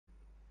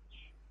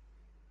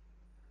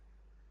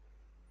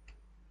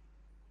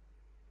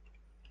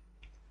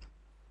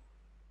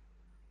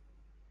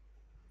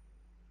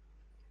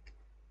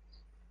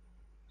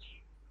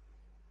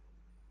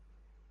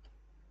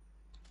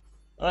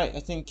All right,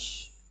 I think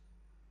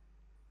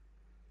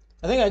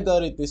I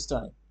got it this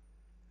time.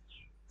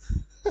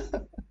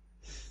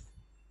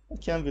 I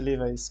can't believe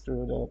I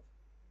screwed up.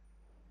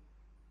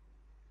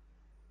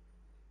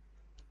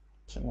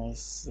 Can I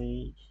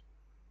see?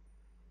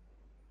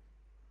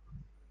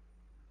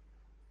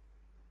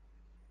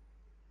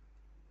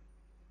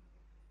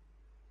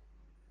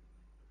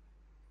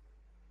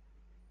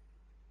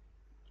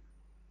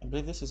 I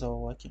believe this is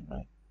all working,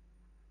 right?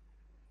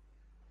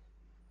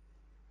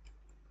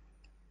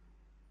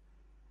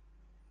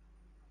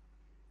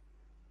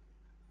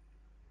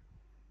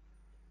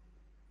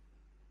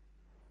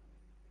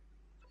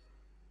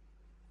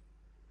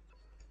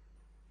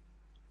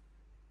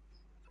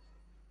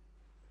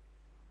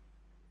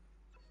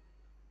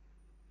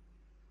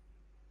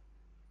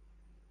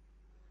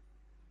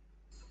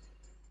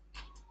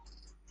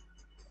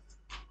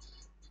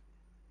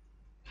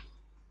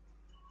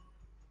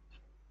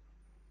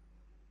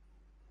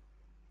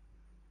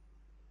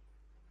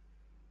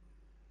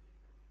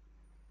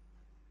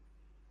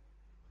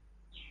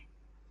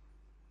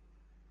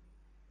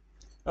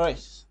 All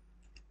right,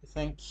 I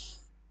think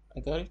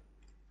I got it.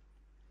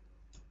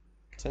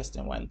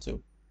 Testing 1,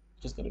 2.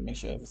 Just gotta make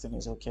sure everything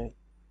is okay.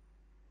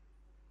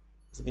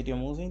 Is the video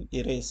moving?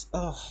 It is.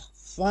 Oh,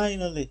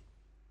 finally.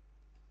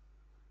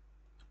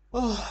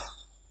 Oh,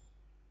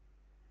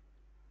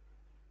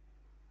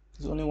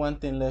 there's only one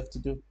thing left to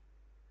do.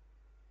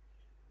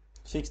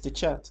 Fix the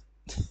chat.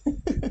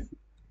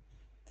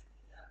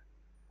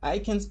 I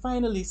can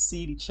finally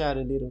see the chat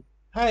a little.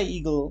 Hi,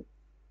 Eagle.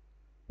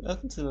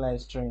 Welcome to the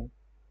live stream.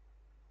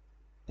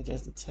 I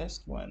guess the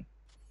test one.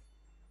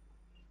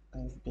 I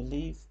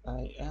believe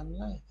I am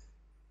live.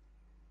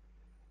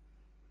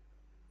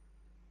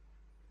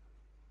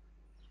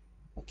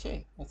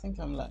 Okay, I think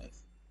I'm live.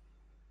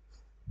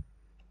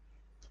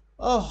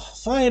 Oh,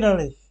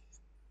 finally.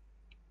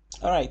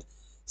 All right.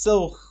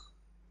 So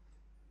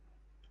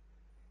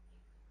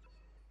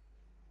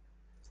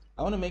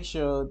I want to make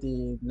sure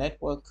the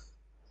network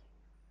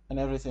and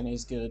everything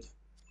is good.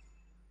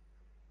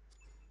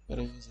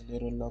 Gotta use a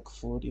little lock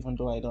food, even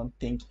though I don't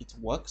think it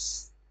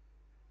works.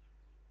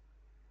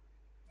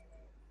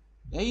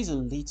 There is a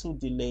little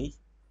delay.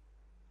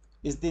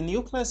 Is the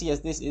new class? Yes,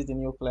 this is the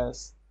new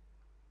class.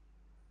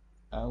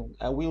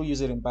 I will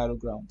use it in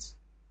Battleground.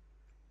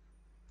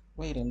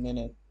 Wait a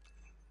minute.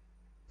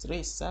 Today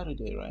is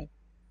Saturday, right?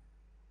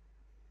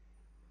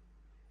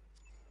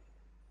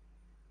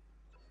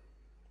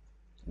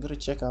 I'm gonna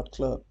check out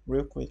club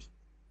real quick.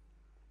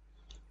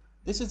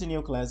 This is the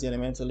new class, the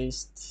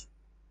Elementalist.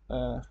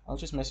 I'll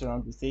just mess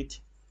around with it.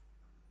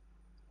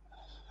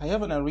 I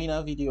have an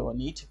arena video on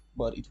it,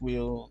 but it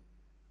will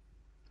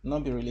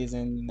not be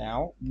releasing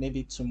now.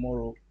 Maybe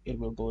tomorrow it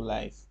will go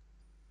live.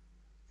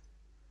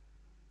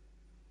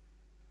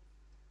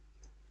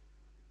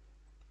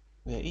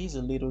 There is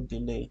a little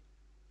delay.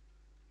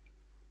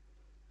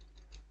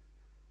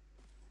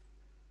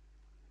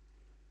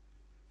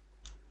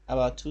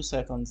 About 2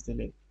 seconds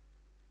delay.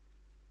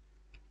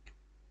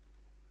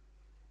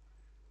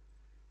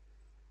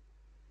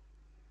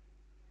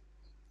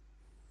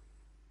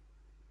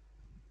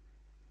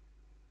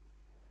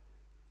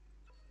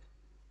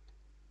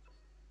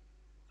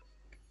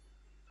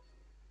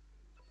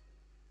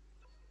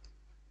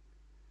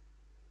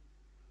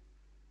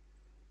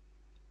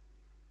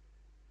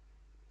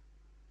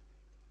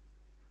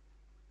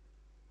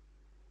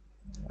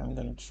 I'm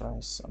gonna try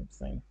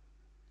something.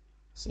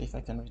 See if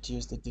I can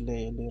reduce the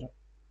delay a little.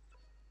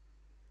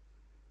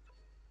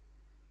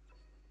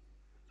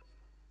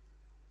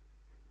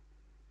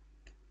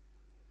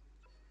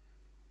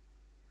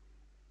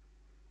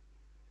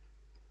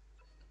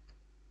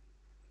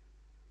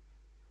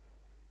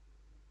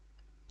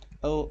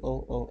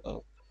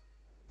 Oh.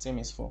 Team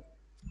is full.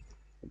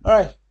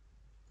 Alright,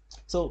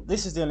 so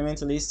this is the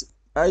Elementalist.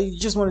 I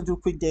just want to do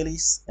quick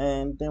dailies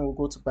and then we'll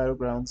go to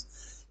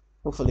Battlegrounds.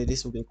 Hopefully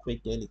this will be a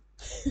quick daily.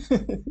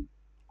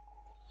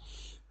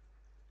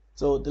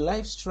 So the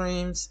live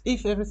streams,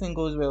 if everything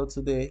goes well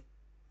today,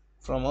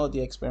 from all the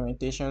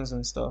experimentations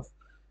and stuff,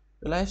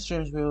 the live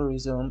streams will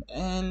resume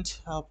and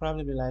I'll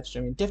probably be live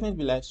streaming. Definitely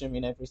be live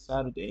streaming every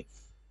Saturday.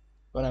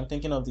 But I'm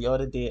thinking of the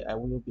other day I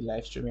will be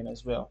live streaming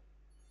as well.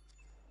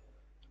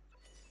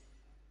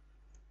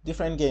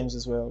 Different games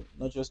as well,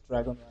 not just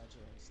Dragon Raja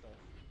and stuff.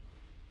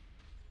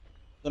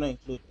 Gonna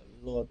include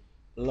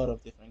a lot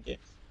of different games.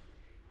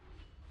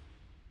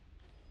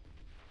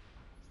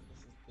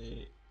 So this is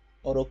the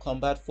auto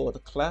combat for the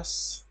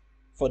class,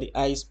 for the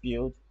ice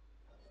build.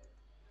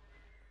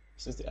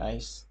 This is the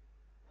ice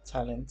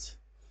talent.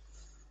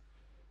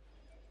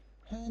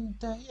 And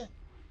yeah,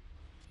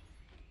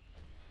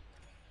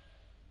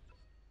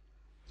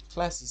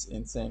 class is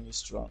insanely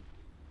strong.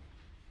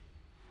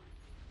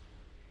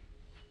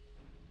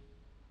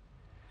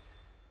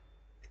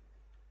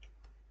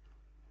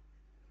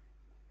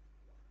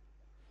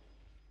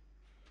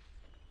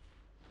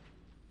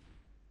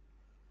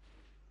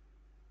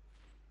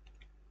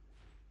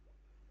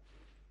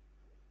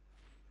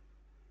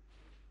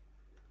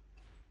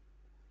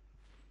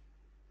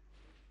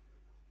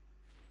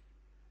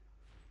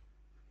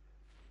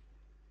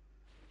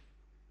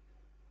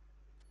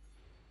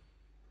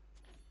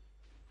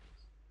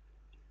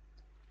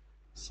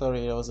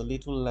 Sorry, there was a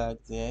little lag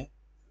there.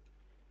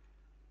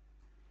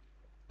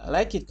 I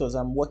like it because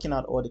I'm working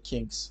out all the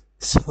kinks.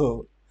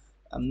 So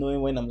I'm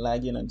knowing when I'm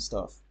lagging and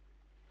stuff.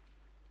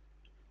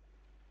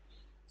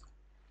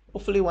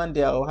 Hopefully one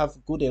day I'll have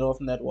good enough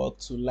network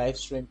to live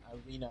stream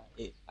Arena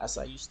as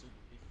I used to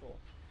before.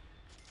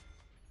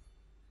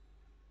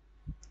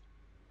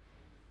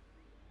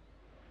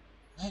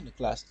 And the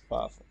class is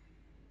powerful.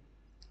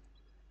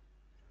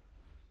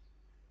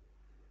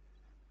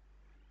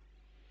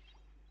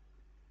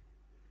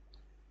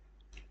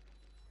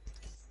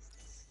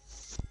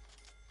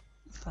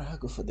 Alright, I'll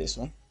go for this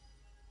one.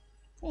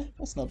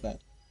 That's not bad.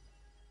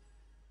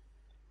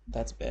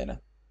 That's better.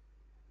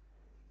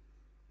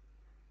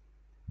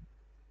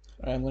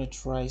 Alright, I'm gonna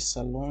try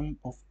Salon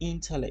of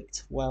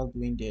Intellect while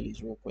doing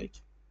dailies real quick.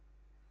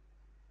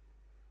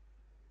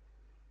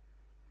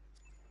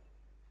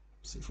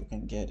 See if we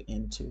can get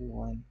into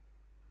one.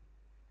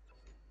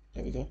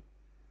 There we go.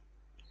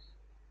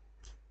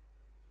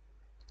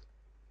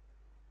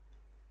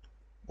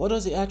 What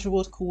does the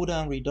attribute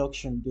cooldown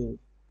reduction do?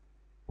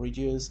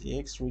 Reduce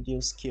X,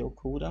 reduce skill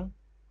cooldown.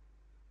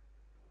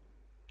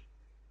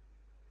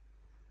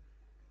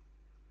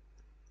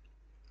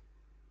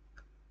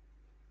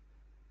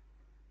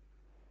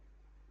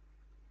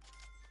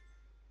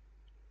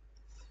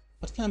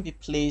 What can be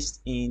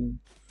placed in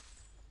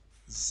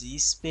Z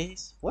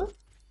space? What?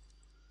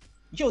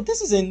 Yo,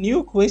 this is a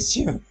new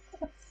question.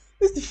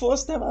 This is the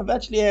first time I've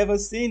actually ever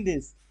seen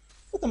this.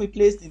 What can be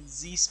placed in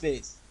Z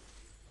space?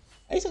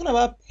 Are you talking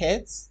about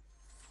pets?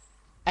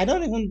 I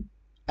don't even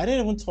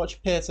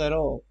touch pets at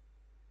all.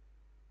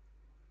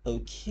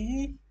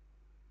 Okay.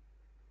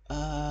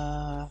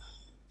 I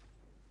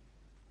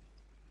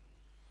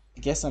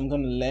guess I'm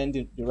gonna land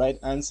the right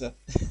answer.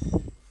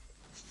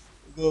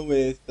 Go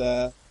with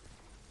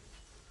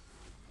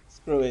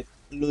screw it,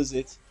 lose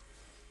it.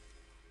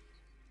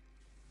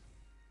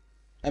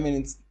 I mean,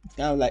 it's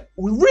kind of like,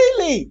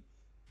 really?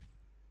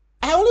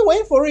 I only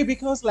went for it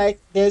because like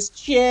there's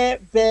chair,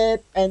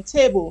 bed, and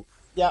table.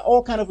 They are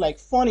all kind of like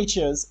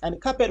furnitures, and the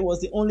carpet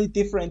was the only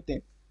different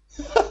thing.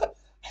 I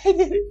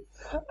didn't,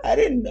 I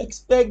didn't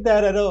expect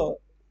that at all.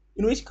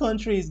 In which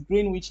country is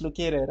Greenwich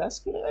located?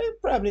 That's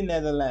probably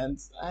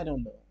Netherlands. I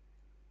don't know.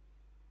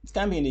 It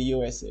can be in the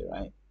USA,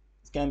 right?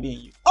 It can be in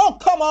U. Oh,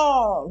 come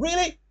on!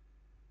 Really?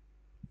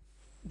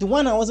 The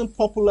one I wasn't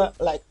popular,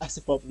 like I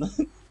said popular.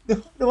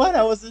 The one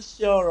I wasn't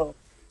sure of,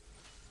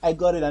 I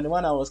got it, and the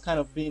one I was kind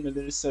of being a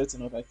little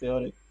certain of, I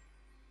failed it.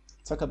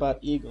 Talk about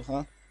ego,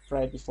 huh?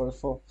 Right before the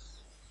fall.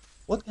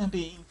 What can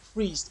be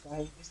increased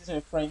by visiting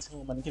a friend's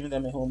home and giving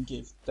them a home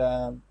gift?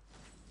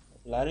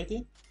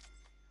 Popularity?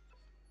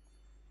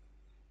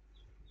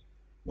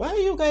 Why are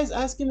you guys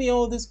asking me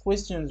all these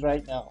questions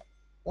right now?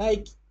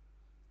 Like,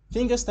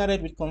 Finger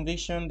started with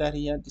conviction that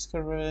he had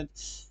discovered.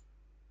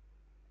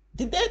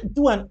 Did they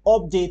do an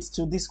update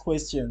to these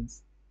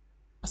questions?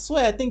 I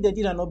swear, I think they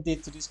did an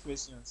update to these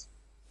questions.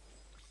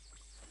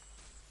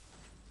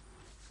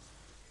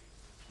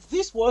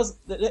 This was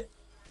they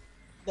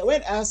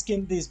weren't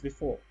asking this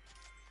before.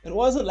 It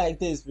wasn't like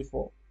this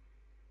before.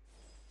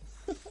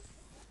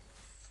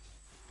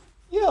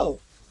 Yo,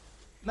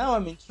 now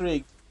I'm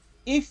intrigued.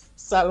 If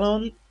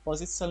Salon,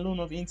 was it Saloon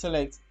of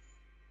Intellect,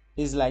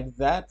 is like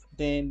that,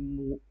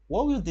 then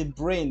what will the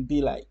brain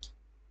be like?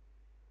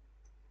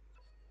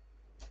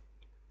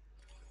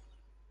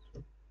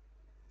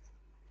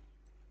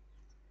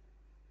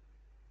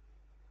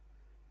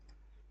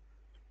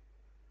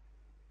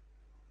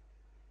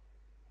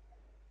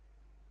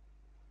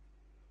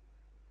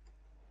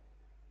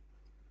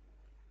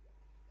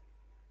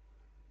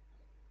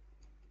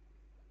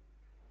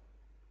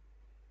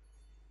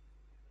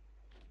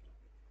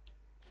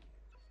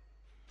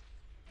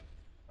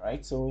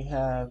 Right, so we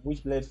have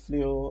Witchblade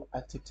Fluo,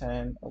 Active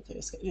Time.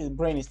 Okay, the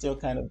brain is still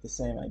kind of the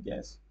same, I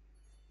guess.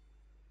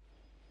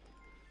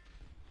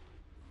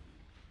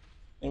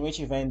 In which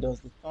event does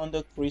the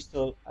Thunder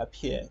Crystal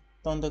appear?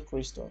 Thunder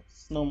Crystal,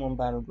 Snowmoon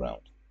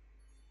Battleground.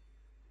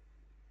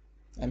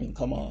 I mean,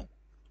 come on.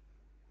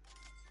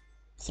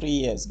 3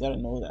 years, gotta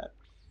know that.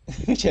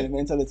 Which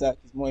elemental attack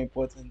is more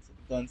important to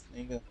the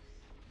gunslinger?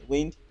 The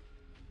wind?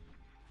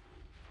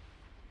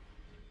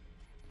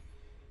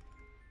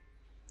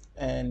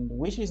 And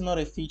which is not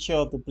a feature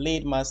of the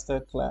Blade Master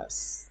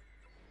class?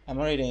 I'm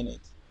already in it.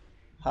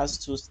 Has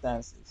 2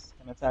 stances.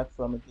 Can attack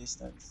from a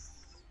distance.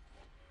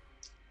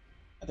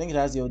 I think it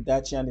has the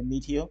Odachi and the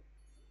Meteor.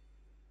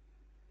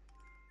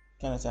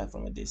 Can attack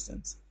from a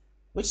distance.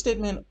 Which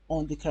statement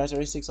on the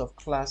characteristics of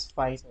class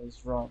fighter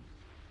is wrong?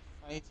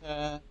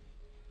 Fighter.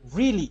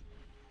 Really?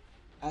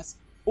 As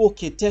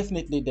okay,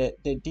 definitely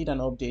they did an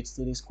update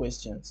to these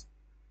questions.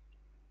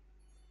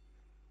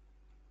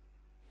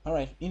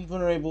 Alright,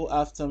 invulnerable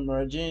after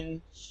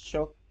merging,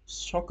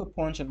 shocker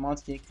punch and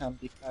mount kick can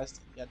be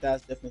cast. Yeah,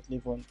 that's definitely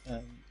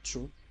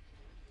true.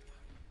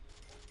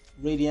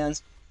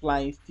 Radiance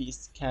flying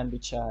fist can be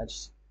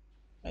charged.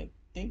 I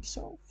think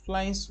so.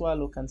 Flying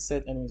swallow can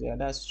set enemies. Yeah,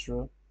 that's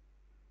true.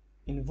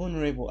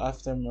 Invulnerable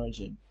after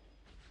merging.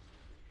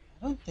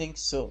 I don't think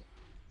so.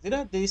 Is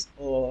either this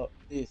or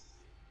this.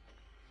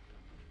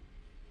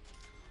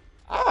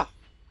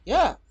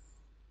 Yeah,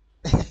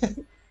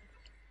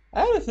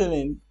 I have a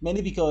feeling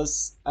mainly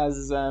because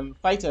as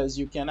fighters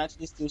you can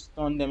actually still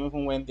stun them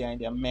even when they're in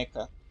their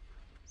mecha.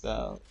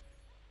 So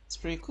it's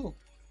pretty cool.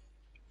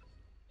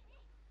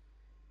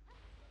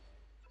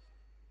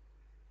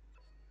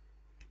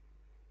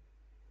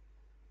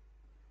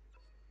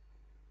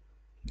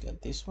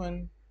 Got this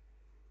one.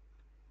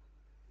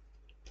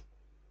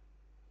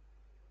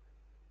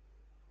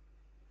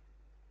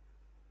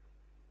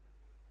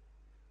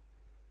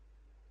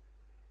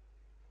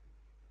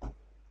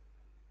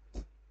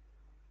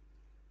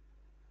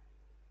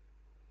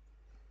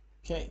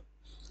 Okay.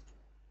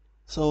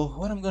 So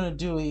what I'm gonna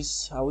do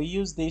is I will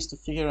use this to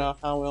figure out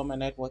how well my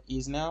network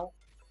is now.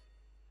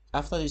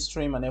 After the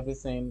stream and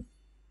everything,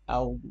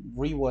 I'll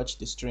rewatch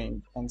the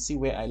stream and see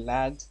where I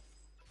lagged.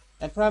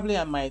 And probably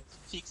I might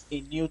fix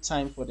a new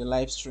time for the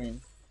live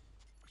stream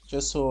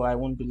just so I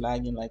won't be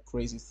lagging like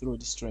crazy through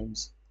the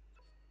streams.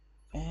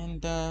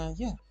 And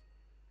yeah,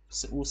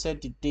 so we'll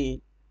set the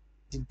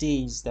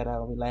days that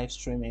I'll be live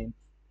streaming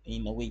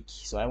in a week.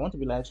 So I want to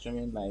be live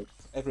streaming like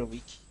every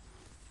week.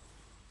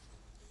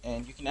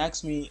 And you can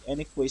ask me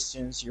any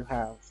questions you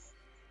have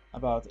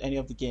about any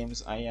of the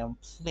games I am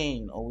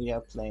playing or we are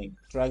playing.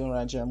 Dragon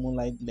Raja,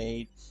 Moonlight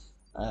Blade,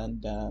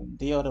 and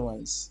the other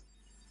ones.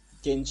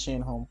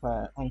 Genshin,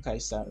 Honkai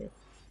Star Rail.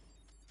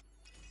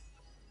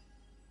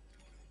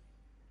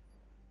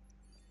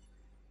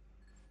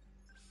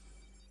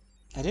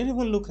 I didn't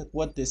even look at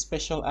what the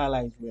special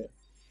allies were.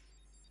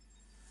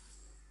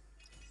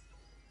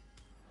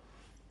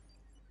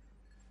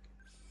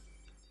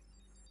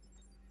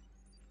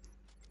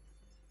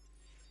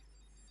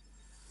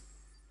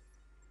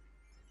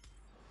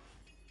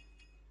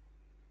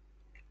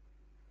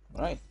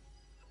 Right,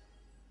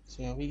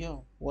 so here we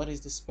go. What is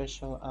the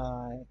special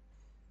ally?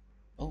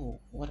 Oh,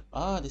 what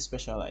are the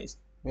special allies?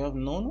 We have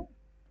Nono.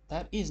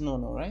 That is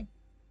Nono, right?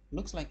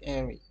 Looks like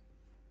Eri.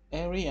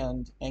 Eri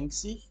and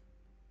Enxi.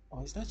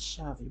 Oh, is that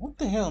Shavi? What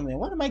the hell, man?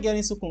 Why am I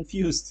getting so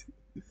confused?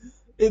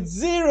 It's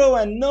Zero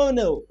and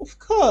Nono, of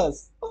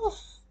course. Oh,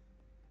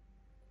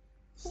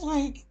 it's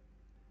like,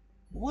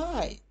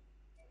 why?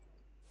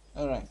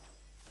 All right.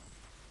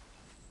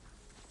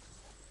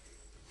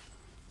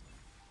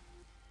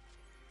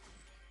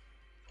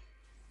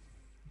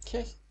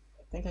 Okay.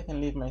 I think I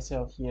can leave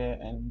myself here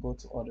and go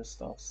to other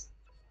stuffs.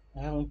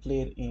 I haven't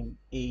played in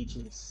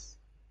ages.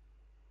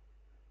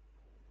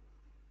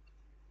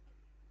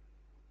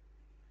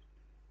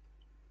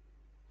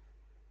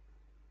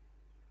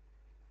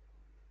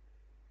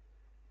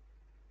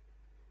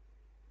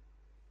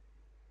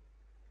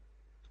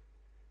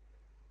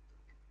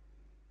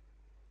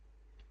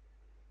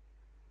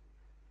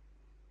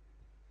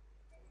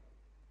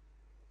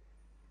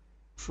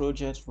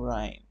 Project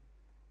Rhyme.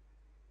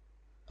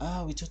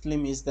 Ah, we totally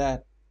missed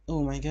that.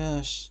 Oh my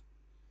gosh.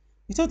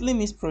 We totally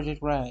missed Project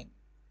Rhyme.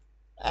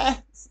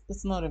 Ah,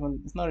 it's not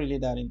really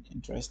that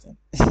interesting.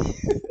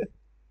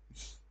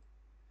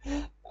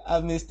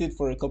 I've missed it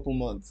for a couple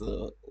months,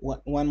 so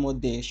one more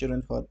day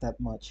shouldn't hurt that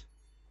much.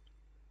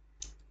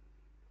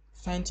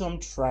 Phantom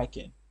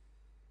tracking.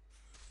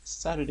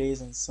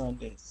 Saturdays and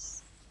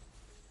Sundays.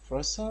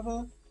 First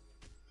server?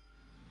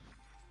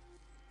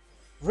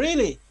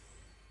 Really?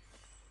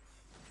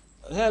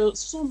 Hell,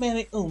 so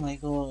many. Oh my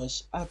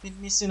gosh, I've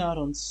been missing out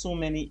on so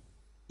many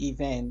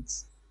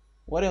events.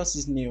 What else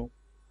is new?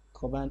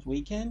 Cobalt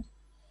Weekend?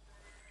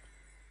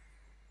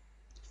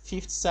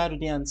 Fifth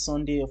Saturday and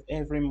Sunday of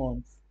every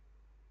month.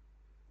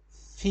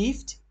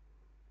 Fifth?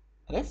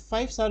 Are there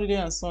 5 Saturday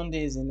and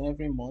Sundays in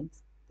every month?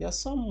 There are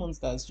some months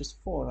that's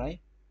just four,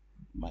 right?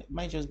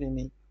 Might just be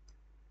me.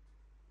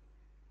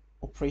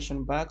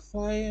 Operation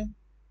Backfire?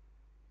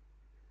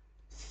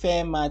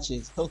 Fair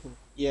matches. Oh,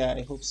 yeah,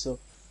 I hope so.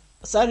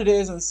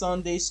 Saturdays and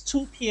Sundays,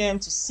 2 p.m.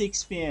 to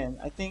 6 p.m.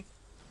 I think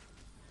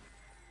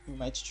we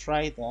might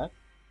try that.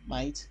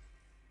 Might.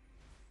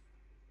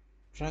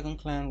 Dragon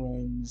Clan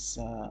runs.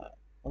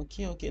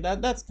 Okay, okay.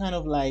 That's kind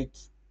of like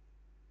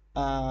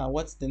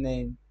what's the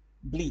name?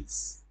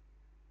 Blitz,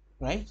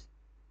 right?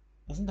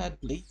 Isn't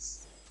that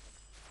Blitz?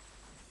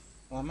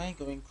 Or am I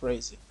going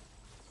crazy?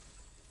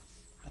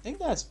 I think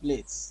that's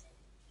Blitz.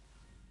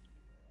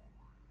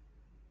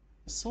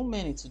 So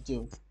many to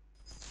do.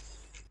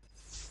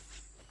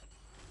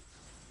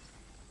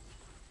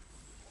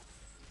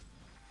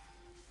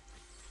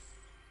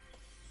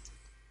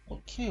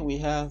 Okay, we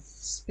have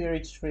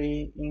Spirit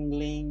Tree,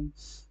 England.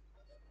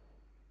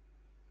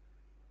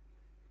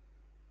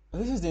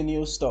 This is the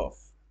new stuff,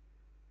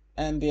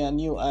 and there are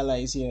new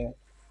allies here.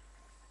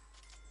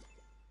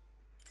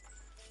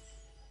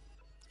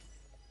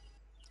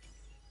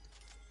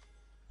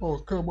 Oh,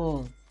 come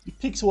on. It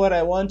picks what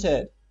I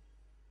wanted.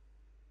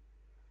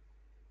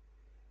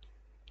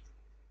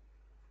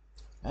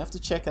 I have to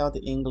check out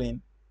the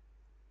England.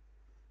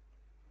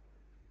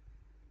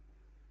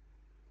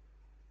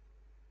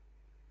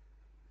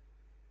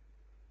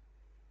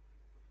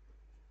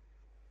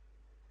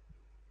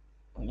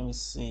 Let me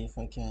see if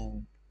I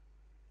can.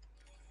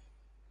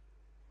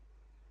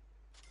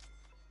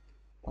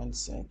 One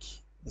sec.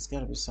 There's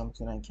gotta be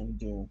something I can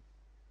do.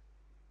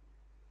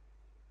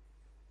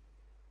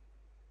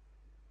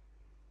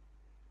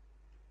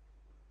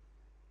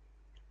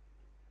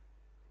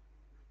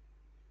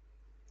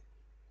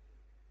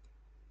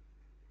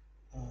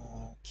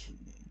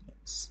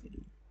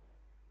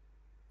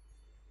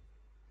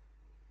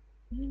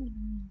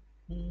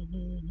 I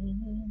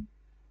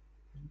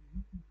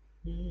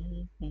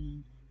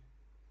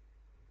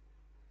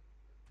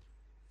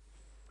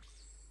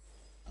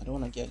don't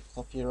want to get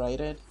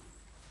copyrighted.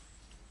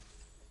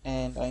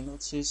 And I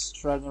noticed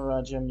Dragon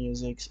Raja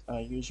musics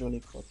are usually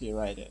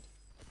copyrighted.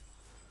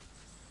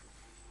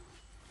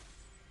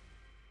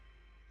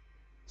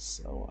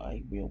 So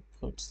I will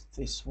put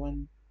this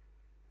one.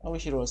 I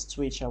wish it was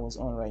Twitch I was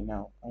on right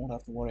now. I won't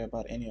have to worry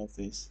about any of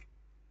this.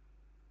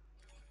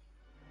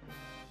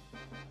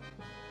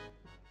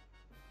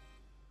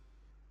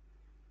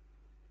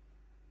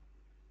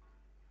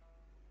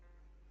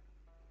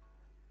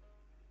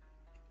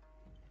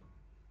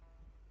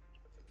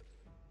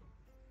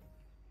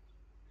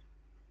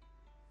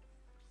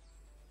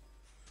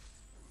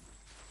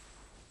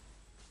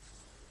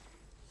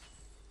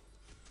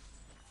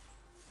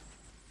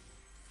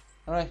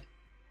 All right.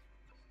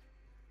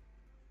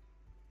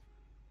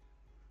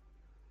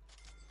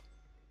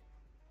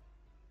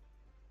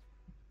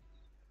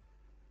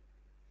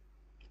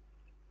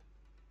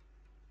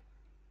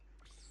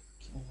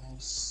 Can I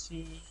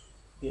see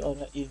the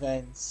other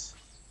events?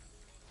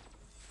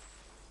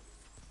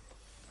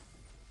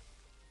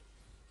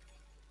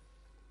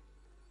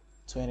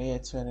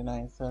 '28,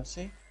 '29,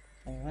 '30.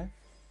 All right.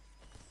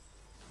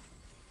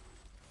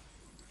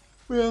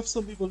 We have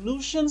some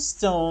evolution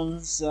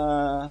stones.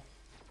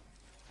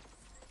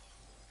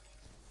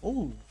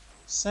 Oh,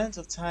 Sands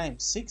of Time,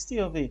 60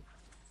 of it.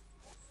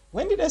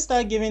 When did I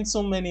start giving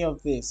so many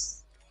of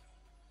this?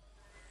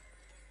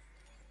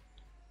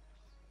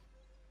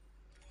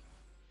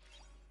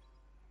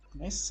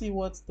 Let's see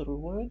what's the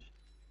reward.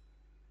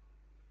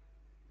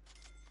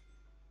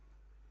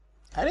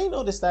 I didn't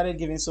know they started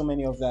giving so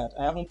many of that.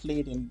 I haven't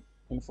played in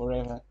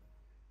forever.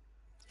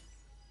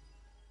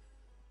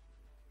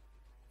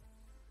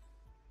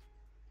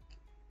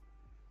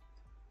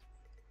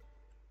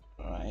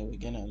 Alright, we're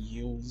gonna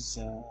use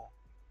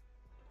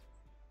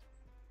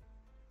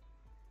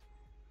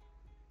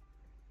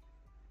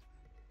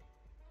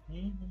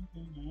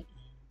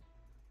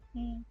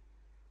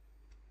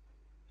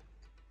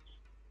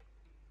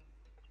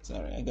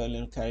sorry, I got a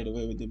little carried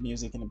away with the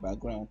music in the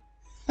background.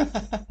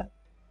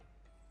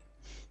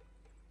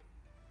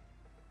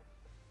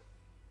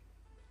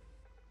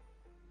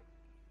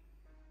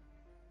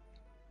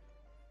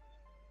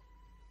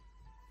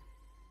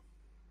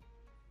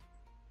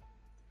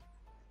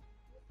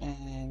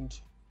 And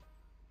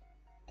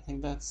I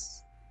think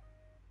that's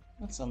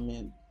some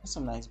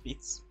nice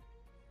beats.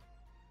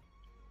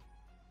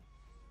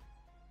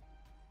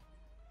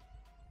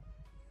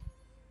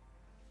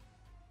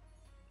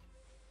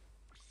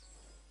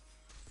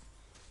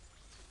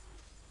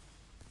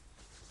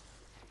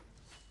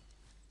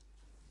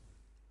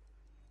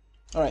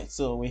 Alright,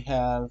 so we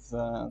have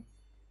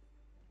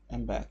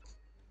I'm back.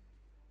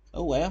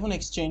 Oh, I haven't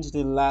exchanged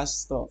the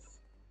last stuff.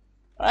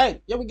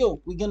 Alright, here we go.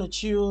 We're gonna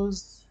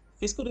choose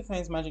physical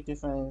defense, magic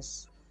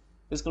defense,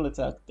 physical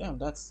attack. Damn,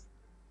 that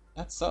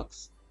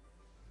sucks.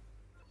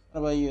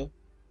 What about you?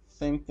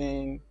 Same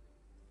thing,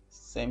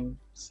 same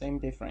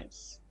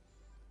difference.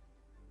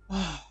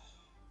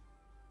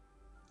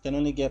 Can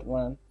only get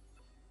one.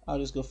 I'll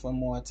just go for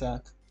more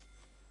attack.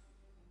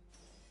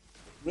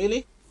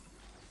 Really?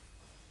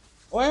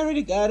 Oh, I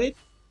already got it.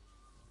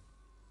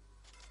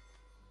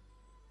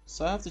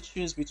 So I have to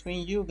choose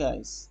between you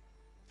guys.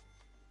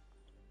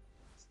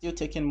 Still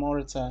taking more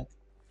attack.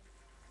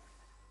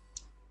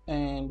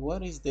 And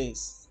what is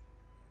this?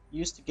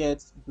 Used to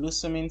get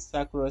blossoming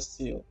sakura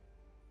seal.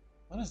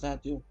 What does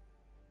that do?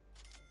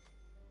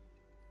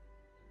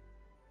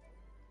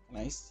 Can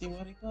I see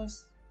what it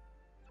does?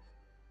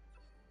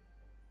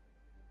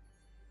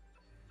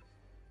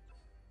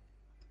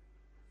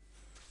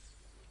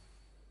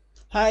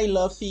 Hi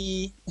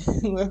Luffy!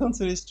 Welcome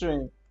to the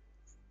stream.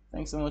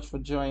 Thanks so much for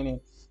joining.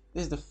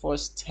 This is the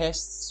first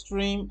test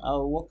stream.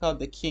 I'll work out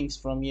the kinks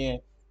from here,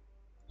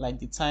 like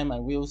the time I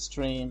will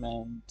stream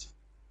and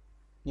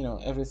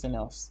everything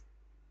else.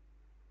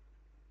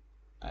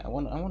 I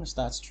want to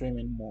start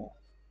streaming more.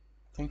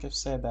 I think I've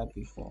said that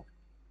before.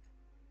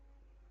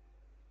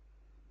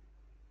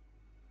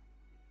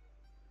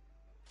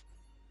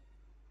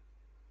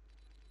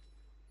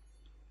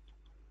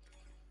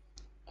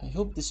 I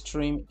hope the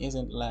stream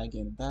isn't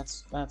lagging.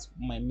 That's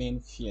my main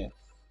fear.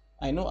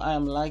 I know I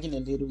am lagging a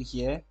little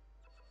here,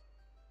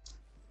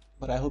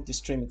 but I hope the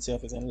stream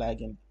itself isn't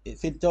lagging.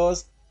 If it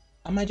does,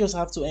 I might just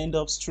have to end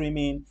up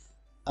streaming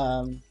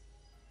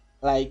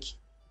like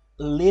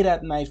late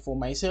at night for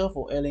myself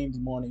or early in the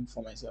morning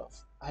for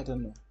myself. I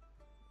don't know.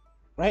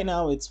 Right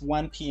now it's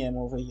 1 p.m.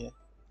 over here.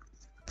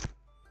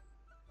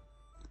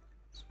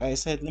 Like I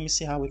said, let me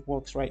see how it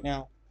works right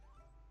now.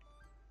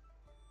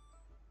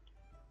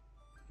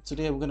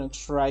 Today we're gonna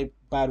try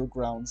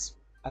Battlegrounds.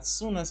 As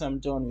soon as I'm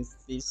done with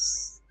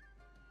this.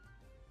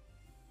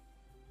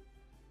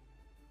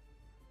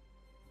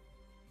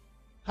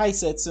 Hi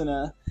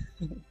Setsuna.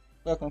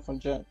 Welcome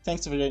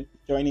thanks for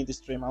joining the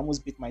stream. I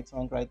almost bit my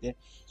tongue right there.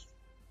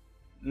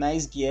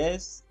 Nice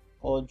gears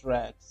or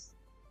drags.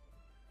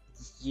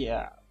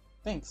 Yeah.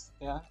 Thanks.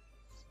 Yeah.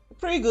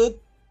 Pretty good.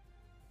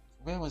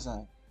 Where was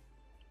I?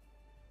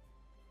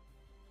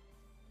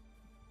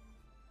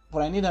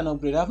 But I need an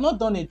upgrade. I've not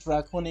done a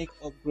draconic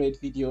upgrade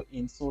video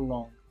in so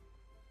long.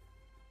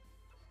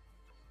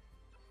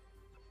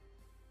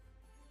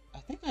 I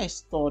think I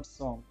stored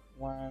some.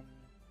 One,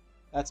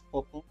 that's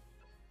purple.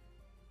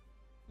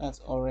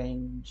 That's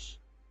orange.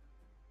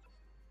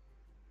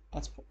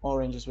 That's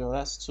orange as well.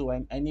 That's two.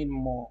 I need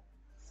more.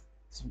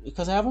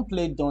 Because I haven't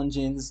played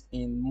dungeons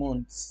in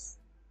months.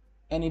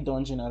 Any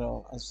dungeon at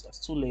all. I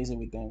was too lazy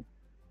with them.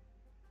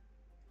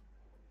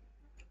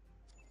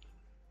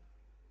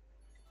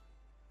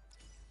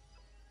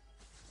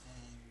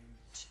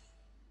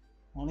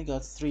 And only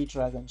got 3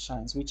 dragon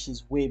shines, which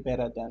is way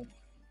better than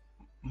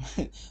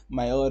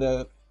my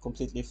other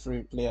completely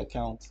free play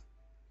account.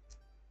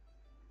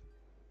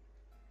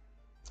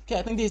 Okay,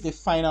 I think this is the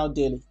final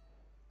daily.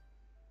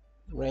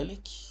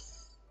 Relic.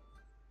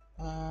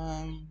 You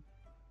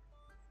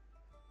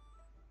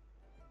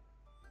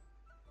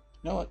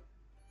know what?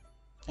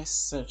 Let's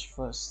search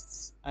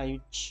first.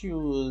 I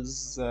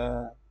choose.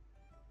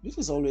 This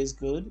is always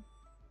good.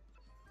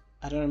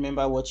 I don't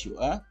remember what you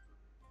are.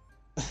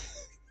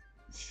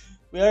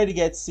 We already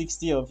get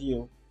 60 of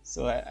you,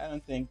 so I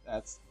don't think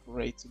that's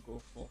great to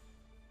go for.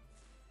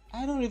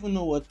 I don't even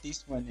know what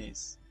this one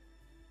is,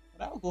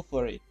 but I'll go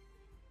for it.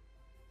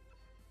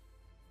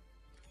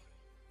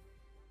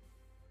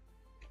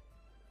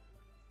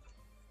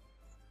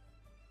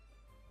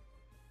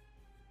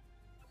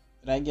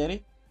 Did I get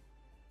it?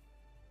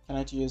 Can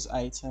I use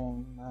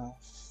item? One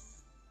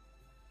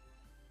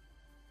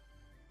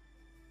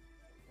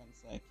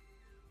sec.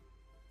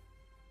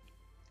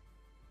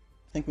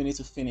 I think we need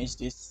to finish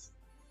this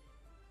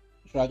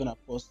Dragon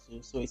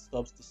Apostle so it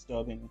stops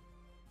disturbing me.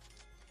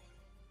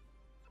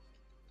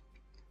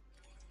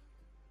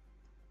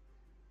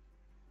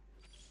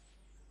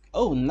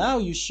 Oh, now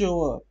you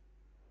show up.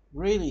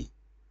 Really?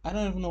 I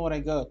don't even know what I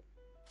got.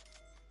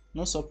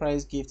 No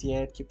surprise gift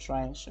yet. Keep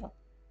trying, sure.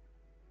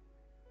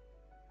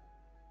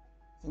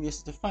 I think this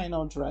is the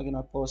final Dragon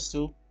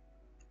Apostle.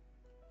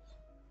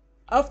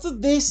 After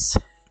this,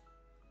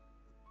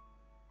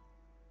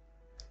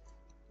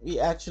 we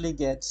actually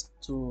get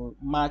to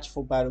match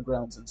for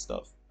Battlegrounds and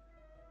stuff.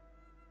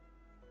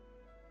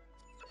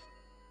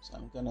 So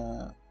I'm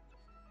gonna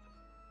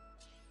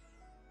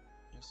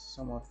use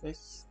some of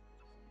this.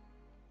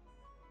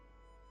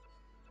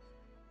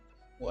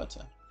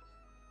 Water.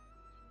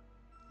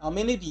 I'll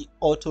mainly be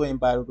auto in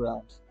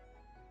Battleground.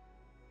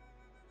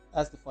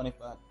 That's the funny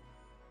part.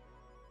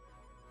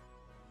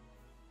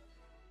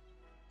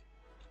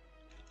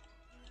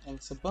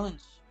 Thanks a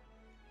bunch.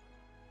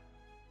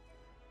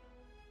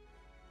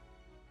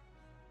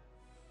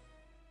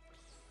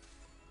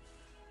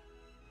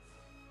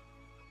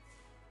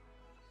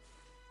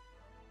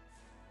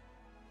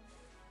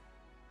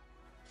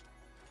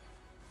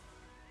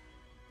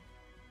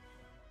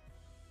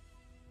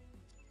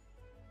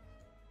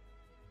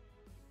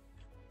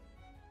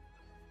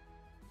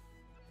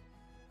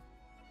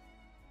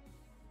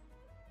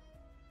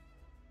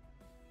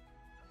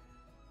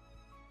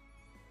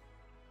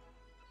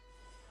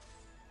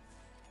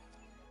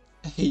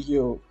 Hey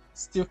yo,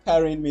 still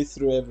carrying me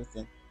through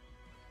everything.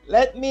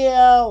 Let me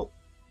out!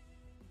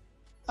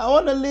 I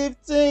wanna leave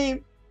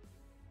team!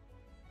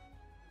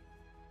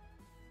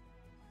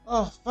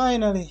 Oh,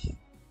 finally!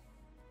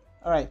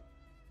 Alright.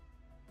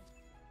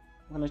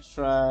 I'm gonna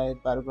try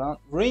Battleground.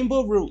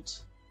 Rainbow Route.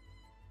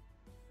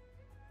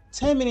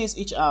 10 minutes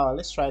each hour.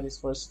 Let's try this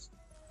first.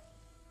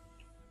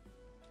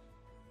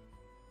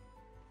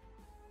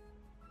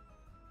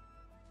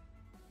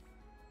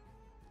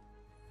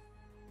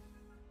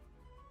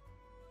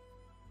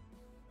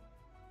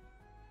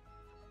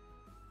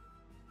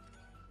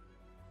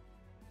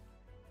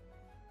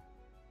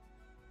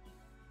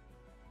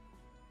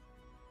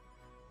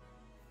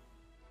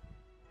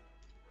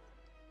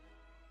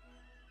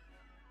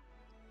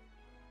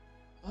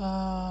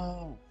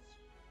 Oh.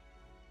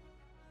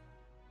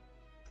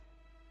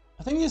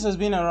 I think this has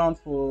been around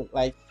for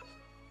like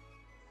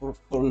for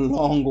a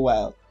long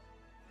while.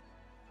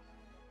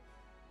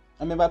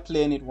 I remember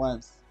playing it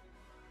once.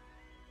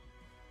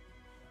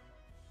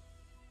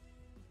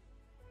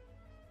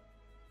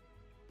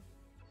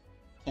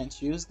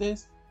 Can't use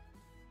this.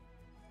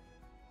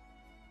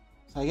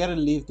 So I gotta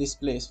leave this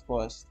place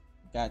first.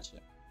 Gotcha.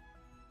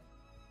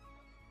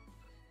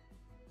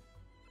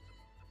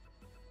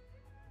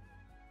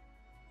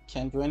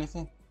 Can't do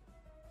anything.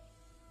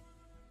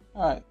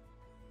 Alright.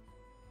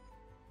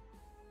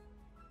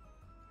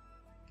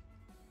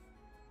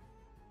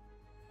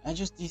 I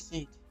just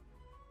DC.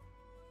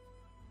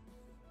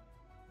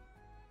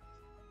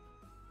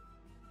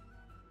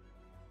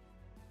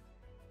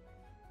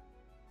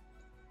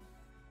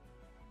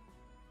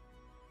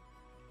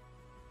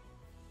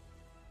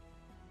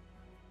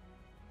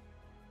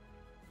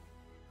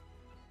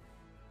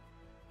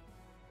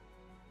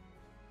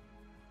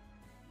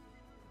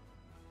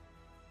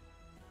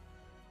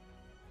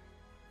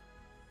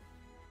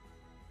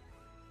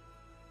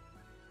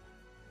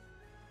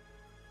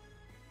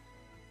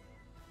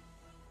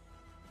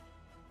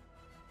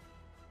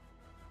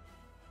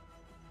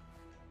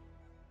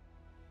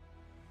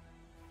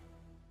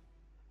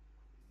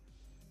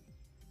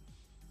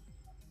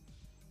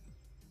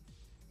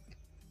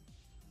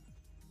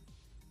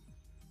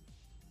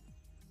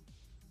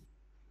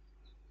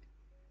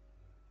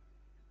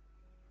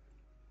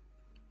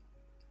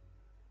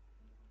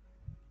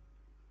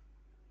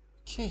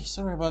 Okay,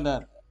 sorry about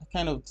that. I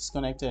kind of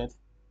disconnected.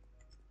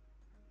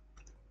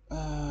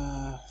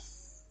 Uh,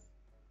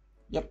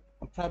 yep,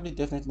 I'm probably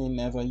definitely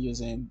never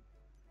using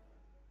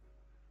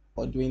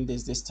or doing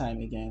this time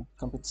again.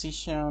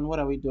 Competition, what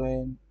are we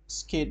doing?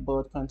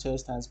 Skateboard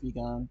contest has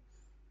begun.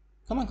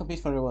 Come and compete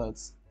for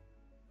rewards.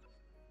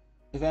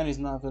 Event is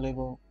not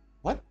available.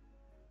 What?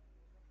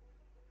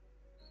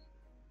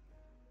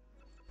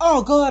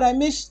 Oh god, I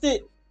missed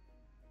it!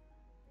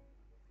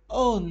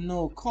 Oh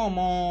no, come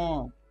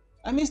on.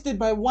 I missed it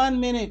by 1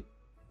 minute.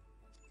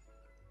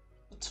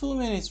 2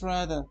 minutes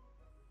rather.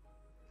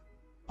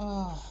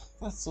 Oh,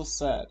 that's so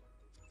sad.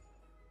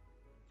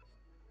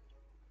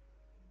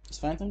 Is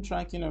Phantom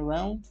tracking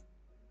around?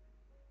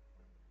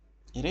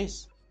 It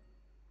is.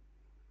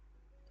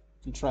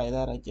 Can try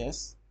that, I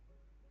guess.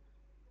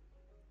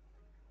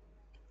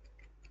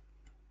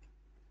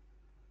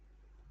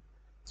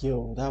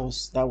 Yo, that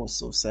was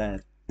so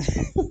sad.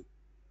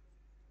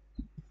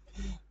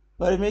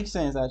 But it makes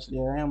sense actually.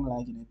 I am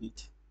lagging a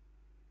bit.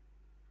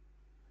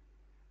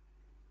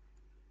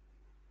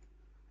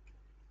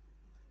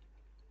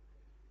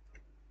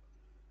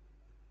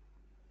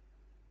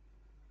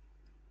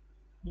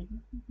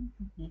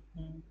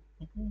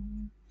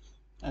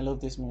 I love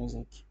this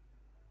music.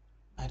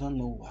 I don't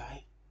know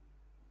why.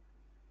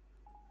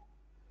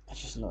 I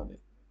just love it.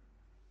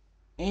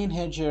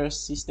 Enhedger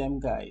system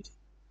guide.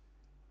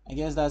 I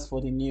guess that's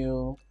for the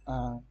new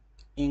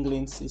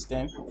England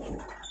system.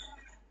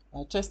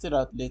 I'll test it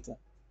out later.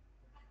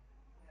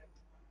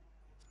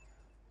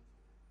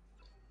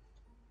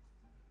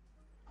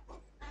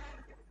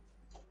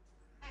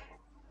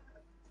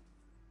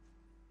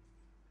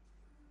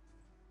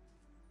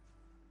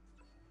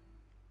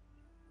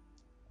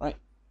 Right,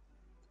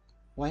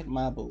 white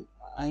marble.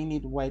 I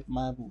need white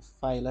marble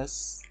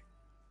filers.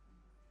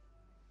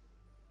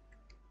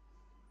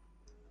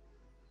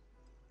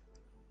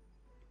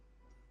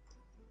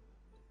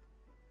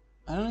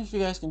 I don't know if you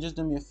guys can just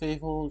do me a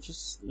favor,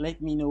 just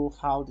let me know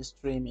how the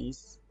stream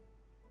is.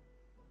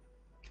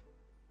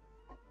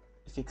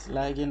 If it's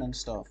lagging and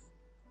stuff.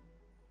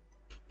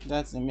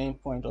 That's the main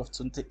point of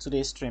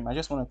today's stream. I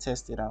just want to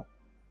test it out.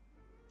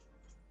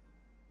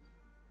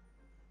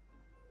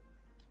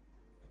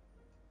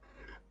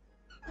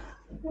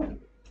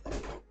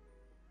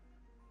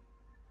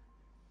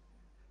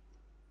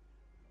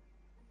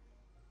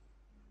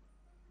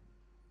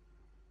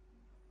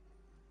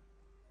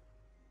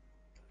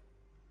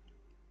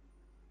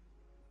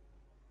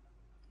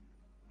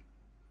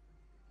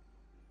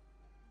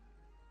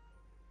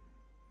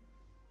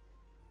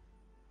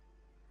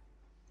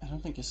 I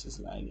don't think it's just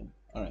lagging.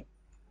 Alright.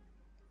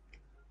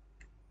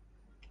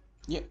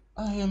 Yep,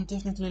 I am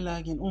definitely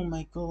lagging. Oh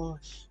my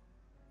gosh.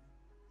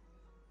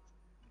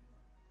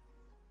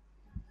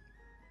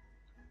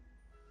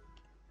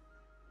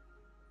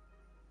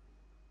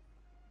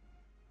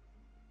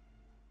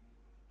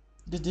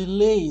 The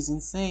delay is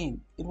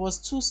insane. It was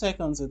 2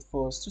 seconds at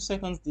first, 2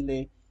 seconds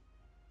delay.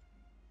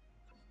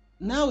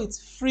 Now it's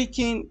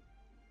freaking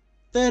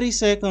 30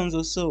 seconds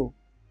or so.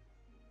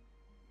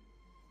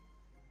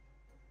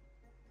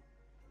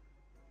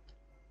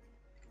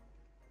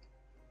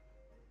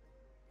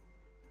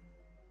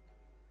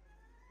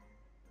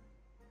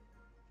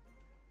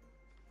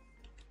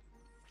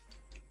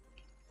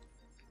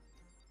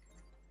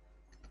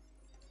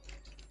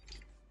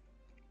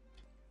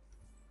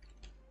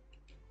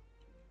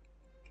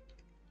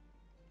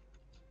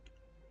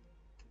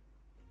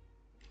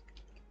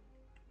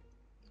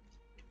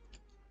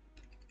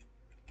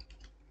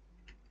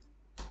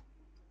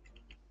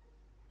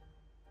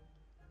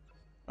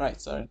 Right,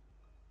 sorry.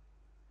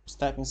 Just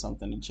typing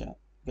something in chat.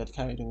 Got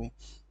carried away.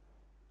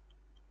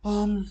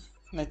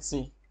 Let's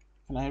see.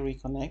 Can I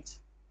reconnect?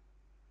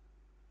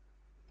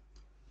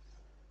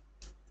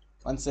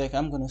 One sec,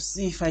 I'm gonna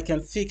see if I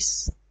can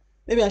fix.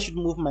 Maybe I should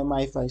move my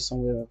Wi-Fi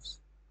somewhere else.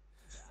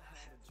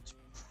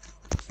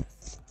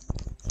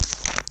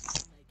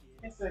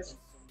 Yes,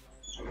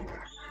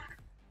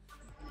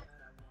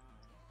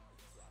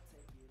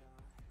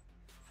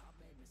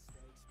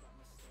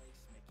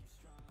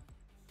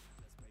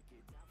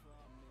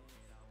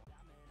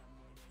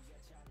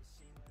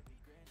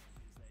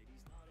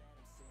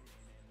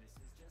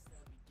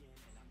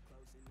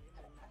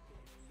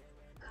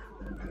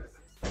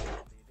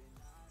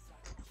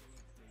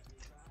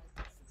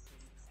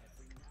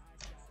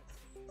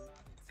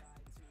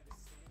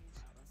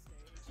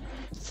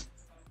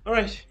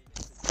 Alright.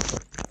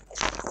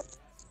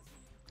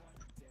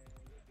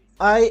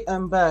 I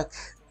am back.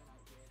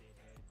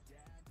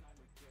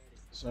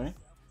 Sorry.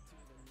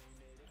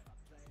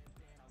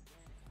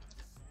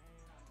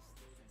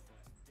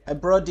 I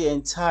brought the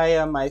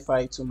entire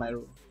Wi-Fi to my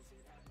room.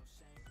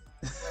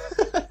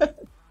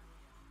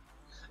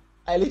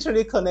 I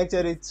literally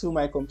connected it to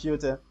my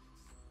computer.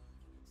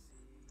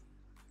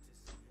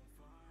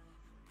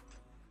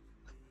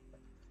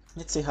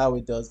 Let's see how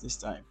it does this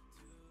time.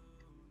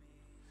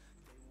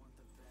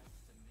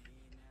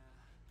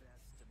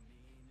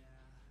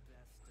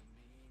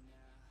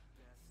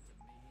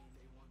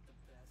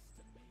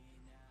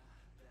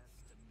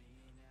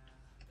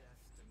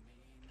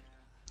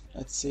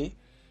 Let's see.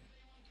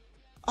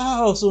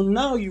 Oh, so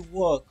now you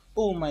work.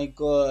 Oh my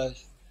god.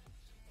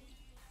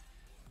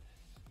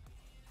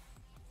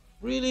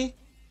 Really?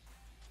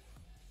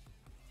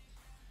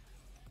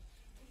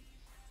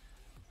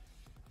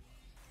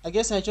 I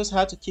guess I just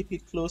had to keep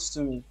it close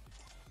to me.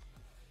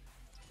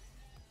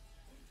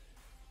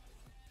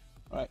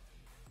 Right.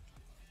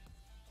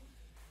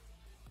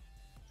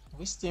 Are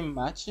we still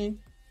matching?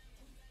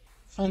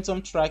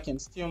 Phantom tracking,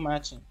 still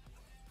matching.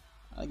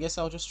 I guess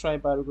I'll just try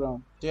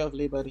Battleground. Day of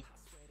Liberty.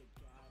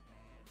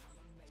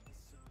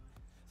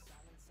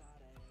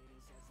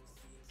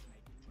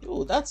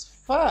 Oh, that's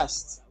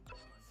fast.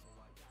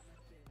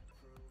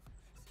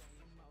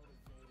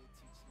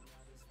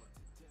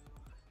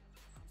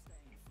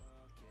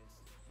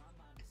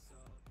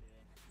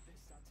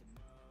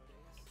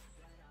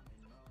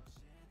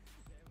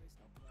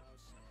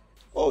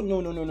 Oh,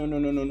 no, no, no, no, no,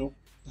 no, no, no.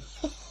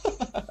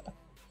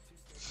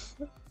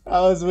 I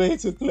was way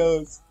too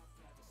close.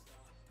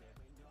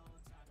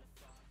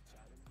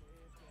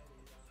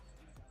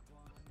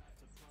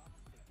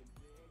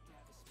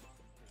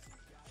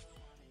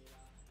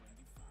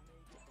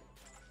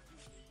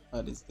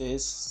 What is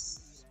this?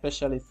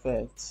 Special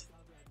effect.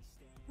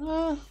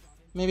 Ah,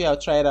 maybe I'll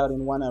try it out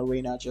in one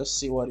arena, just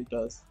see what it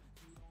does.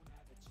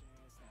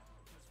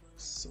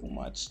 So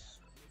much.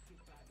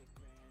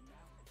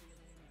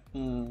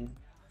 Hmm.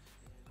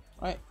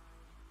 Right.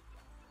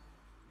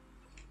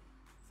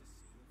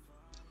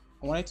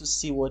 I wanted to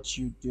see what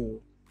you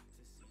do.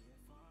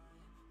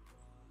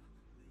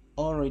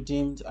 All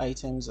redeemed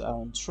items are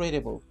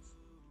untradeable.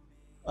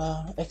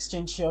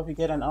 Exchange shop, you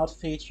get an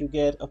outfit, you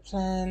get a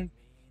plan.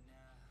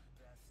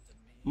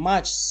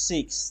 March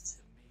 6th.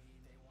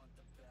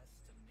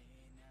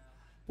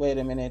 Wait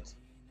a minute.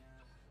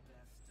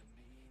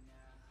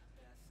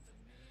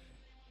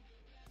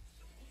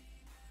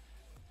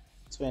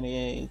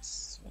 Twenty-eight.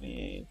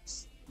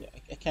 Yeah,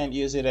 I can't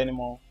use it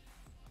anymore.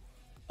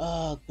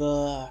 Oh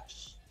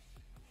gosh.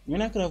 I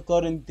mean, I could have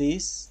gotten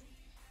this.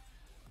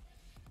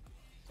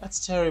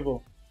 That's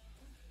terrible.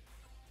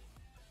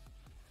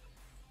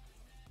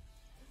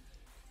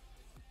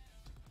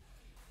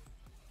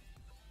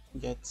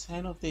 Get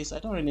 10 of this. I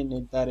don't really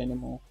need that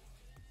anymore.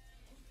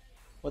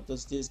 What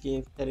does this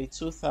give?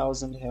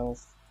 32,000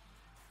 health.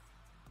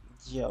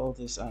 Yeah, all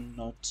this are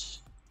not.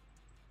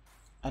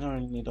 I don't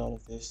really need all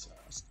of this.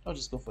 I'll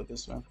just go for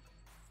this one.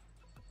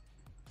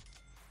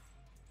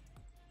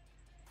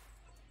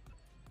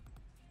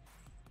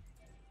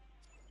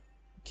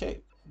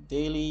 Okay,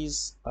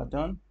 dailies are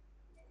done.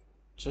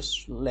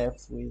 Just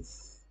left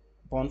with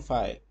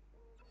bonfire.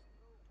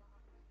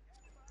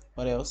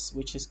 What else?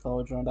 Witch's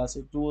Cauldron. That's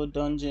a dual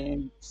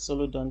dungeon,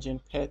 solo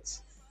dungeon,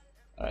 pets.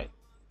 Alright.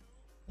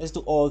 Let's do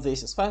all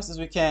this as fast as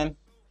we can.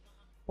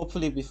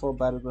 Hopefully before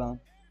Battleground.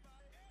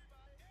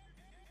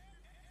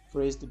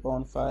 Praise the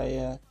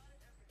bonfire.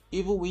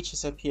 Evil witch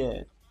has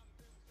appeared.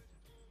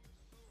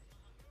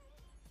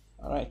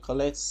 Alright,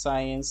 collect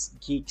science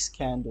geeks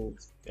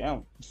candles.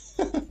 Damn.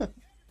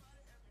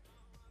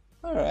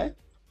 Alright.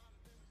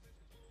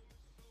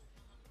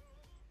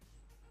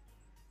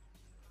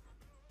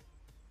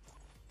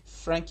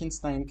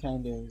 Frankenstein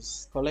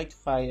candles. Collect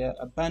fire.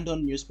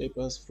 Abandoned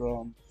newspapers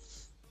from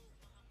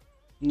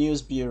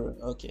News Bureau.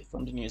 Okay,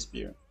 from the News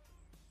Bureau.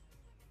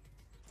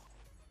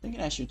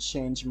 Thinking I should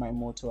change my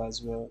motto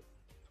as well.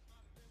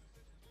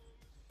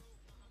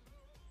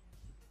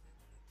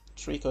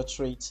 Trick or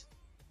treat.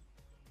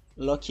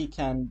 Lucky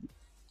candy.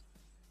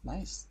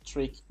 Nice.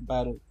 Trick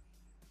battle.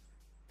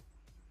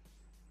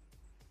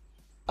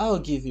 I'll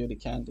give you the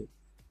candy.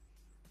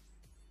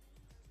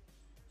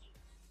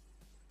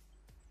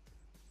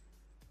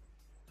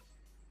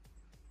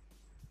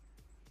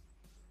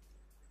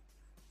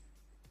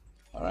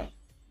 Alright.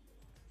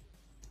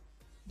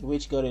 The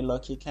witch got a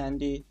lucky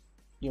candy.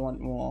 You want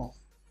more?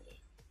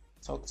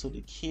 Talk to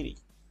the kitty.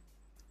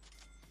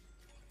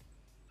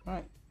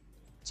 Alright.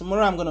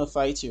 Tomorrow I'm gonna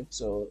fight you,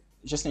 so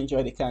just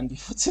enjoy the candy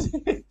for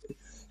today.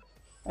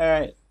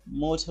 Alright.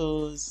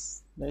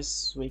 Motors. Let's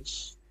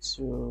switch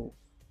to.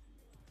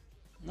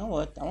 You know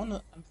what?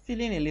 I'm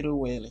feeling a little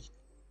wily.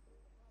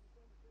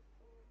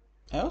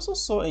 I also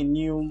saw a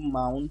new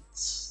mount.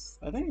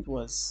 I think it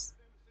was.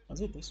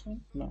 Was it this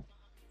one? No.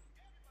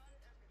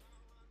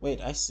 Wait,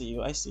 I see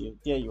you. I see you.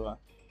 There you are.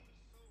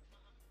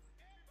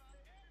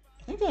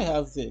 I think I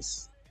have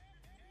this.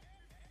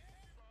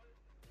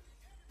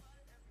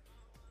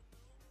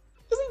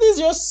 Isn't this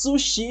just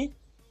sushi?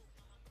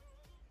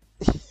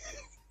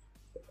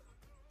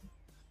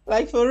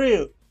 Like for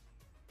real?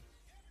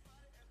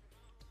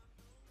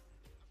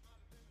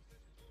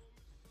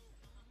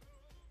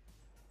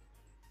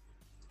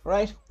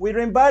 Right, we're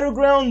in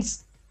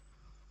Battlegrounds.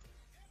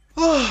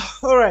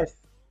 Alright,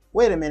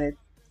 wait a minute.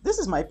 This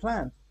is my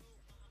plan.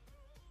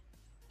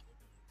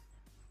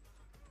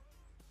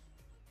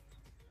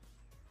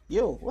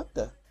 Yo, what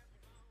the?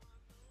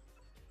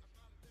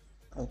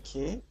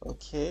 Okay,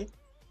 okay.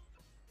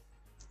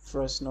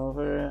 Frost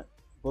Nova,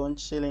 Bone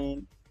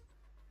Chilling.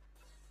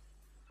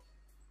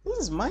 This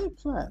is my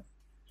plan.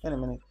 Wait a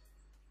minute.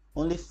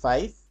 Only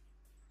 5?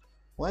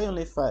 Why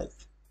only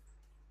 5?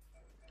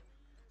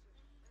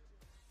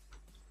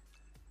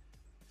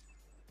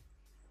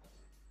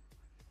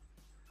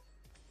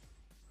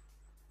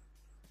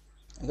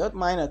 I got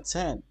mine at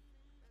 10.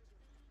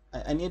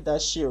 I need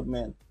that shield,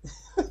 man.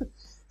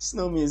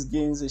 Snow Mist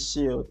gains a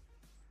shield.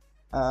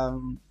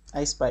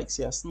 Ice Spikes,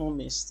 yeah. Snow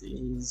Mist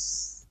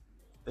is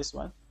this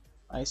one.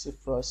 Icy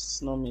Frost,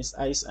 Snow Mist,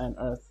 Ice and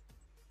Earth.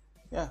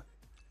 Yeah.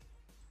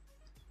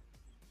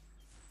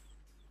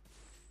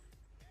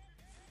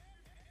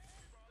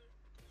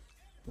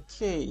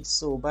 Okay,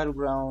 so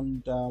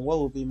Battleground, what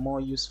will be more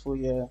useful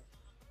here?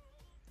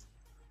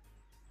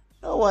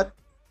 You know what?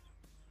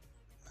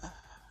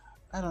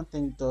 I don't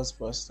think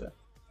Dustbuster.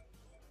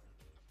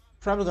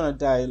 Probably gonna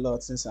die a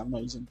lot since I'm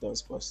not using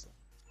Dustbuster.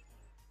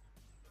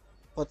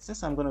 But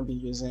since I'm gonna be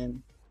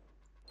using,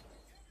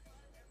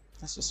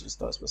 let's just use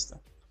Dustbuster.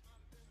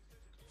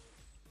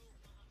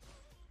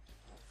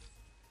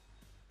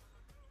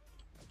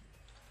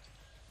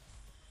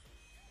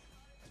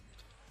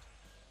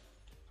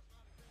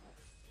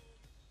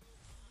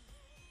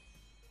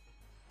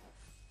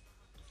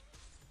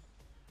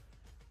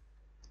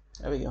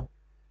 There we go.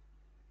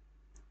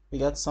 We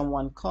got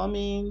someone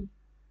coming.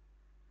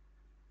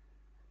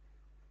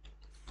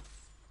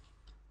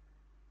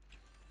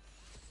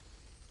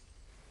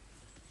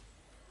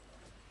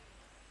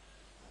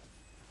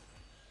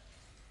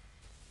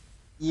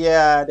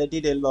 Yeah, they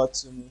did a lot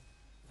to me.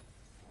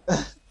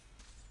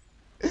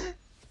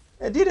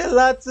 They did a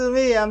lot to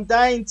me. I'm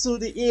dying to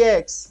the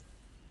EX.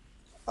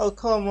 Oh,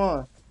 come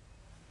on.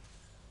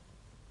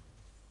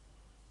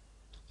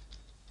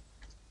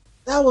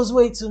 That was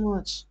way too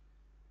much.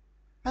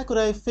 How could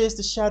I face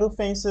the Shadow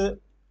Fencer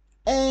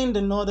and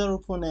another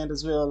opponent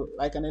as well,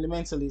 like an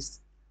Elementalist?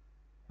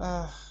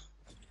 Ah,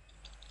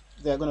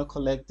 they're gonna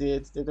collect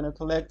it. They're gonna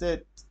collect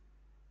it.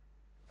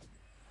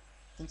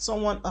 Can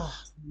someone?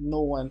 Ah, no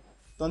one.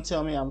 Don't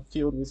tell me I'm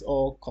filled with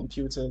all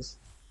computers.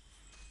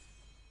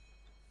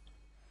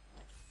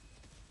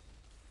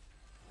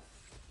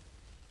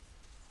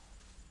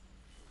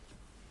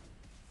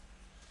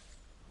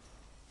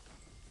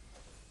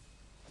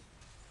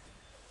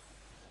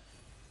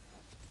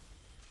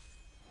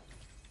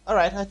 All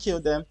right, I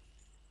killed them.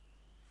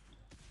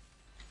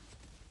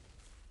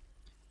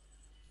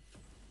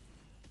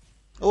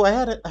 Oh, I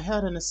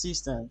had an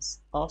assistance.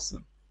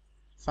 Awesome.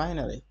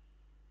 Finally.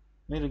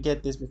 I need to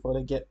get this before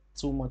they get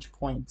too much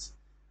points.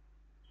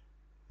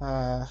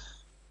 Uh,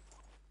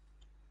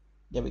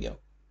 there we go.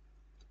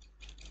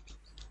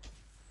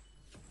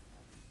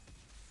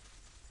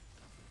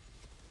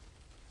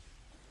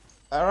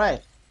 All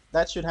right,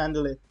 that should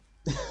handle it.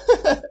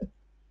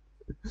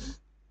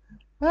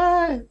 All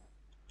right,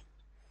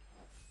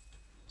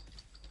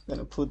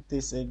 gonna put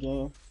this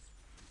again.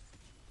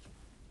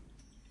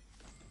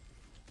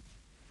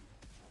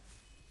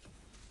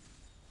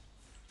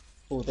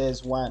 Oh,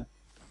 there's one.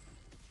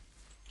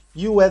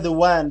 You were the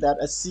one that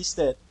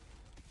assisted.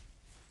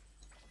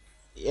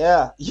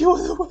 Yeah, you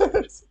were the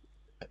ones.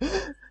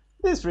 This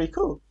is pretty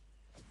cool.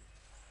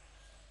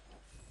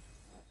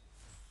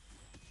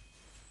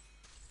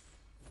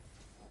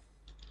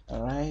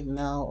 All right,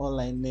 now all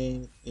I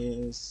need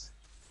is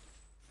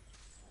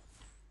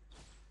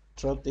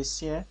drop this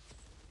here.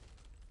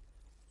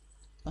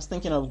 I was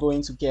thinking of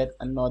going to get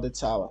another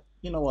tower.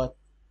 You know what?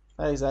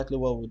 That's exactly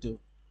what we'll do.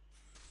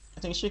 I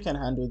think she can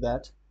handle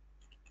that.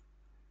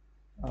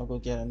 I'll go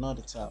get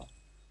another tower.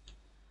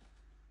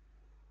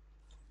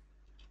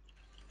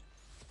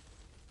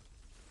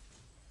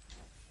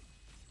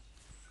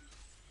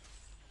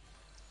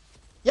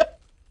 Yep.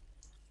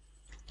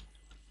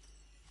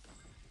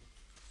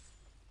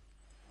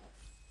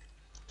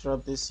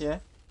 Drop this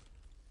here.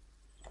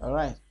 All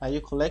right. Are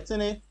you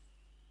collecting it?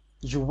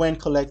 You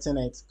weren't collecting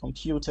it,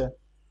 computer.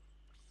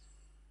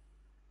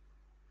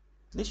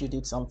 At least you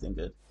did something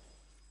good.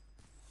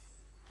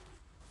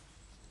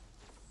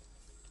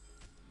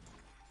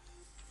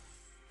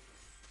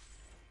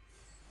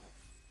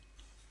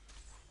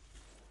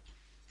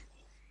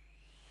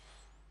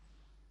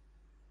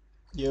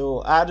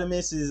 Yo,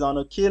 Artemis is on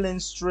a killing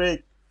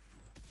streak.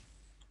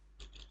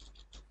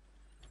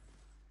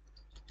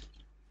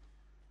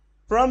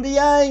 From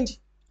behind!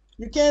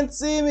 You can't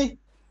see me,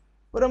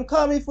 but I'm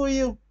coming for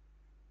you.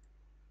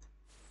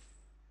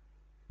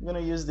 I'm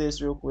gonna use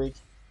this real quick.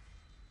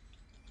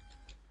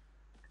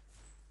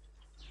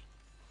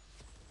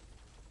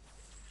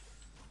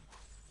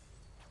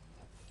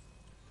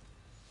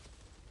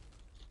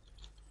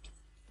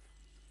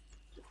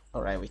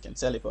 Alright, we can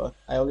teleport.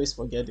 I always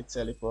forget to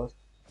teleport.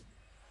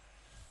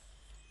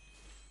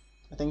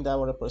 I think that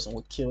other person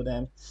would kill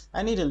them.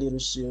 I need a little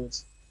shield.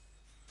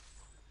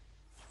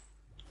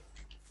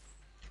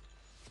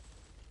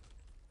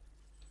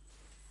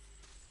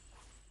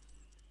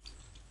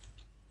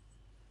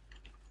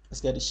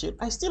 Let's get the shield.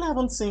 I still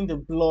haven't seen the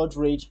Blood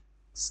Rage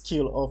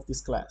skill of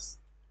this class.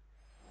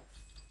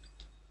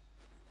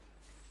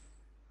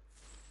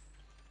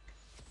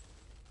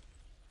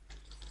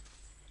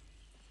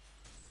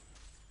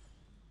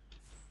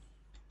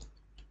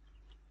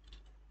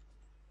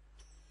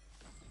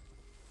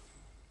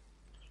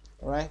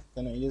 Alright,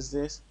 gonna use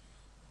this.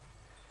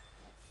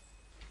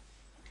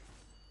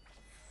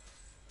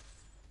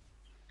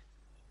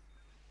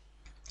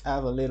 I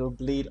have a little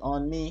bleed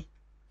on me.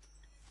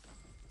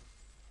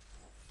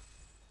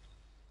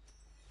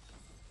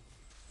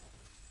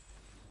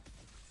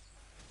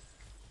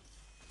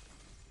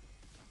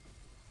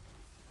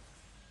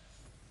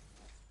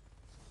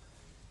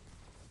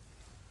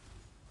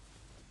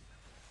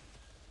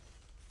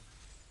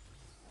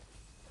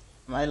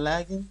 Am I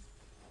lagging?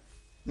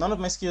 None of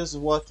my skills is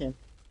working.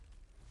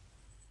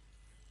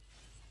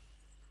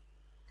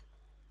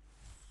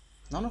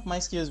 None of my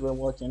skills were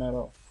working at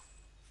all.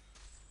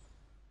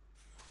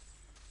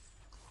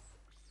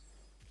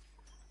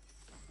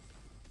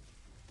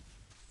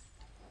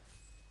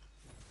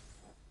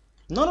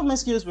 None of my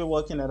skills were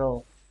working at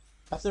all.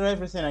 After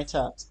everything I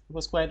tapped, it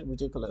was quite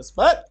ridiculous.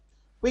 But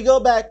we go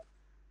back.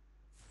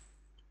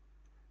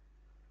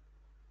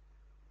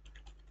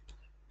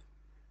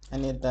 I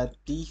need that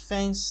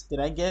defense. Did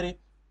I get it?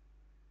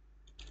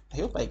 I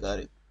hope I got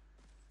it.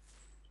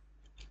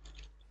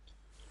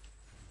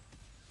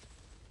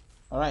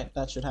 Alright,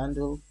 that should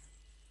handle.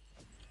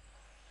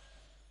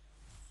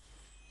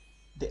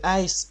 The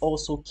ice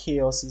also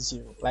chaoses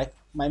you. Like,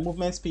 my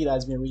movement speed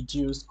has been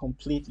reduced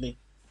completely.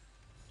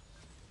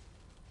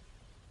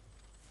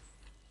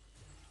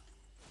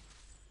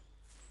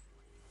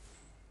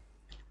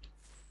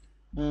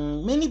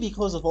 Mainly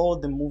because of all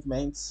the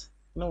movements.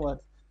 You know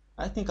what?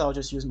 I think I'll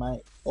just use my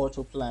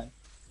auto plan.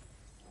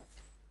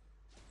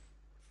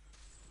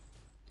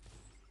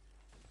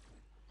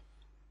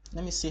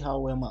 Let me see how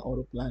well my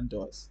auto plan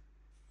does.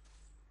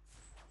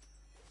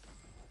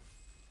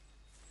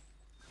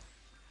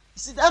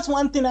 See, that's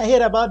one thing I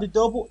hate about the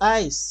double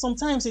ice.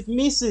 Sometimes it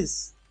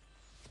misses.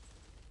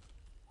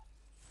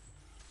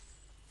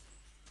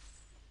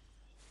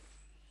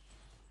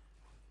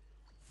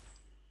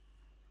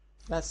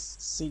 That's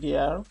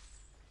CDR.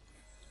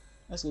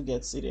 Let's go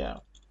get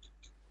CDR.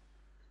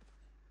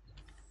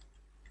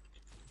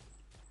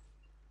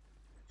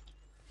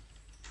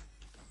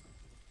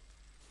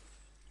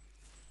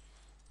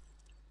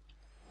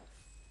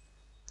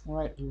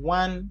 Alright,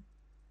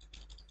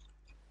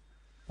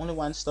 only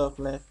one stuff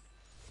left.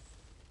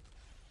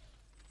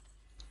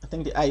 I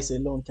think the ice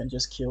alone can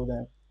just kill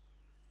them.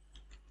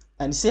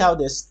 And see how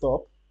they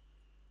stop?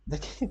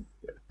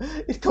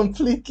 It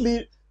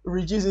completely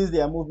reduces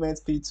their movement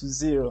speed to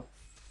 0.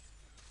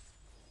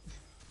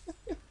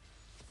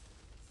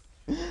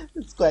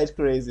 It's quite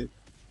crazy.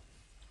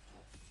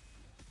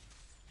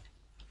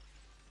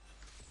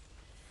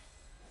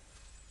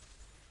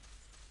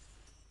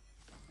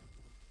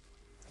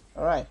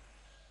 Alright.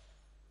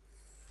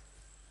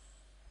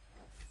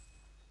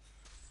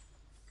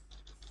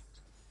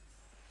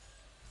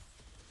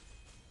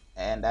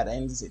 And that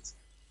ends it.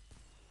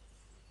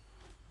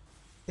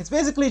 It's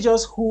basically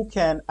just who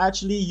can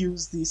actually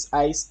use this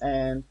ice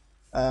and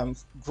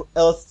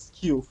health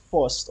Q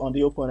first on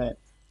the opponent.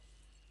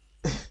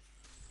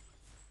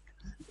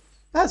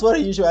 That's what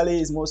it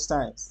usually is most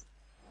times.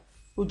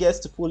 Who gets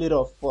to pull it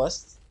off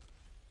first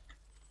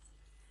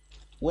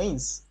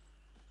wins.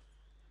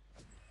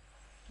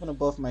 I'm gonna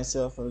buff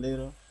myself a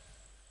little.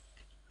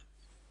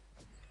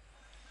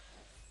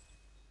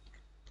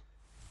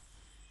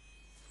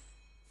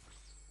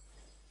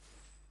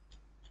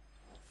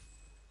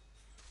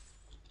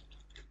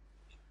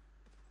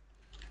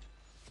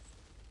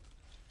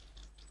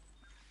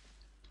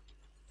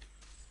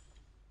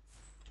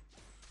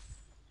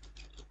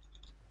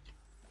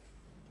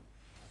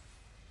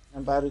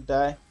 I'm about to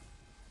die.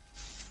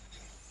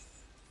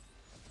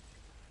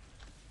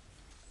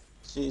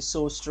 She's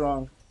so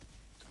strong.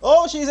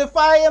 Oh, she's a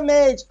fire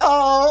mage.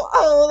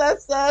 Oh,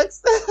 that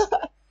sucks.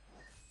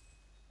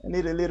 I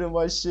need a little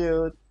more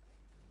shield.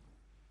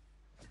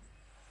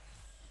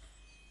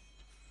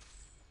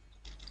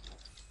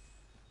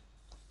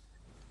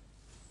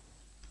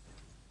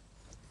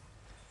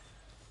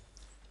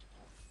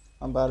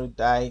 I'm about to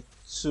die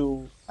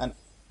to an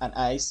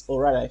ice,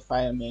 or rather a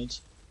fire mage.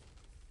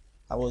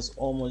 I was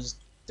almost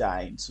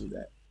dying to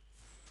that.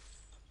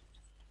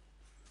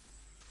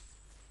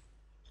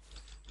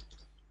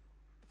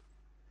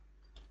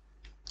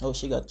 Oh,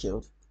 she got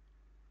killed.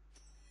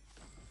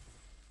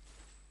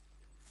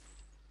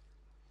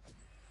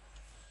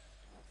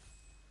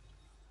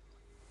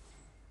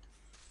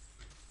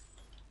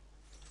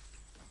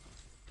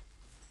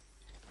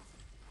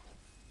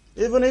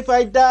 Even if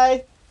I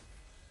die,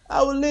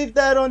 I will leave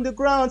that on the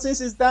ground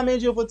since it's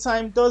damage over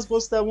time. Dust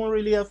Buster won't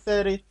really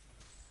affect it.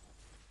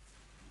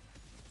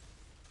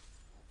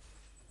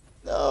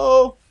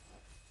 No!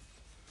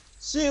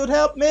 Shield,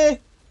 help me!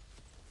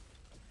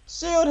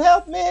 Shield,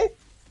 help me!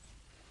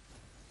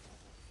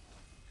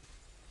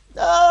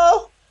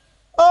 No!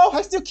 Oh,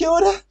 I still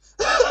killed her!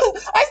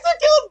 I still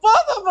killed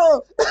both of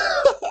them!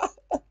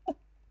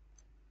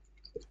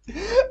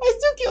 I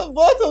still killed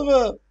both of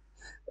them!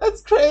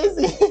 That's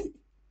crazy!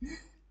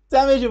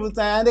 Damage over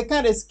time, and they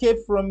can't escape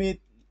from it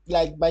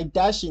like by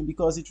dashing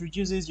because it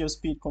reduces your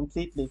speed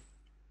completely.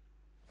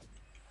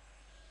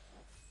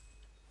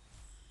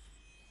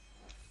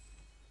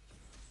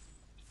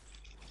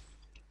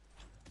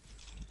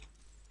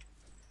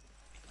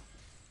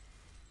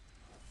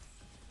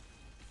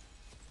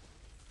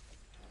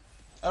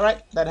 All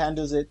right, that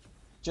handles it.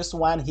 Just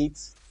one hit.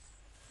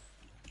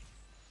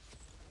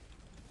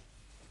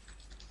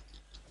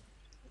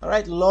 All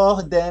right,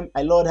 lure them.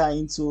 I lured her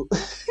into.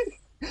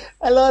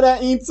 I lured her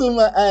into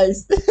my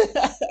eyes.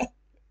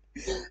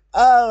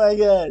 Oh my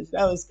gosh,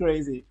 that was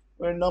crazy.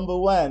 We're number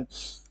one.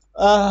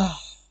 Ah,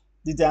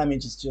 the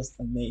damage is just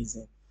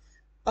amazing.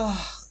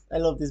 Ah, I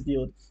love this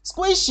build.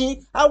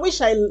 Squishy. I wish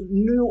I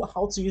knew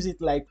how to use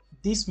it like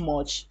this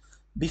much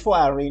before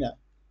Arena,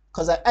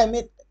 because I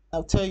made.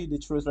 I'll tell you the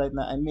truth right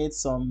now. I made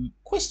some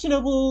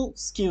questionable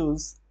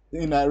skills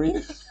in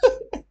Arena.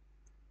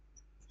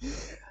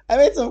 I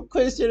made some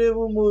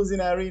questionable moves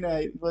in Arena.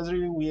 It was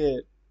really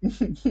weird,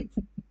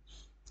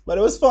 but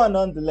it was fun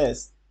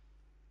nonetheless.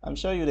 I'm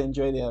sure you'd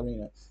enjoy the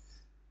Arena.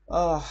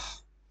 Oh,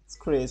 it's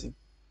crazy.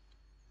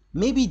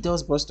 Maybe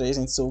Dustbuster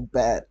isn't so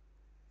bad.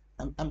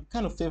 I'm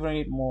kind of favoring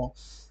it more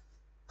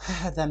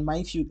than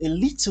Minefield a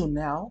little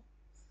now.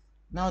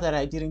 Now that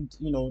I didn't,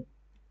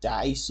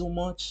 die so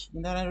much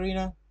in that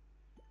arena.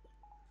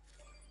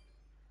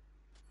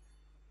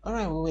 All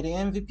right, well, with the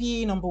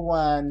MVP number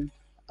one.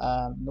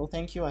 No,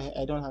 thank you.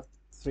 I don't have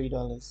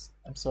 $3.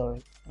 I'm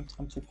sorry.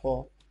 I'm too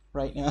poor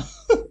right now.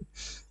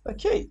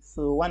 Okay,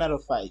 so 1 out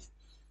of 5.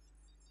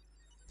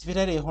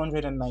 Divided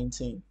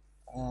 119,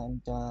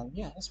 and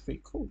yeah, that's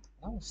pretty cool.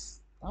 That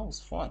was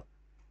fun.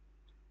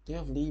 Day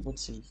of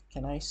Liberty.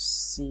 Can I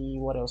see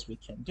what else we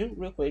can do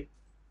real quick?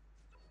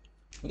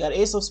 We got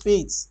Ace of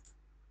Spades.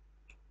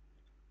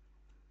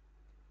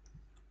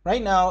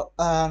 Right now,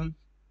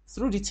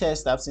 through the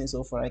test I've seen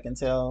so far, I can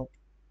tell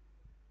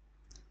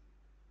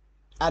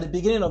at the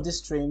beginning of this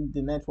stream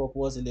the network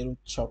was a little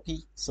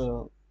choppy,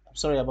 so I'm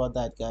sorry about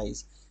that,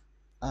 guys.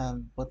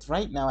 But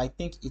right now I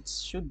think it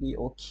should be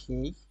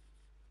okay.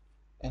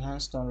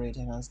 Enhanced turn rate,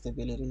 enhanced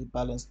stability,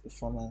 balanced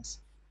performance.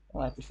 Oh,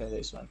 I prefer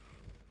this one.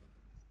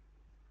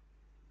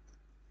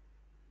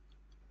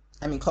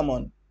 I mean, come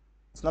on,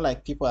 it's not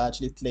like people are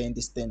actually playing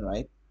this thing,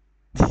 right?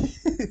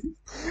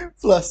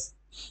 Plus,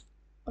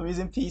 I'm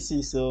using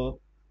PC, so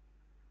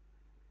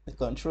the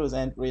controls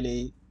aren't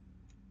really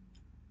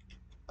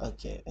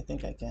okay. I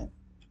think I can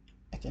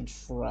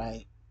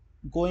try.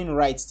 Going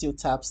right still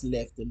taps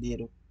left a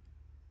little.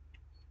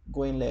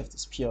 Going left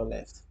is pure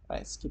left.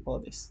 Right, skip all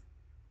this.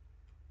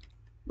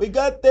 We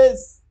got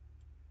this.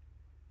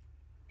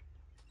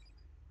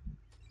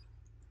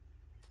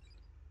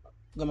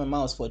 Got my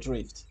mouse for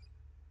drift.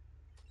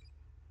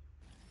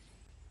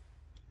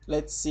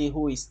 Let's see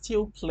who is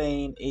still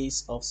playing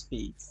Ace of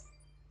Spades.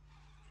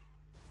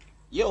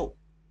 Yo.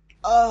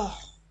 No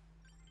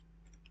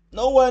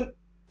one.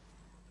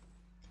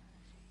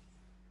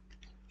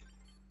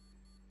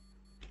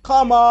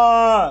 Come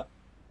on.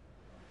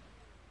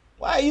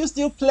 Why are you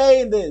still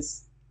playing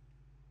this?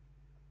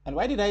 And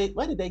why did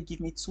they give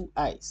me 2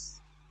 eyes?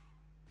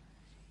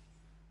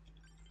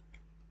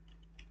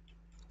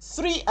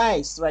 3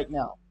 eyes right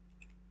now.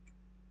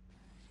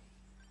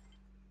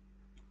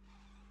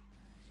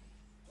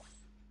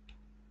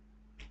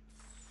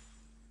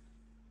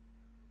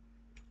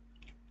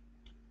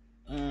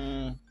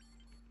 Mm.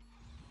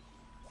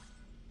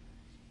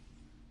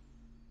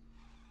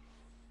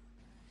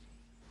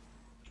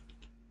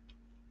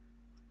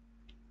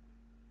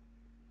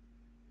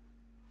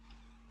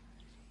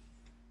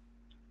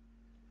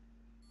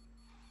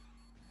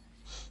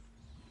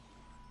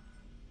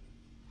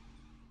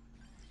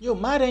 Yo,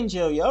 Mad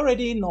Angel, you're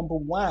already number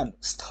one.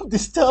 Stop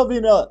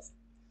disturbing us.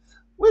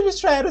 We're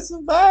just trying to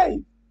survive.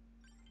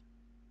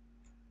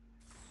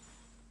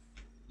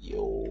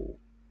 Yo,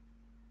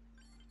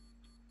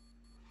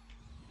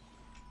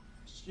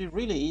 she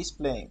really is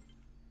playing.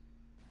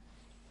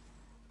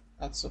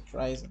 That's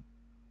surprising.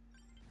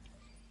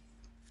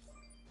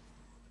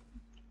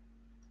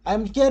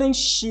 I'm getting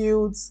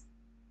shields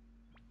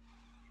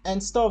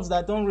and stuffs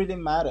that don't really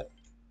matter.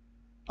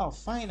 Oh,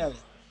 finally.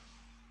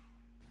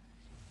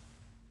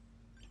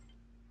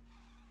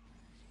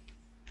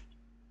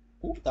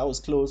 Ooh, that was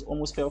close.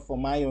 Almost fell for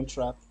my own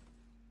trap.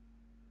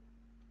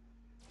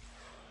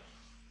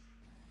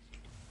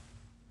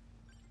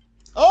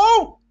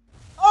 Oh!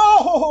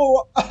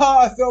 Oh!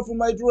 I fell for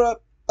my trap.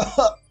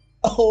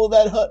 Oh,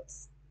 that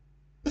hurts.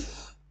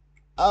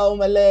 Oh,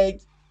 my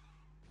leg.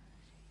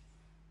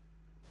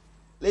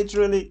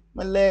 Literally,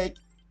 my leg.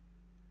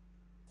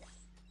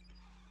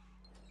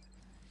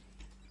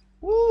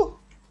 Woo!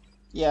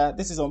 Yeah,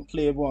 this is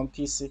unplayable on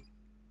PC.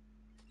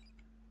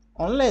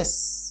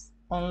 Unless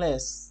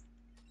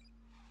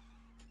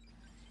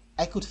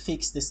I could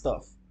fix this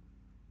stuff.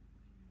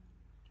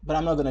 But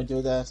I'm not gonna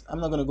do that. I'm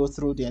not gonna go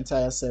through the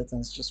entire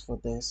settings just for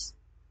this.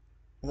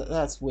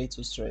 That's way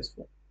too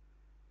stressful.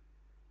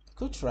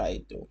 Could try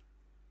it though.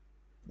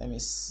 Let me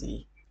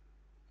see.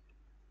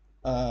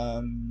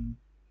 I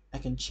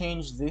can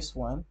change this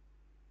one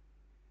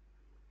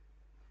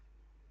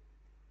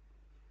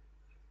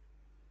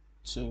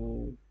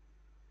to,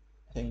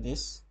 I think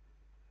this.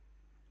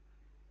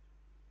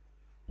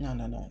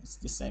 No, it's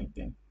the same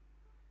thing.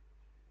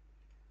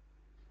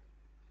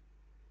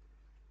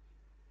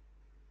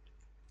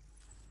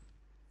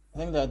 I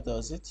think that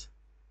does it.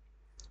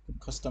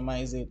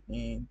 Customize it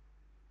in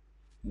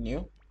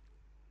New.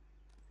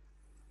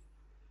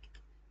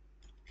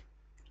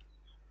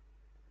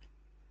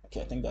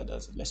 Okay, I think that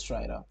does it. Let's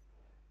try it out.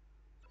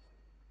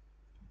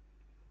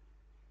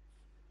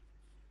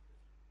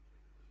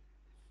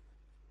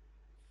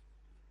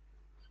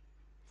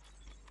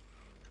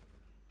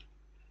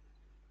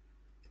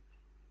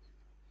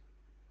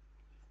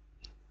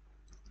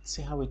 Let's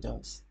see how it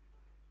does.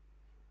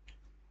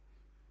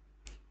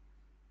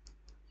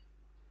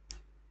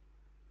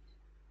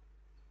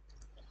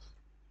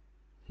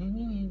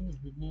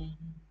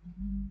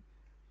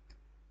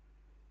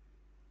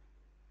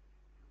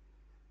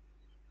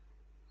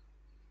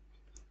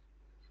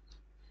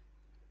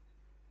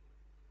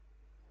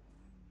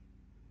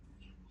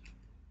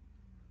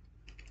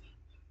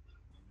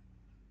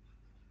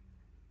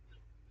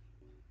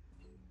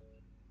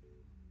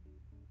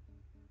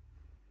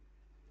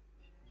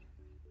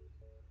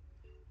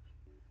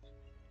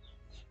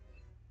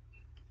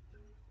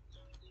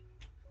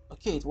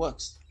 Okay, it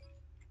works.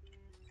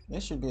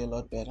 This should be a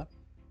lot better.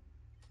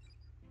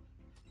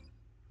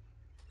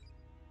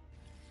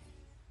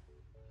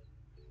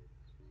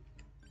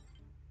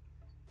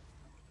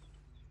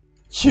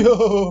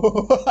 Yo!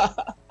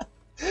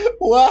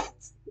 What?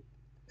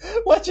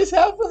 What just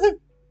happened?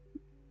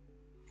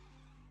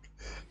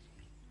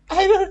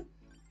 I don't.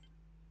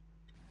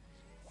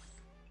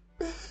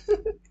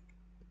 That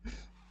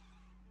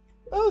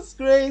was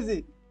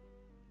crazy.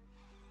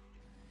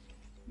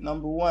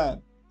 Number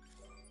one.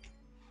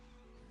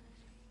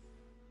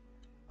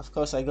 Of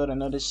course, I got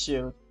another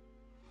shield.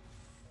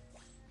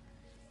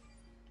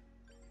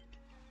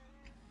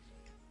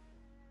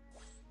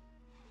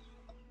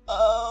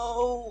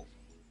 Oh,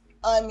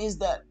 I missed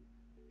that.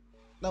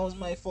 That was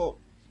my fault.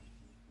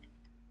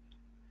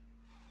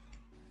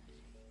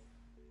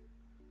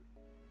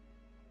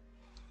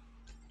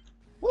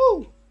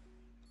 Woo!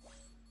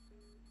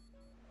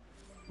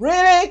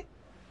 Really?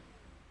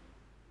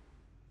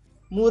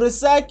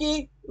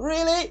 Murasaki?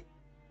 Really?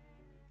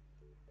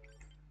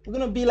 We're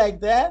gonna be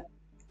like that?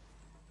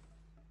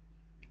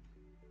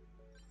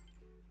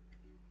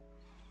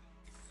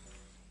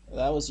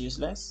 That was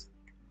useless.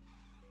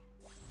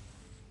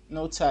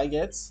 No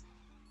targets.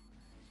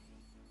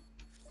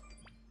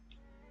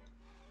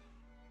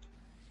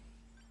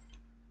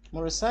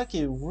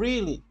 Murasaki,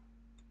 really?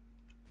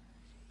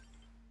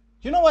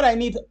 You know what I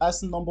need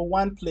as number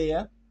one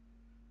player?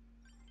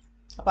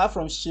 Apart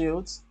from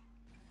shields?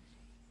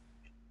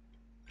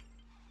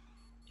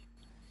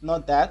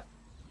 Not that.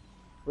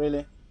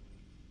 Really?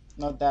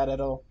 Not that at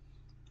all.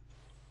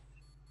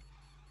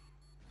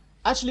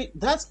 Actually,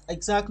 that's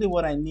exactly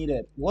what I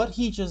needed. What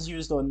he just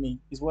used on me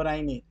is what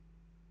I need.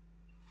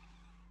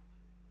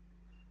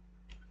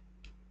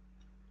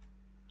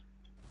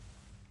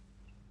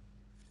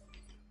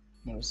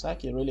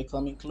 Murasaki really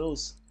coming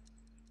close.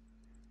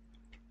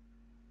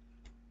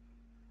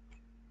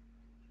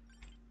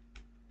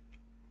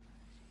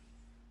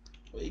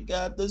 We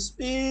got the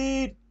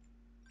speed.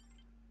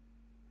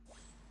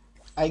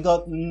 I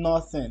got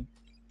nothing.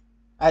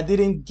 I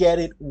didn't get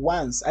it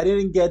once. I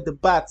didn't get the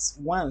bats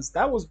once.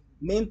 That was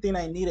main thing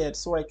I needed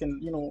so I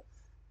can,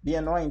 be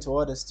annoying to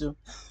others too.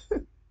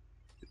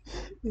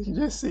 You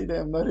just see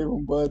them not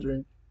even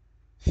bothering.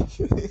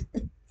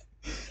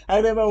 I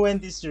remember when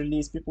this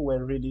released, people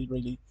were really,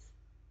 really,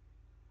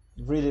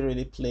 really,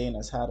 really playing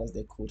as hard as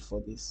they could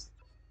for this.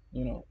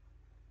 You know,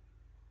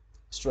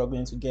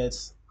 struggling to get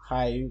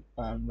high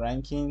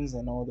rankings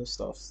and all those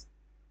stuffs.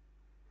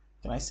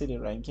 Can I see the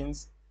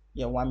rankings?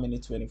 Yeah, 1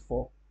 minute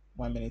 24,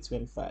 1 minute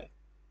 25.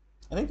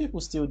 I think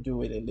people still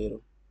do it a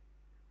little.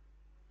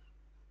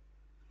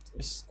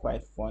 It's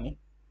quite funny.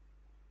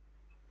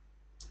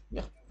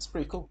 Yeah, it's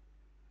pretty cool.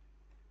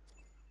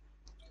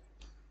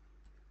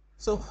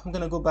 So I'm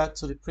gonna go back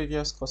to the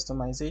previous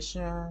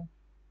customization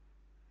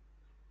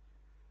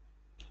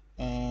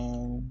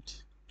and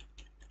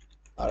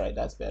all right,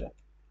 that's better.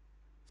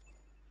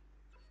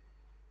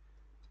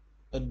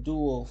 A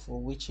duo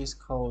for Witch's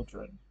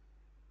Cauldron.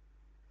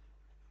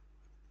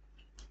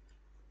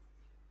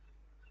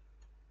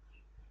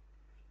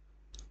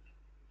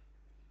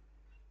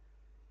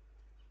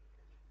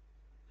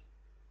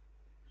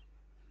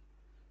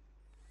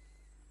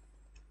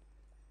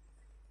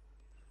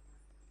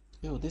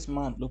 Yo, this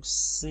man looks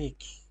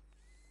sick.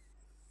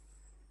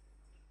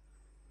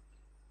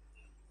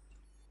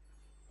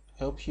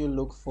 Help you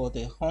look for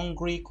the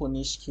hungry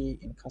Konishiki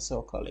in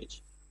Castle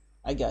College.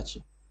 I got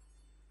you.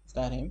 Is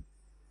that him?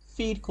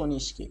 Feed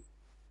Konishiki.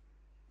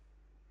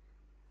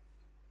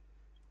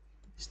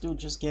 Still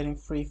just getting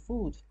free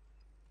food.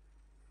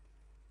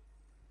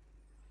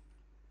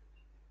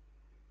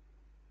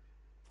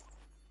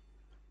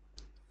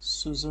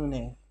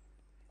 Suzune.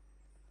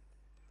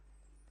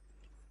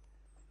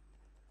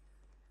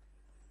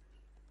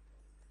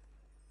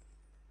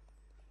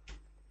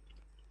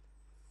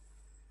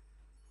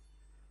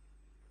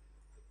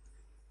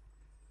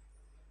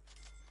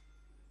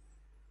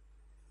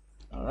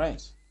 All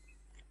right,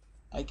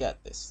 I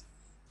got this.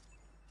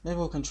 Maybe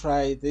we can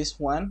try this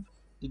one,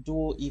 the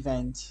duo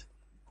event.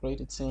 Create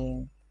a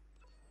team.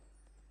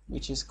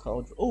 which is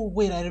called. Oh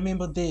wait, I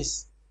remember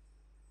this.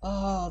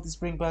 Oh, this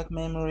bring back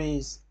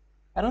memories.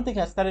 I don't think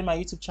I started my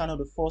YouTube channel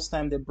the first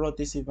time they brought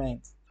this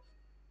event.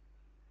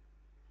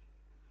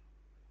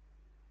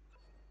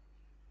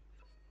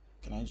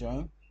 Can I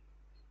join?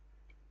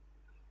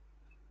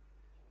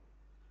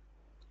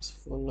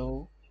 Just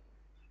follow.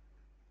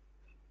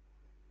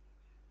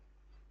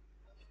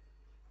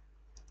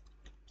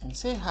 And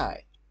say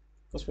hi.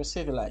 Because we're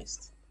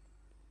civilized.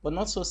 But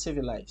not so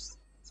civilized.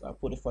 So I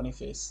put a funny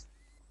face.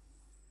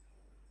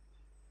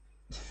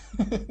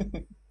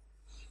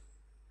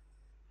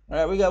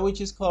 Alright, we got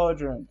Witch's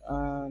Cauldron.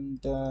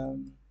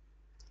 And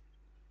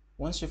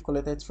once you've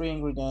collected 3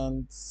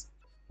 ingredients,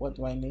 what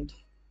do I need?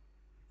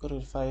 Go to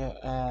the fire,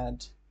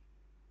 add.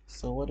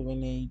 So what do we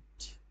need?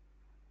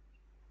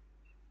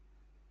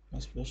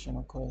 Explosion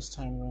occurs,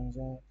 time runs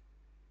out.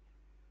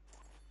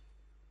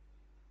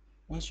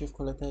 Once you've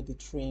collected the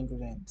 3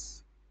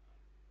 ingredients.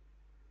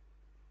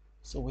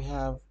 So we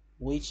have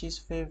Witch's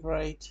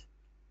Favorite,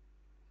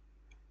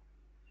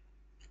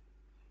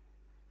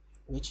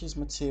 Witch's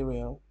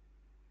Material,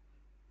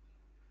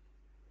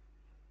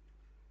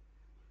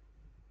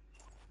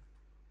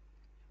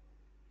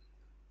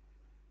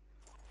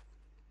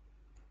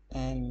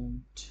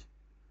 and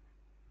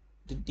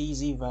the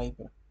DZ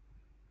Viper.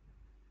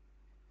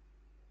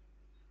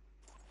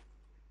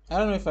 I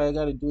don't know if I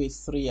gotta do it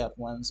 3 at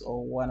once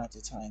or 1 at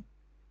a time.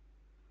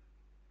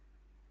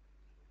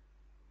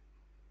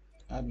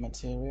 Add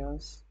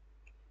materials.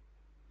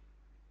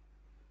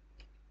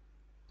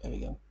 There we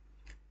go.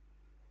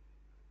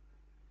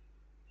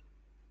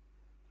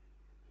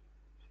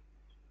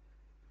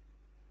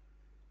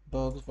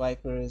 Bugs,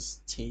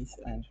 vipers, teeth,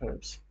 and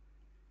herbs.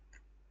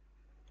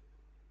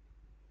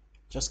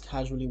 Just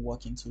casually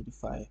walk into the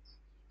fire.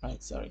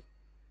 Right, sorry.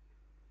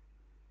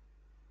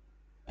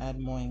 Add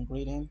more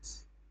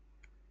ingredients.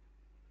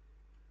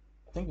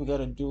 I think we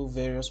gotta do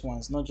various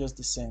ones, not just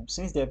the same.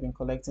 Since they've been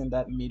collecting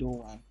that middle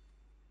one,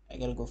 I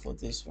gotta go for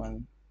this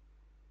one.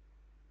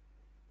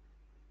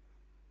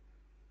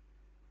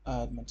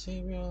 Add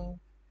material.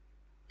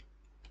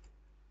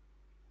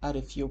 Add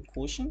a few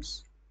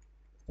potions.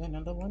 Then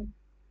another one.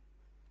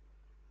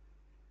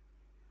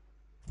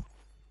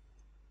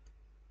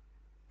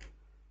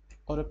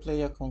 Other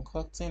player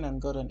concocting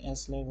and got an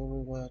S level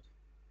reward.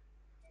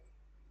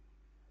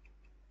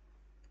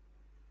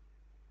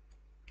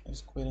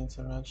 Let's quit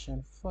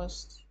interaction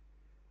first.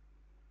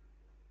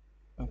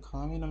 I'm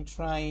coming, I'm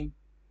trying.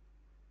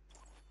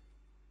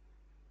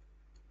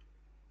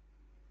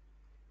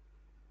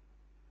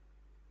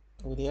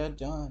 Oh, they are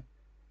done.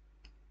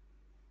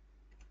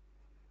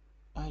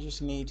 I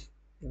just need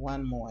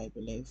 1 more, I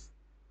believe,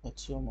 or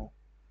 2 more.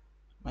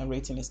 My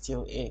rating is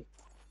still A.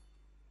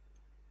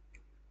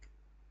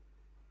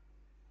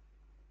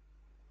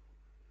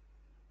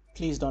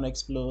 Please don't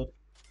explode.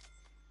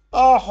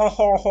 Oh, ho,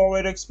 ho, ho,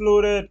 it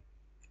exploded.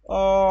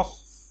 Oh,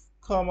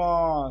 come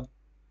on.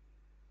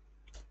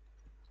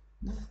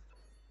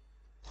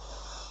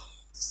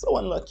 So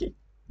unlucky.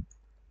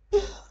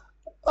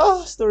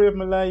 Oh, story of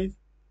my life.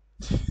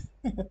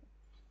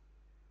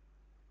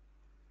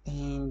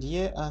 And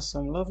here are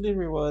some lovely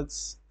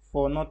rewards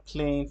for not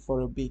playing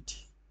for a bit.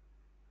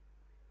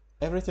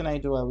 Everything I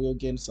do, I will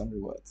gain some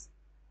rewards.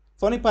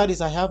 Funny part is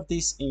I have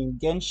this in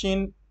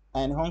Genshin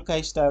and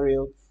Honkai Star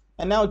Rail,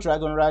 and now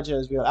Dragon Raja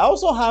as well. I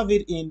also have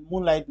it in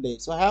Moonlight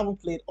Blade, so I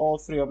haven't played all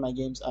 3 of my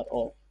games at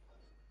all.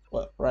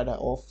 Well, rather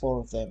all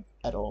 4 of them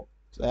at all.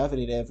 So I have it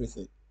in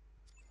everything.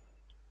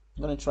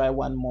 I'm gonna try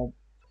one more.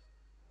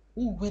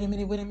 Ooh, wait a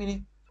minute, wait a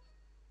minute.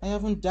 I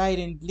haven't died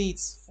in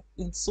Blitz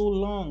in so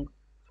long.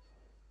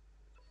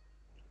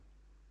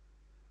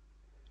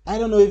 I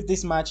don't know if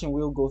this matching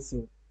will go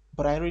through,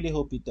 but I really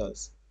hope it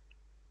does.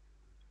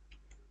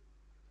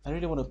 I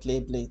really want to play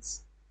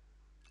Blitz.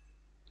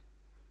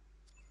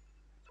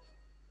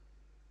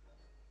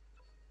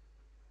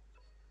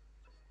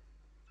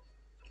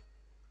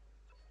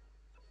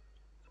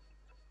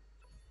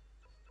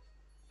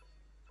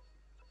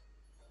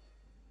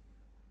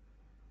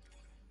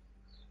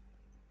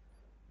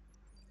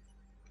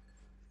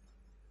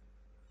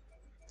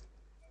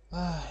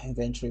 Ah,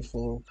 inventory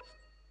full.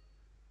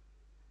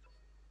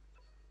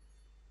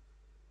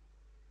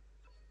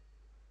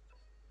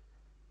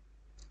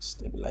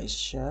 Stabilized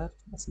shot.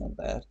 That's not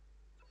bad.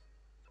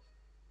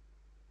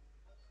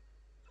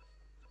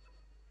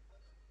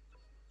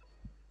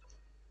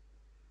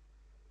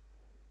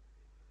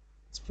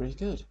 It's pretty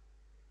good.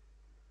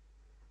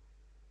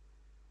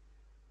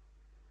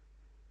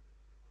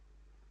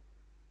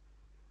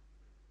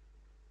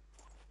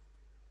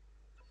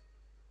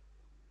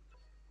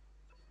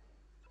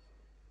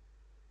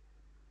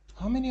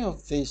 How many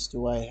of these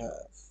do I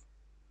have?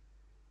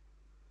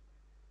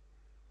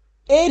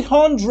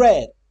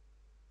 800!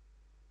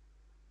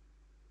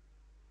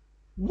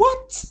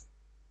 What?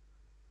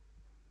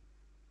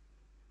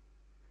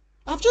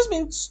 I've just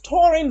been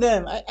storing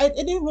them. I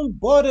didn't even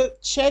bother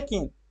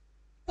checking.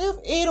 I have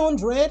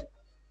 800?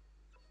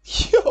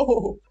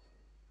 Yo!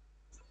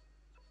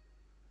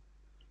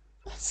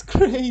 That's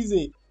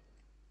crazy.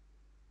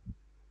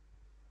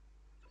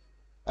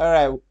 All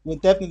right, we're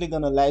definitely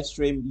gonna live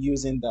stream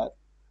using that.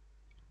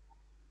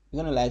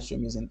 We're gonna live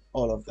stream using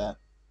all of that.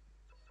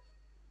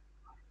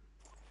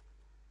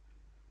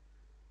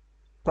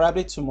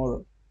 Probably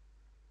tomorrow.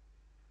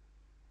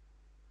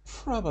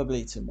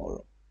 Probably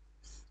tomorrow.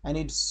 I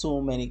need so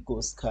many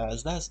ghost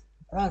cars. That's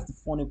the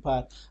funny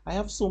part. I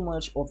have so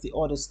much of the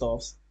other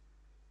stuffs.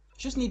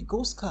 Just need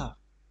ghost car.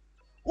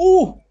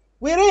 Oh,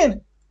 we're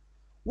in.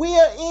 We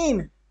are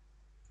in.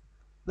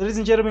 Ladies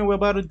and gentlemen, we're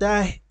about to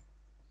die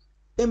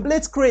in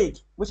Blitzkrieg,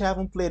 which I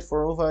haven't played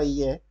for over a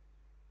year.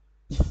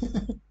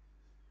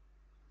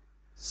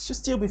 Should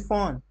still be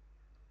fun.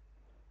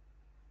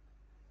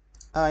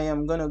 I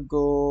am gonna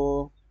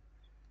go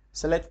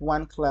select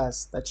one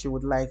class that you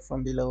would like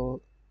from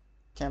below.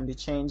 Can be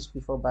changed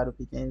before battle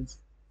begins.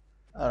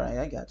 Alright,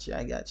 I got you.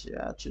 I got you.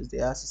 I'll choose the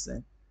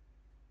assassin.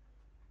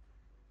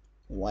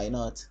 Why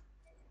not?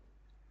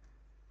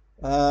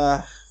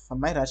 Uh, I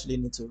might actually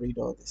need to read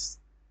all this.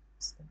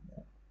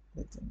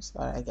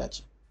 Alright, I got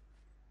you.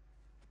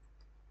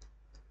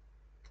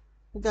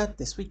 We got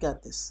this. We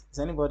got this. Is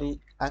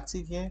anybody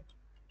active here?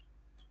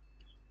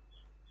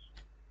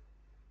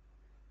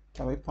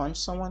 Can we punch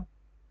someone?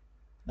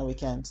 No, we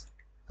can't.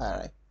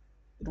 Alright.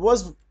 It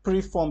was pretty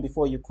fun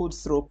before. You could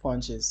throw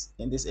punches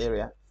in this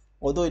area.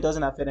 Although it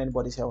doesn't affect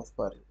anybody's health,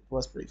 but it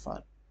was pretty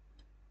fun.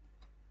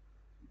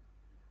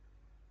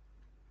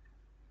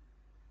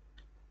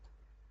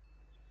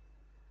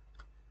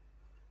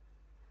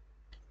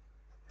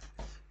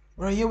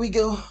 Right, here we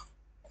go.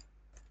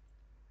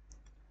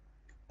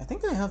 I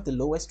think I have the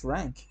lowest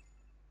rank.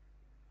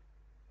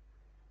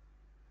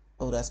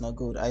 Oh, that's not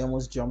good. I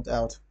almost jumped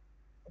out.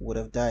 Would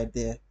have died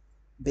there.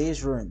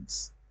 Base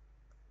ruins.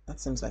 That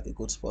seems like a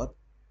good spot.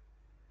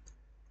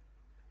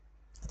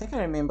 I think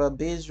I remember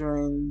base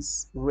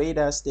ruins,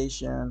 radar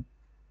station,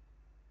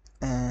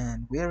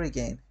 and where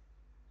again?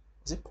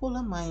 Is it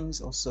polar mines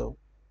or so?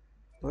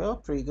 Well,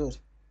 pretty good.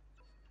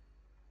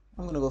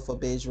 I'm gonna go for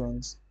base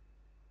ruins.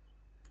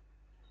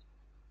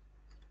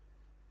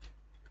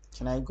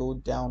 Can I go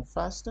down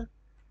faster?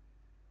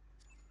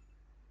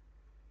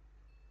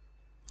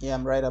 Yeah,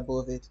 I'm right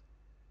above it.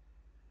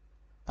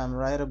 I'm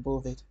right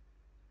above it.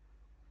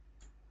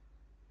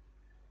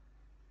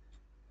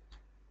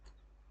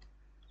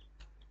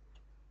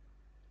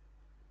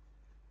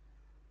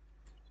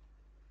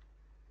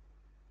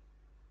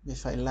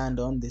 If I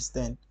land on this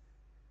then.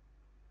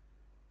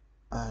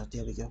 Ah,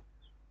 there we go.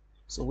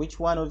 So which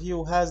one of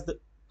you has the...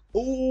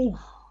 Oh!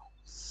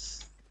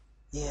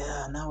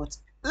 Yeah, now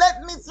it's...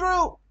 Let me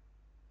through!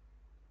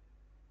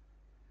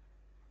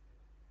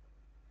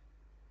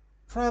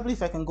 Probably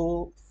if I can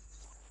go...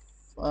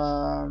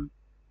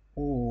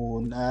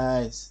 Oh,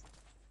 nice.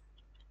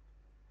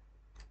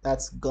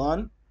 That's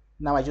gone.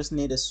 Now I just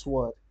need a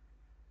sword.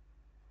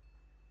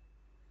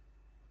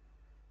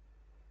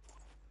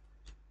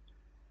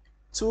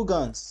 Two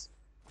guns.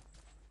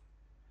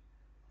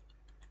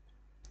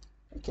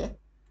 Okay.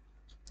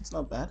 It's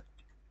not bad.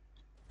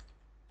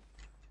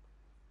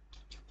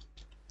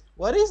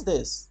 What is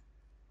this?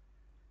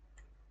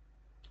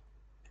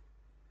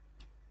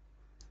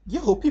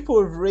 Yo,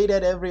 people have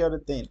raided every other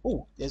thing.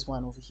 Oh, there's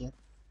one over here.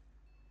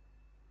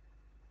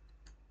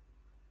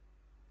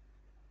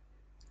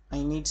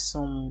 I need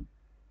some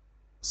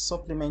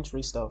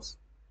supplementary stuffs.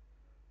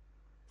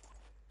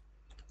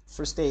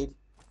 First aid,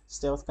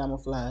 stealth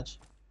camouflage.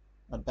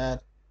 Not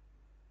bad.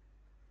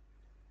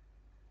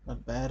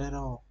 Not bad at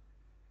all.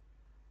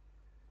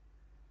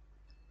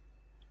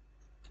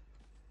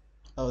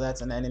 Oh,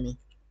 that's an enemy.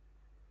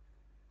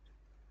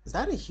 Is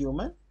that a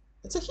human?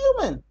 It's a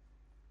human.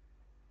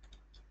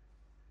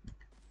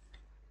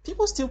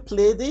 People still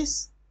play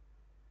this?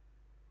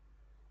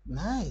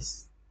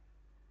 Nice.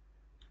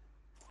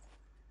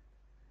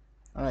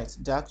 Alright,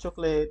 dark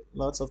chocolate,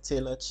 lots of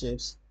tailored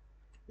chips.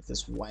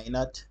 Because why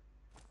not?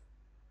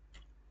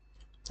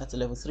 That's a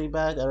level 3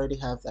 bag. I already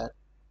have that.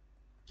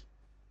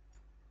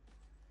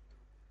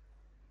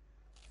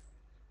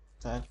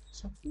 Dark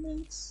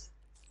chocolates.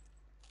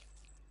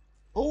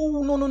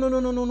 Oh, no, no, no, no,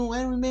 no, no, no.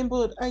 I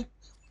remembered.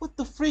 What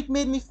the freak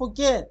made me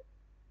forget?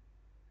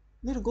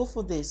 Need to go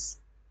for this.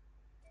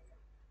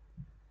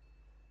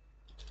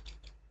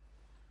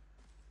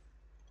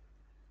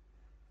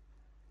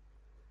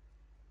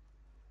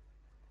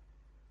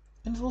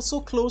 And it was so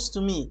close to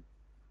me.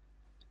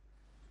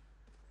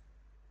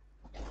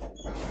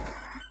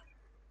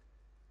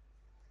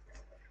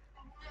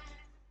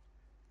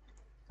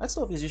 That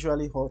stuff is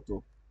usually hot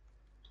though.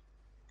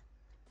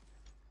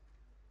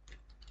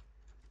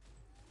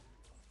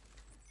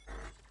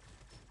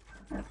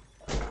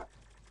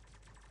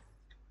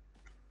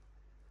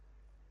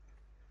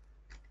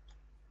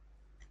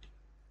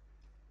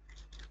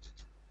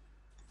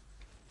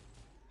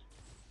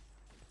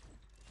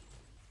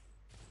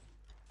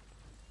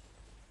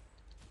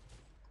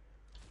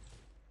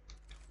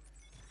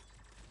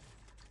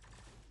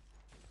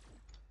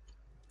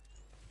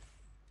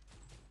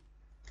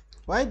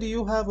 Why do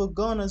you have a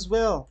gun as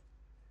well?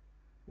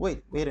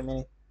 Wait a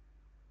minute.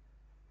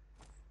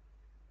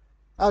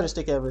 I'll just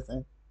take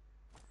everything.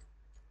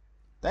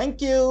 Thank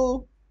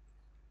you.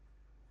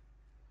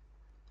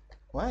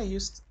 Why I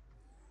used...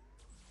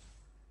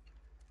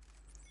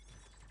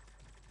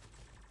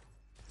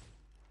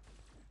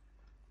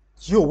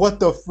 Yo, what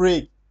the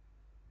freak?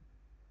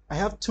 I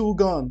have 2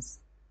 guns.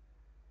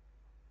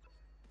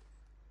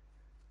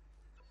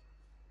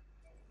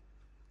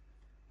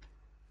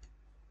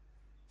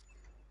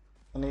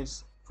 And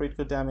it's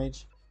critical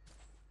damage.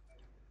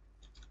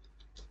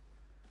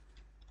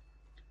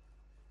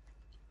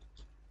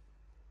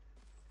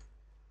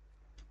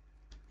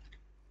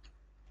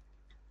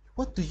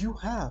 What do you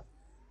have?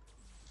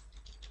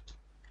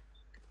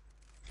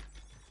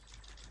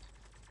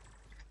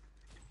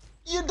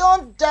 You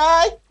don't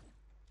die!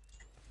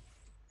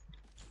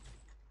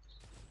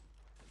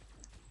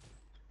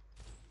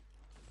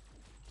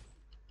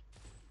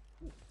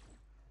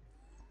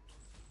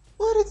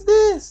 What is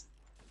this?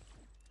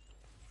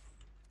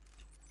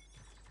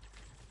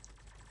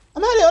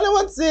 Am I the only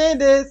one seeing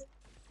this?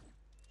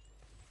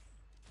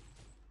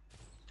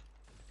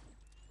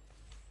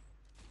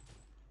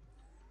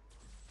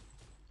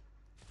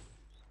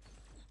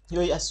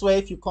 Yo, I swear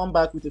if you come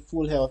back with a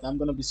full health, I'm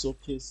gonna be so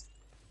pissed.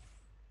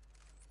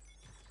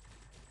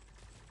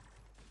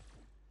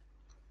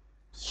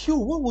 Yo,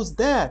 what was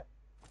that?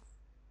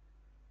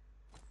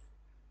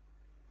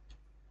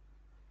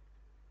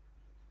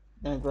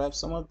 I'm gonna grab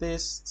some of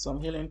this,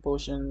 some healing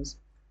potions,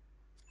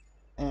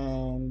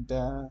 and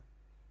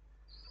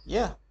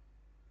yeah,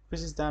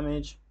 increases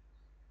damage.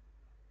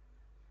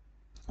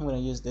 I'm gonna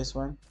use this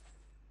one.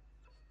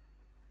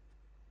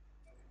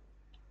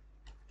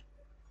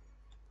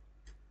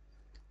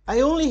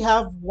 I only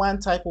have one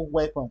type of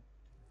weapon.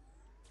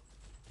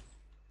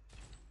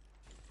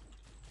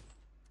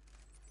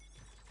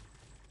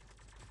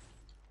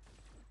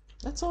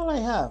 That's all I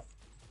have.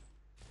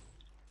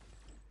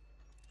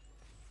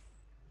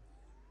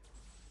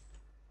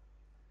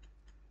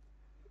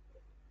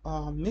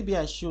 Maybe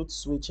I should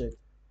switch it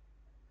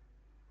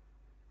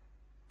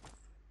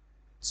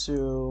to,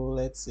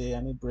 let's say,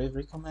 I need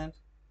bravery command.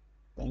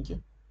 Thank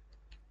you.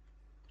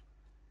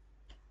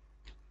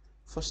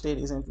 First aid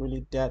isn't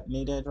really that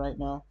needed right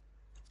now.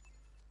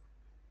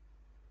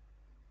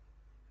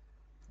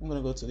 I'm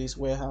gonna go to this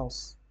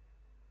warehouse.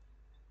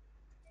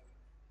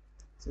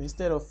 So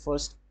instead of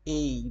first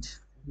aid,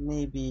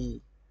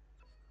 maybe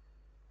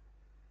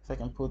if I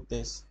can put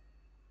this.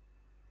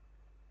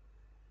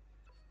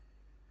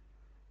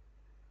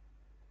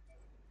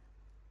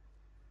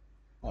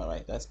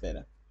 Alright, that's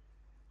better.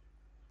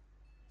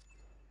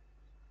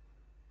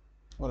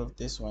 What of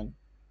this one?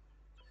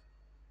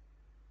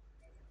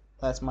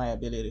 That's my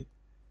ability.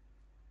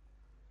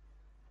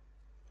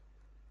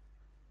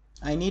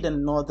 I need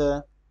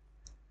another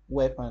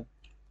weapon.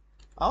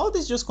 Are all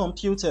these just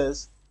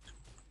computers?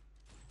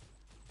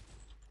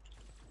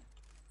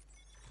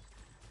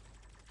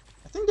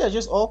 I think they're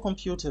just all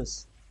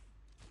computers.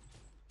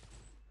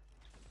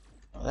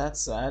 Oh,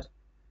 that's sad.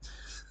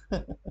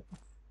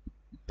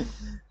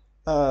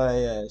 Oh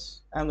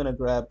yes, I'm gonna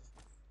grab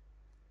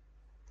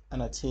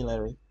an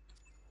artillery.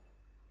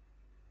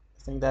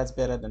 I think that's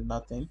better than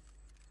nothing.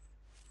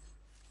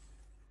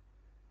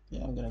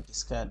 Yeah, I'm gonna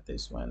discard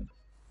this one.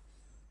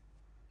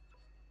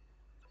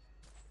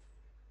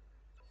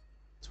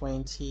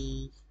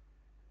 20,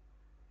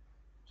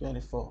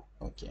 24.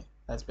 Okay,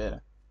 that's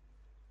better.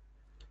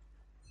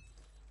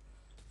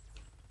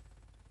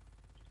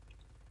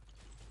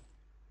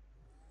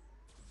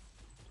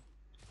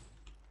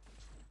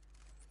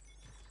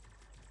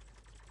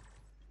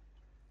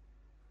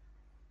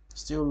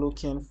 Still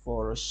looking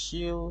for a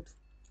shield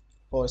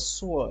or a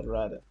sword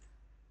rather.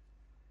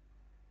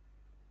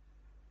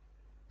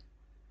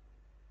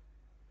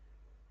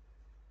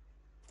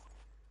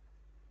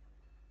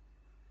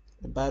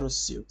 A battle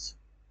suit.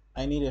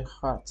 I need a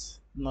heart,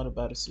 not a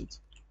battle suit.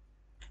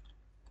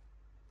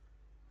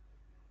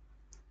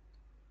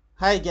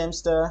 Hi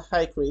Gamester,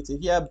 hi Creative.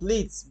 Yeah,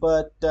 Blitz,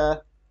 but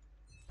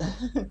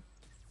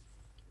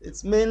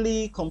it's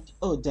mainly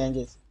oh dang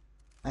it.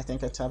 I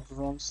think I tapped the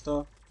wrong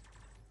stuff.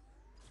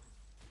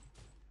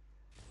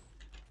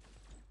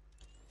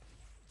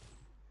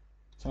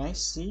 Can I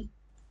see?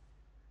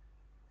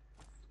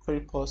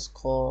 Critical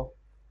score.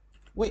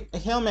 Wait, a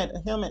helmet, a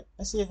helmet.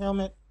 I see a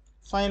helmet.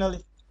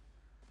 Finally.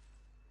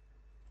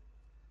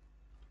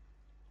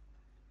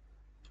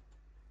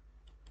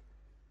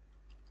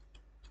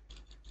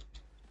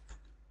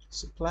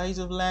 Supplies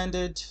have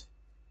landed.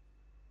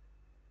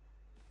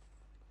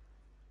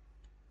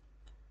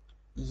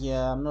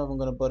 Yeah, I'm not even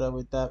gonna bother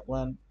with that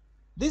one.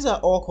 These are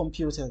all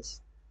computers.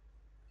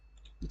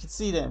 You can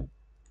see them.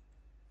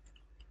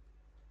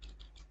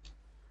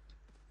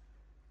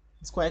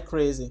 It's quite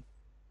crazy.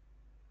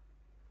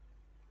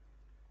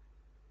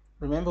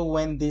 Remember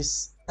when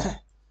this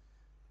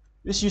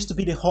this used to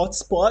be the hot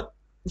spot?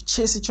 We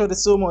chase each other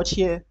so much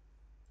here.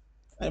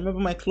 I remember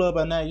my club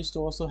and I used to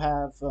also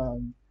have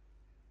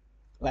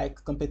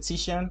like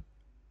competition.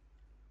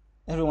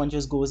 Everyone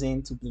just goes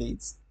into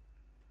Blades.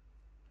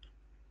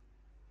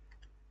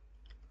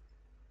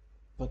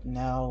 But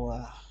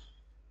now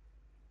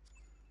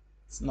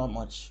it's not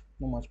much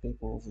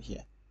people over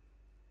here.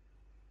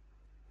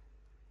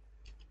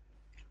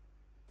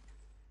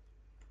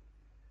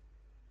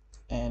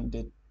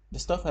 And the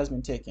stuff has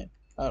been taken.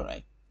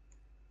 Alright,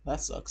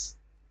 that sucks.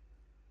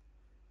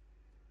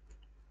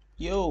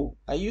 Yo,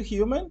 are you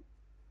human?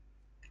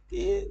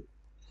 It,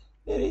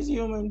 it is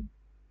human.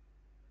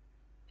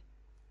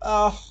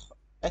 Ah,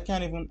 I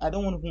don't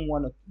even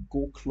want to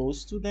go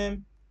close to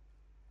them.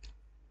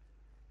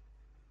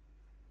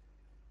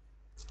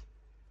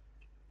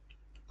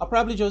 I'll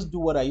probably just do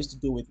what I used to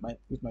do with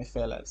my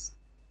fellas.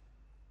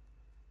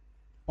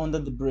 Under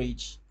the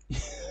bridge.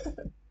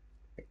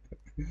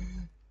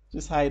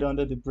 Just hide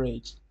under the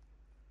bridge.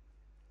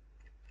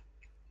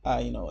 Ah,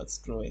 you know what,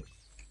 screw it.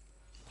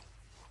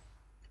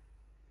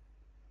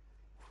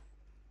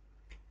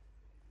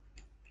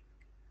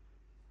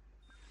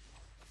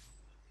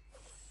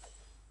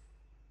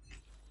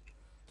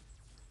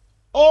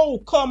 Oh,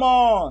 come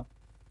on!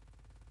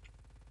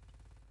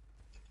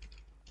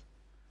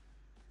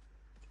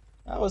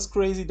 That was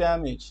crazy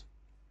damage.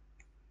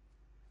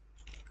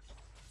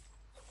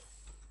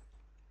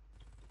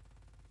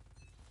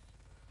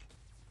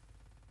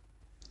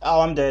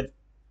 Oh, I'm dead.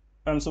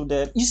 I'm so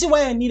dead. You see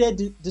why I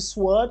needed the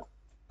sword?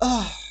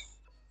 Ah.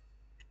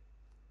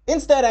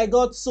 Instead, I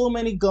got so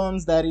many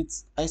guns that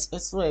I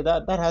swear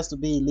that has to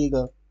be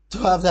illegal to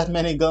have that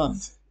many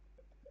guns.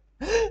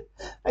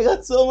 I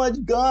got so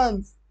much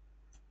guns.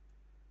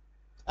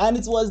 And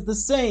it was the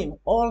same,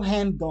 all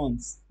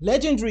handguns.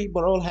 Legendary,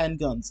 but all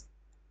handguns.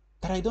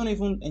 That I don't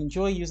even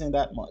enjoy using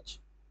that much.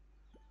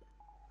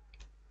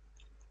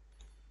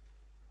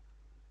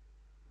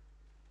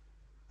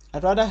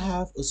 I'd rather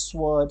have a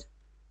sword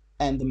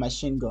and the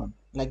machine gun,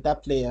 like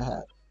that player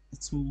had.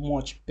 It's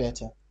much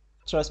better.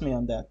 Trust me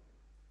on that.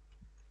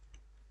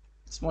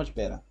 It's much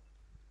better.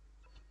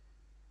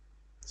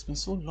 It's been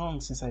so long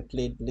since I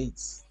played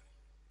Blitz.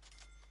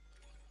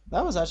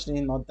 That was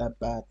actually not that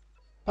bad.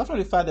 Apart from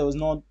the fact there was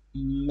not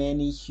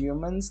many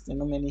humans, there are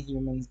not many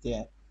humans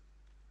there.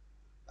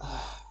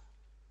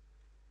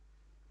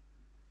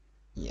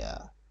 Yeah,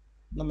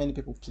 not many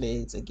people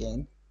play it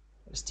again.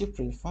 But it's still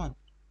pretty fun.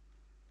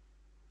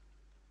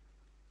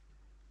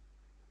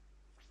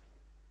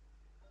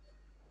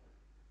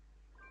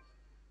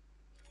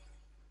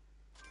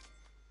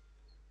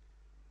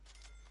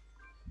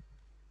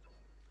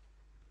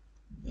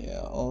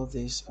 Yeah, all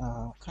this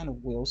kind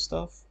of wheel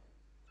stuff.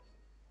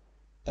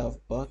 Elf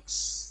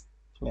bucks,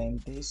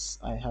 playing this.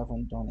 I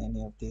haven't done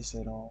any of this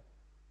at all.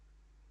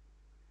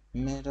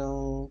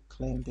 Metal,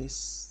 claim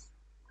this.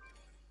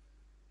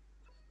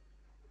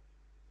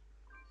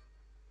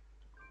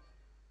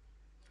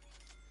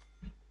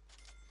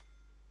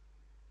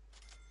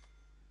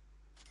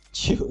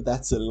 Chill,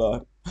 that's a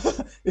lot.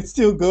 It's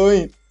still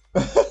going.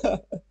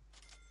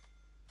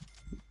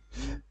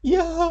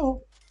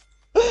 Yo!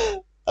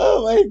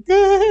 Oh my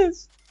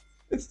gosh!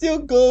 It's still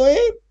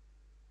going?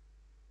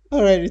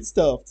 Alright, it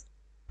stopped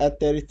at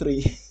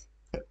 33.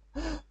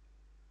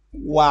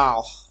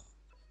 Wow.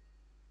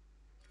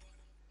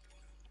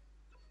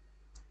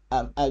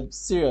 I'm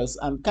serious.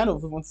 I'm kind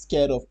of even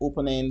scared of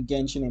opening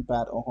Genshin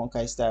Impact or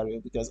Honkai Star Rail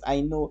because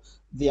I know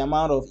the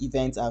amount of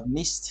events I've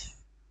missed.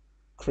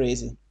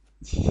 Crazy.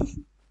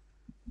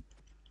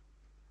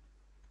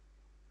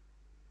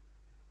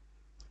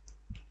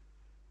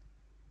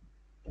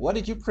 What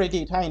did you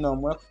predict? Hi,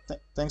 Nom. Well,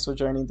 thanks for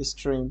joining the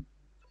stream.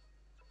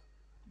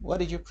 What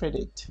did you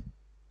predict?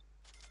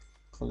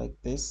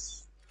 Collect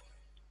this.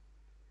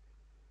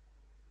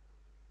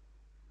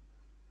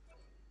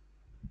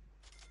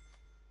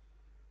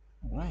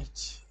 All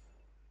right.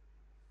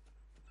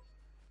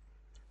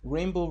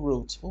 Rainbow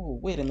Road. Oh,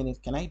 wait a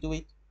minute. Can I do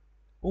it?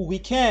 Oh, we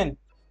can.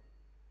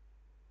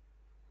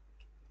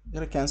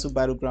 Gotta cancel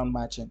Battleground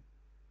matching.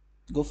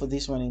 Go for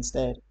this one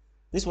instead.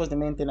 This was the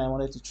main thing I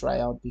wanted to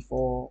try out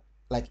before,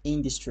 like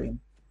in the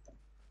stream.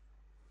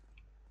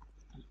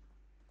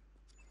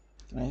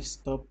 Can I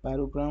stop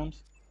Battleground?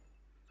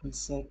 One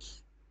sec.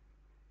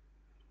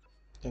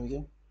 There we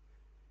go.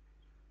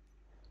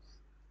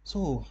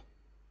 So,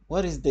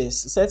 what is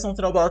this? It said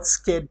something about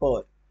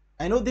skateboard.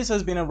 I know this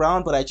has been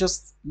around, but I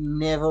just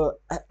never,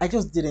 I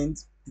just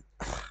didn't.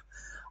 I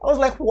was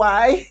like,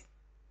 why?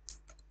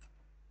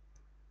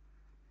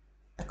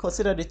 I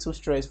considered it too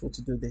stressful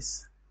to do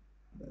this.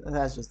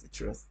 That's just the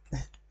truth.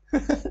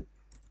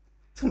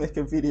 To make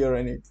a video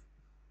on it.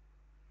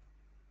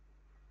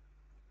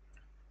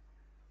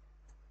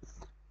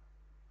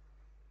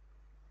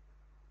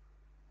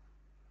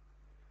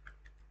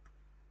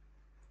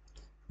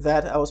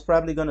 That I was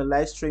probably gonna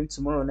live stream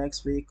tomorrow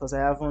next week because I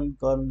haven't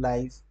gone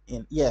live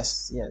in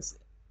yes,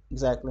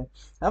 exactly.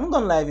 I haven't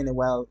gone live in a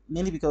while,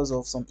 mainly because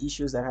of some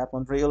issues that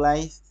happened real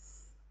life.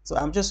 So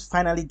I'm just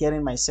finally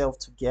getting myself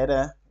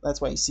together.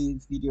 That's why you see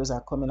videos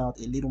are coming out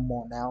a little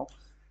more now.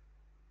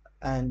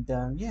 And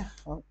yeah,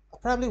 I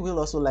probably will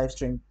also live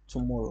stream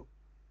tomorrow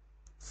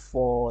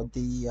for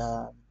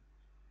the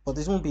but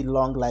this won't be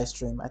long live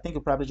stream. I think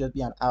it'll probably just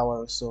be an hour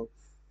or so.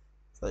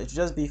 So it'll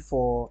just be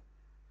for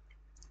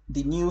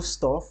the new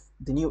stuff,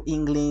 the new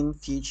England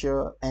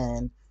feature,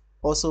 and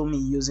also me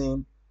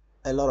using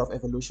a lot of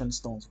evolution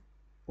stones.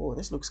 Oh,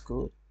 this looks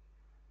good.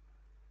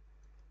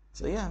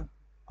 So yeah,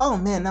 Oh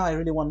man, now I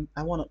want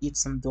to eat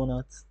some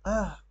donuts.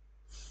 Ah,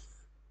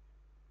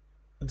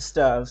 I'm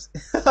starved.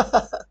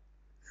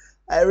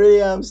 I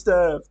really am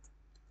starved.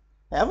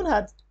 I haven't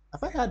had,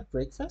 have I had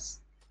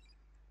breakfast?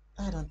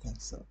 I don't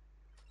think so.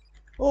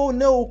 Oh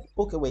no.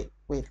 Okay, wait,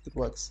 it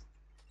works.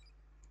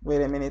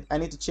 Wait a minute. I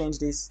need to change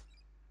this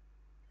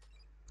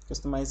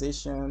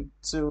customization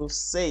to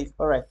save.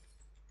 All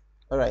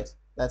right,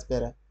 that's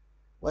better.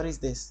 What is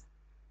this?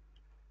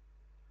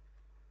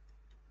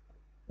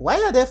 Why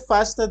are they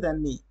faster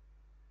than me?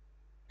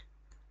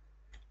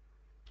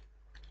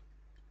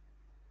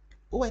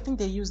 Oh, I think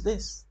they use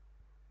this.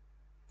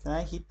 Can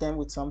I hit them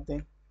with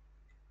something?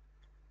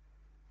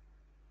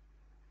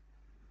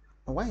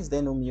 Why is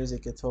there no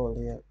music at all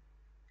here?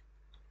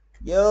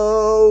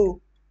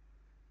 Yo,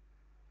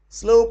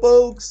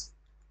 slowpokes.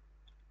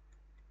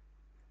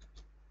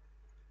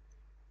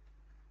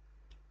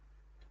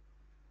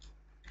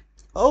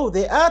 Oh,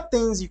 there are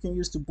things you can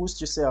use to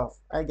boost yourself.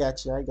 I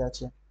got you, I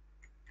got you.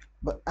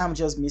 But I'm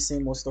just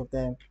missing most of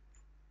them.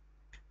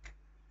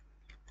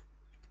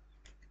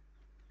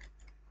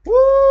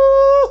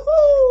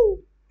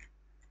 Woohoo!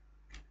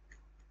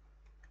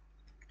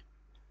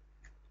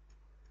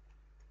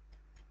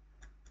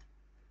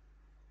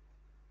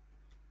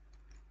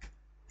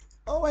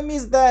 Oh, I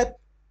missed that.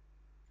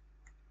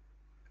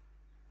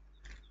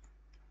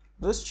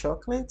 Those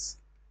chocolates?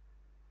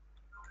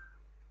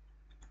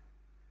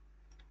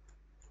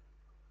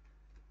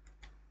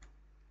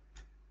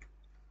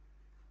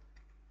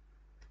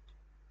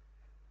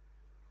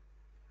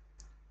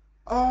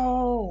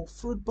 Oh,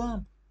 fruit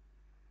bomb.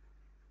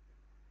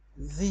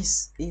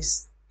 This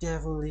is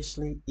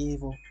devilishly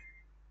evil.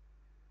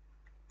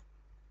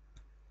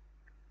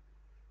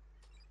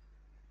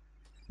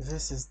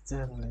 This is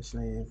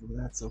devilishly evil.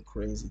 That's so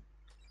crazy.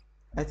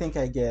 I think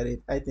I get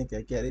it. I think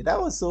I get it.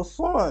 That was so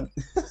fun.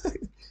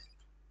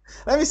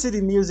 Let me see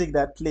the music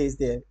that plays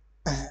there.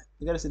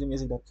 You gotta see the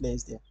music that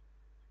plays there.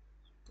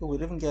 Oh, we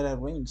didn't get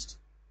arranged.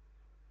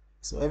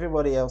 So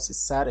everybody else is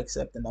sad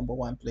except the number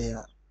one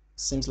player.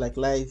 Seems like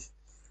life.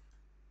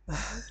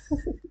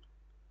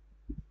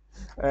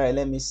 All right,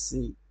 let me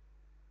see.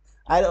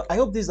 I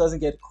hope this doesn't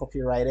get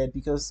copyrighted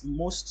because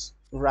most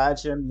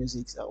Raja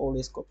musics are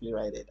always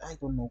copyrighted. I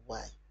don't know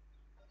why.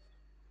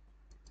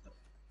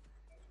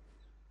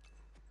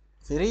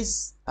 If it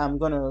is, I'm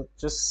gonna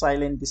just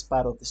silent this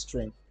part of the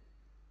stream.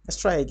 Let's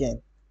try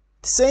again.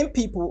 The same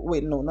people.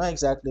 Wait, no, not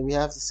exactly. We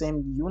have the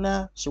same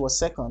Yuna. She was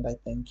second, I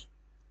think.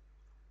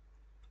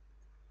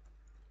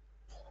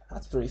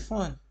 That's pretty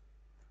fun.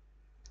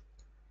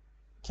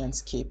 Can't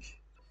skip.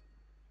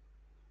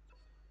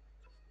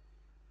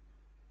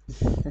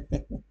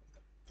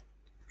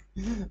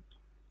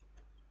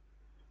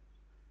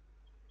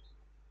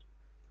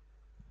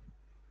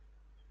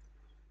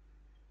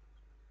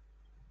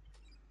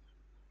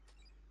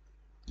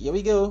 Here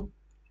we go.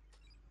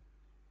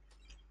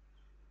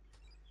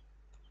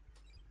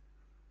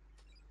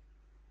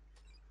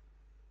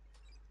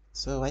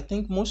 So I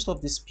think most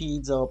of the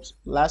speeds up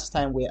last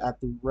time we're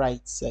at the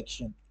right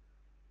section.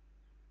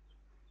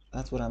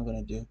 That's what I'm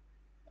gonna do.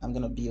 I'm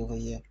gonna be over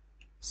here.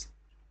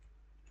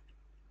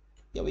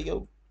 Here we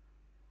go.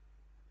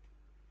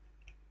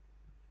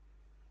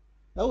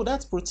 Oh,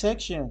 that's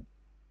protection.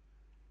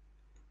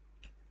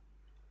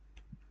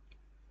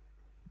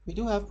 We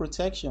do have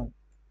protection.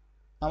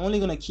 I'm only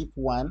gonna keep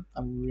one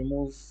and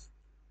remove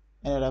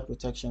any other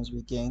protections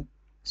we gain.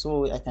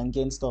 So I can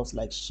gain stuff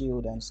like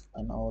shield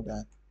and all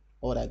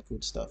that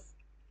good stuff.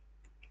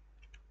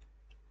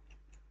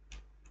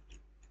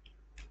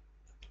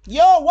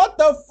 Yo, what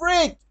the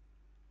freak?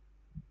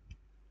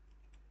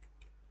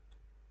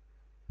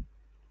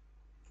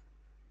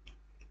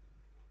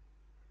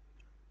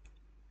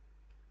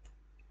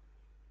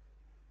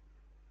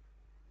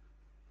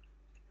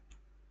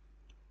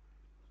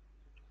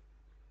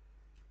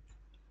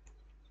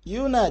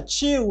 You not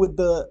chill with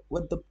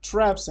the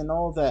traps and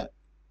all that.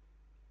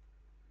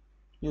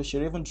 You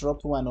should even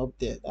drop one up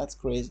there. That's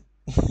crazy.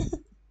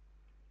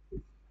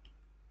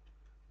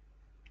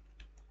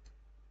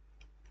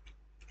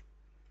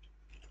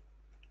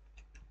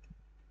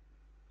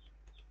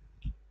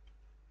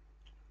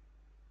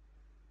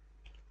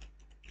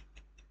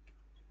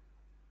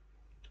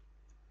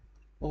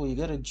 Oh, you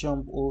gotta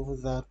jump over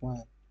that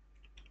one.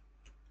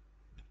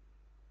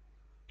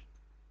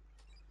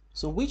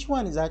 So which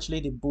one is actually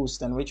the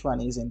boost and which one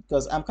isn't?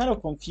 Because I'm kind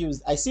of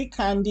confused. I see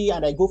candy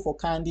and I go for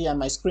candy and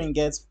my screen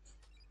gets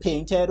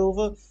painted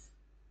over.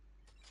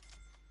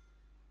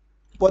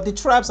 But the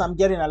traps I'm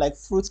getting are like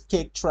fruit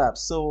cake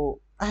traps.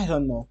 So I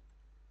don't know.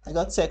 I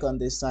got second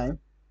this time.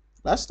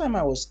 Last time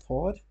I was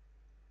third.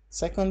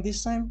 Second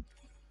this time.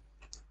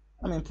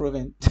 I'm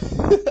improving.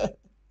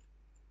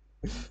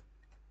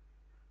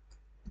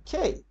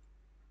 Okay.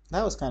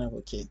 That was kind of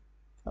okay.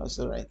 That was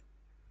alright.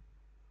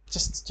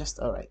 Just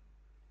alright.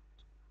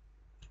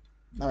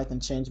 Now I can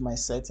change my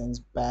settings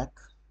back.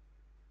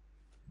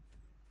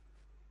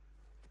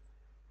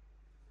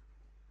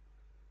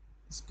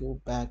 Let's go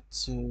back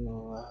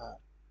to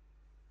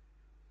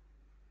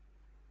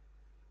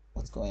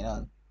what's going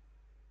on.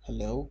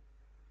 Hello.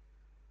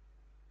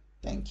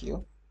 Thank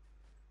you.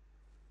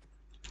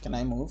 Can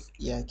I move?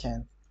 Yeah, I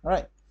can. All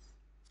right.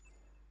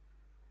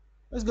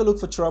 Let's go look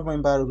for trouble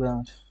in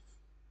Battleground.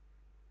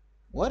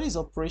 What is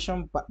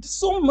Operation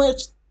so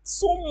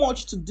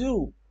much to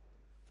do.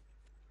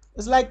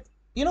 It's like,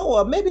 you know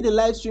what? Maybe the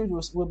live stream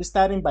will be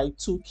starting by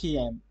 2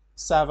 p.m.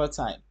 server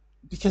time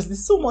because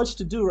there's so much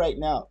to do right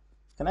now.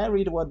 Can I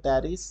read what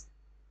that is?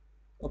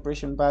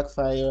 Operation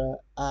Backfire.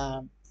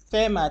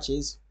 Fair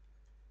matches.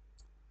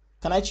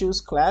 Can I choose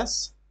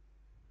class?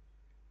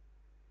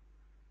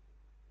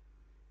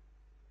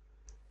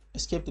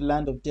 Escape the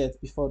land of death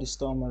before the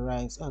storm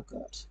arrives. Oh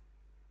God.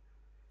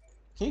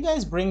 Can you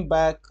guys bring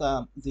back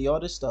the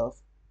other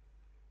stuff?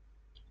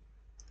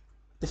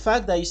 The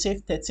fact that you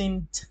saved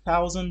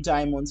 13,000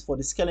 diamonds for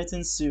the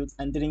skeleton suit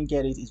and didn't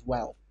get it is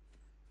wow.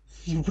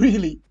 You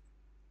really.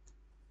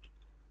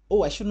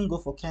 Oh, I shouldn't go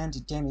for candy,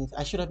 damn it.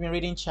 I should have been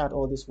reading chat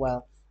all this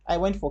while. I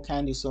went for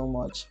candy so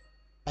much.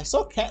 I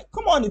saw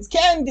come on, it's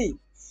candy!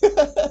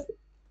 I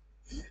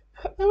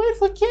went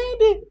for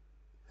candy!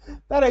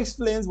 That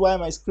explains why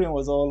my screen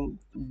was all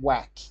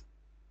whack.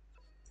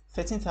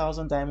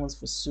 13,000 diamonds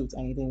for suit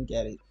and you didn't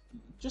get it.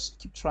 Just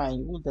keep trying,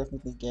 you will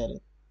definitely get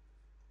it.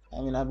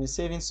 I mean, I've been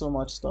saving so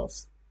much stuff.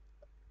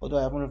 Although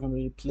I haven't even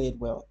really played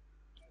well.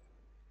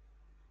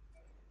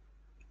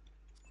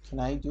 Can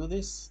I do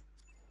this?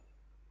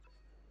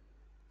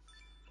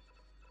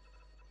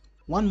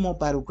 One more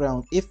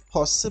battleground, if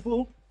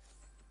possible.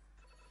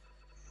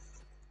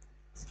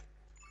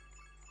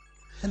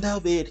 And that'll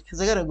be it, because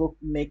I gotta go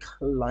make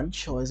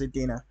lunch, or is it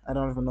dinner? I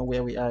don't even know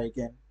where we are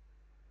again.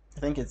 I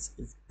think it's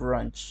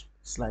brunch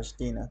slash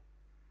dinner.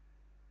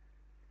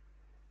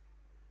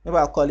 Maybe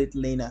I'll call it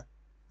Lena.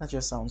 That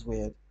just sounds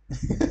weird.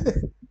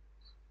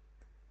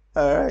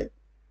 Alright.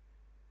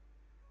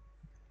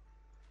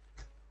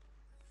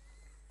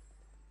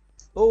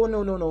 Oh,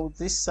 no.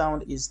 This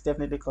sound is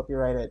definitely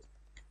copyrighted.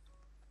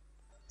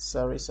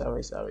 Sorry.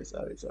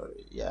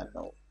 Yeah,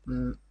 no.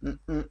 I'm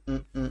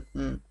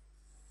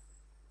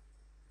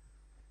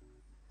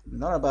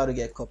not about to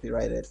get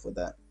copyrighted for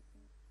that.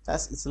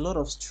 It's a lot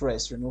of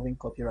stress removing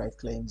copyright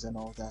claims and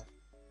all that.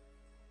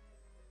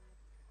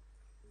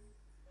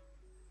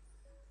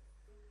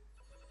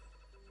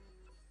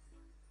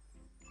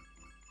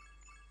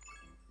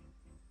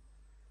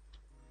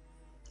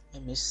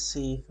 Let me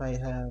see if I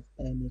have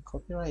any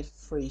copyright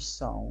free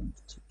sound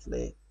to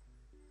play.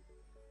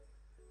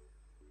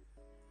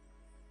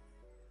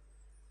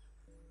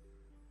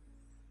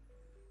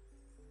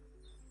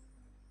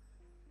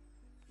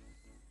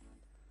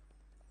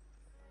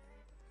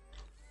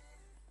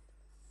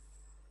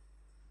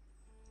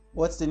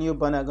 What's the new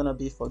banner gonna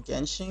be for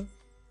Genshin?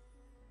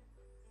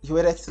 You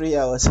waited 3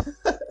 hours.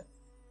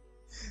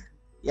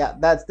 Yeah,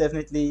 that's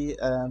definitely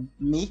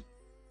me.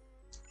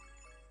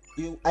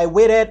 I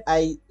waited.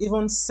 I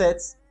even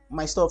set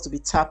my stuff to be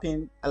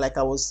tapping. Like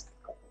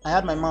I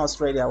had my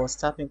mouse ready. I was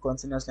tapping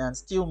continuously and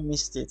still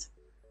missed it.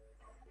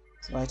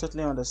 So I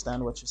totally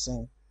understand what you're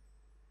saying.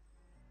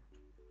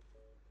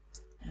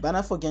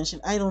 Banner for Genshin.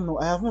 I don't know.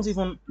 I haven't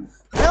even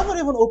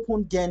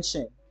opened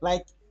Genshin.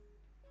 Like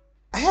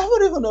I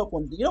haven't even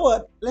opened. You know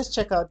what? Let's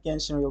check out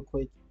Genshin real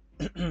quick.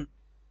 I'm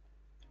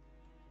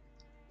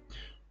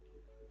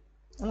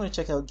gonna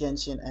check out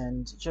Genshin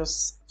and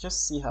just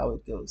see how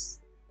it goes.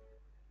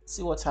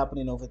 See what's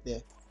happening over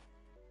there.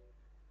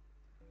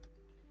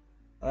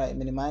 Alright,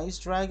 minimize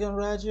Dragon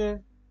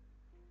Roger.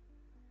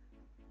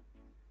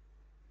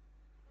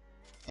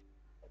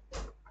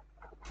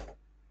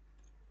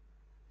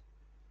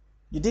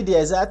 You did the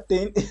exact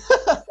thing.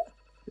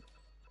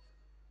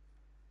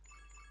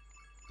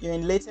 You're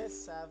in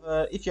latest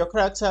server. If your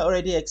character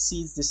already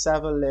exceeds the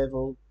server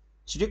level,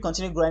 should you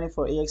continue grinding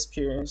for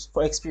experience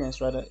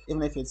rather,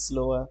 even if it's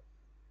slower?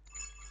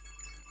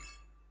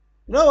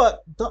 You know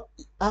what?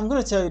 I'm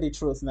gonna tell you the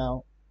truth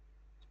now.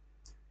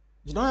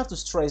 You don't have to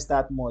stress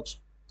that much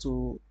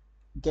to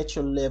get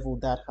your level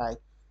that high.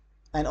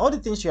 And all the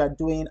things you are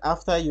doing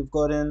after you've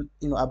gotten,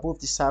 above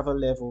the server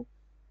level,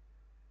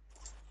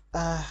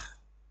 uh,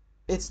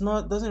 it's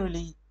not doesn't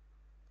really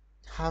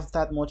have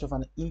that much of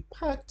an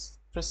impact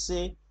per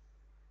se.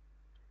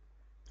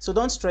 So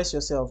don't stress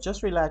yourself.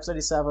 Just relax, let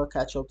the server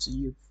catch up to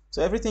you.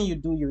 So everything you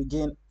do, you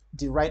gain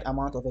the right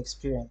amount of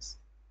experience.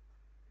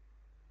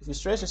 If you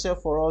stress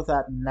yourself for all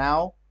that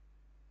now,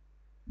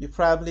 you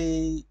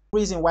probably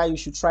reason why you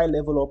should try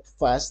level up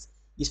fast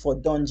is for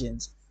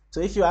dungeons. So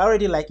if you're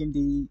already like in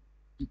the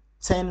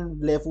 10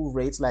 level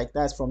rates, like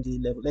that's from the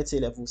level, let's say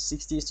level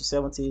 60s to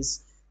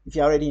 70s. If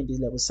you're already in the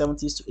level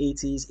 70s to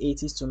 80s,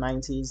 80s to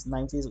 90s,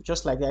 90s,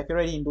 just like that. If you're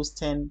already in those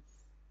 10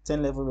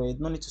 level rate,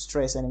 no need to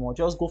stress anymore.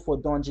 Just go for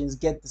dungeons,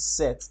 get the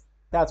set.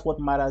 That's what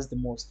matters the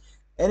most.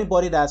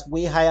 Anybody that's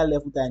way higher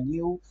level than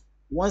you,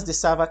 once the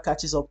server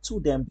catches up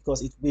to them,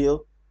 because it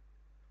will,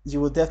 you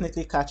will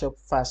definitely catch up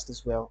fast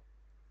as well.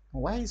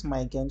 Why is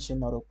my Genshin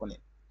not opening?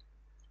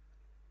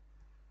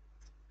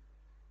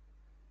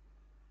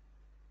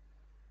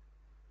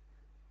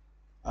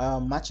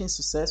 Matching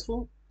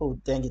successful? Oh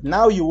dang it.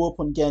 Now you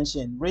open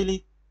Genshin.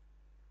 Really?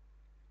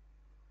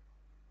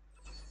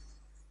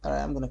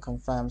 Alright, I'm gonna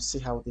confirm, see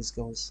how this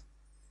goes.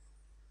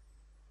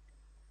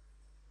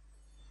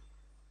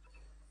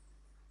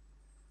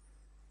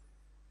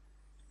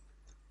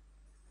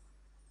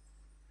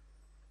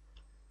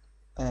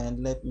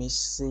 And let me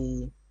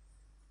see.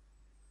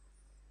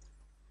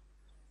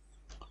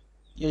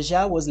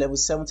 Yoja was level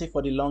 70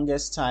 for the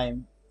longest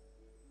time.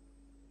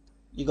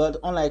 You got,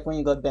 unlike when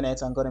you got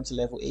Bennett and got him to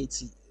level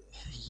 80.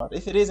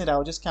 If it isn't,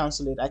 I'll just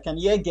cancel it. I can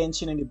hear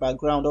Genshin in the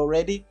background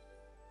already.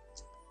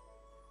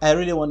 I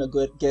really want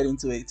to get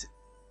into it.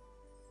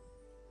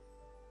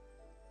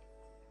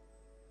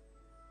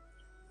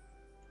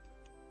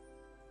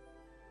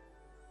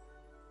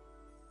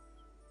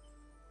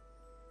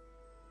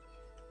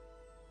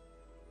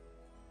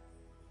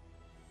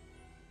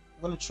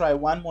 I'm going to try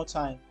one more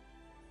time.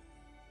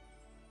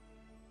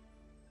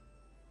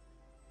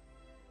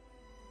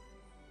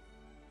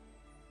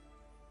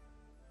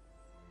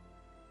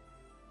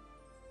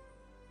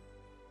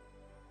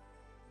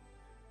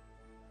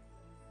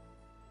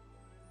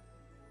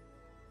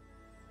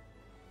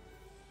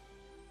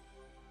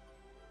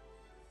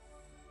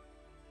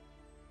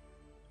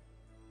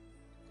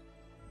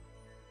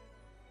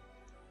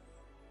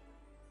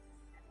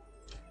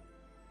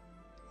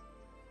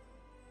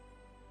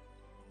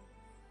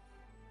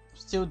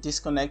 Still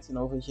disconnecting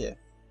over here.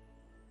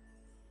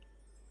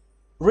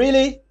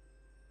 Really?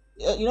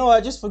 You know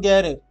what? Just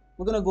forget it.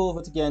 We're gonna go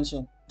over to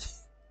Genshin.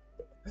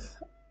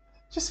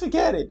 Just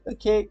forget it.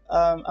 Okay.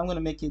 I'm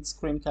gonna make it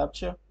screen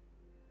capture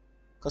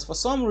because for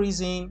some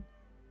reason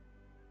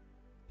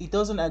it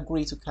doesn't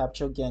agree to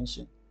capture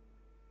Genshin.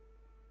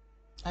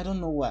 I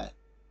don't know why.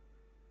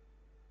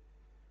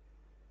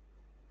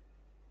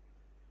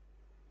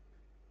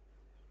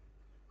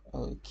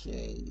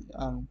 Okay.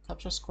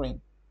 Capture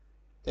screen.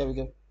 There we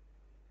go.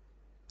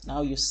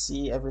 Now you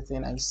see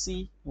everything I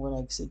see when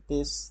I exit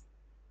this,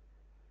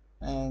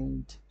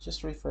 and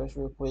just refresh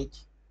real quick.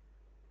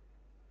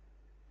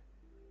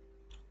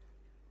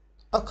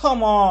 Oh,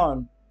 come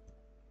on!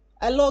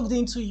 I logged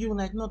into you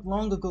like not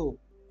long ago.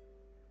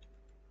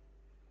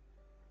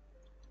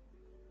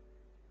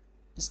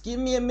 Just give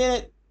me a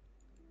minute.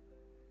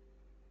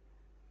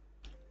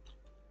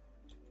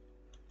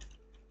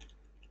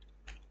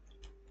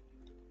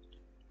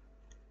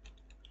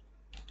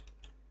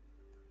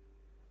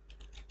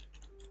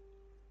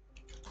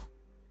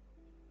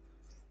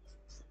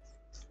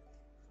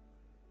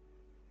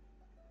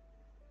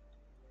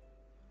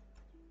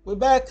 We're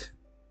back.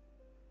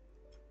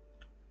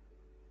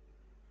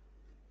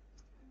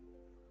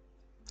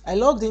 I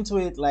logged into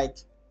it like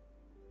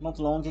not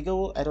long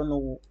ago. I don't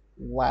know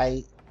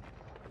why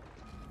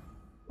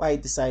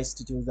it decides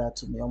to do that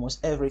to me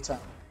almost every time.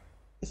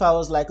 If I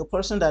was like a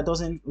person that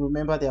doesn't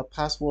remember their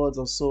passwords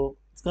or so,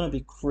 it's gonna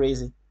be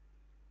crazy.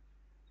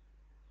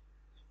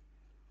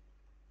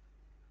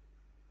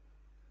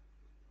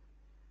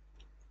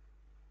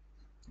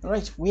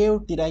 Alright, where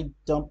did I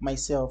dump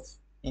myself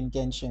in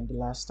Genshin the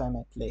last time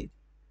I played?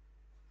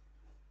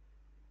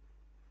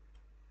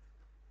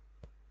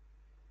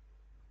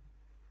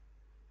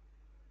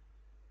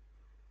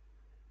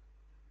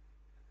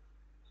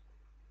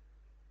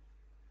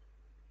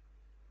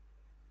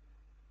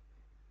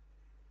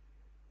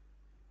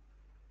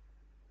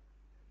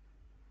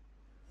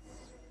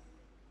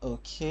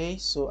 Okay,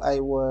 so I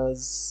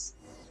was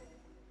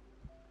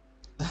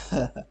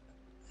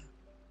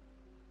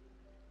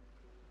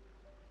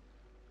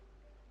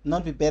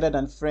not be better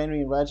than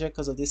Frenry and Raja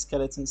because of this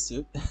skeleton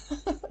suit.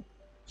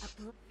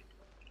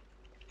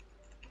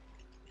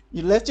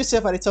 You left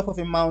yourself at the top of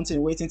a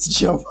mountain waiting to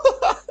jump.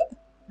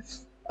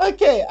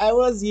 Okay, I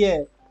was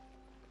here.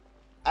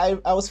 I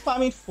was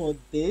farming for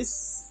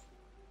this.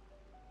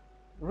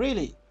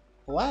 Really?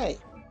 Why?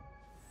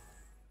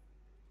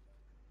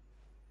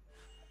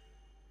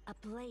 A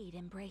blade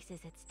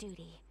embraces its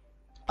duty.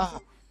 Ah.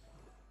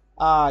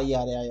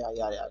 Yeah.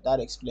 That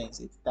explains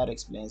it. That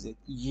explains it.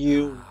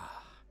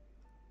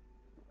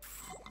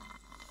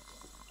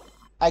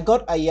 I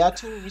got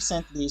Ayato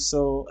recently,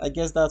 so I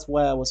guess that's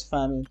why I was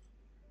farming.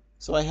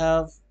 So I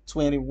have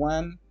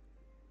 21.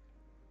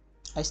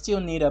 I still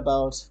need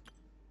about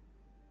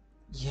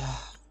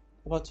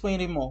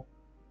 20 more.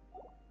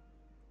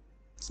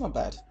 It's not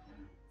bad. So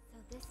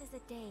this is a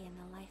day in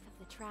the life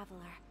of the traveler.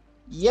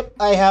 Yep,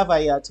 I have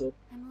Ayato.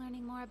 I'm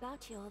learning more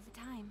about you all the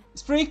time.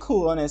 It's pretty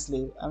cool,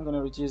 honestly. I'm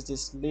gonna reduce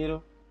this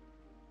little.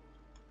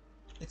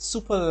 It's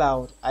super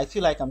loud. I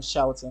feel like I'm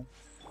shouting.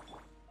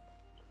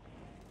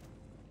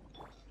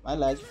 I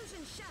like it.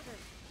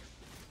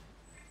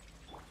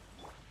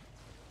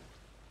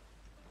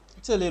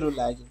 It's a little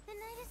laggy. The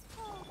night is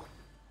cold.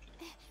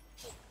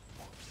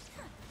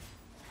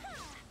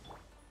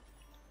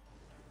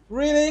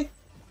 Really?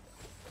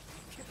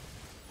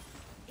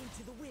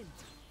 Into the wind.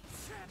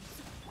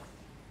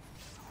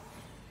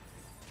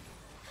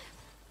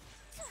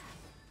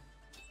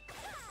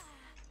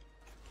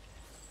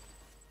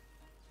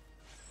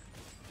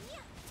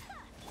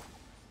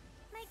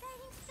 My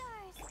guiding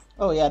stars.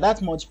 Oh yeah,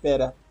 that's much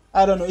better.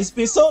 I don't know. It's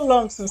been so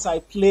long since I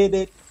played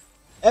it.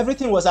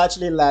 Everything was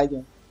actually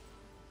lagging.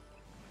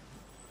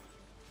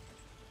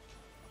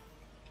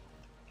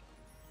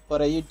 What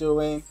are you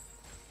doing?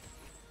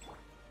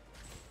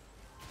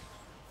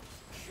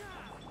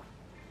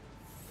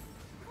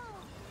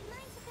 Oh,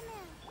 mine to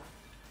command.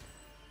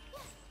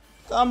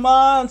 Come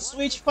on,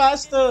 switch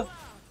faster.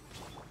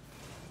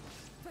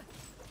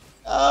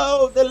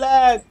 Oh, the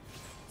lag.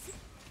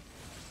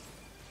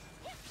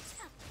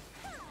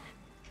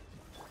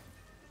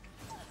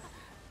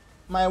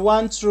 My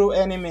one true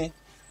enemy.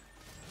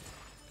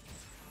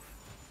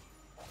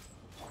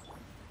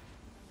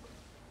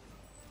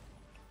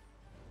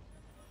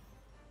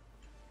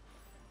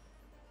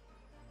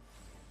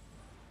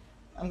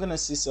 I'm gonna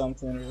see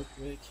something real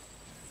quick.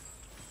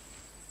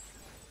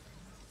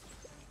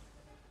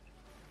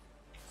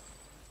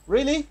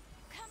 Really?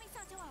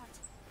 Kamisato art.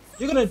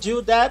 You're gonna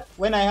do that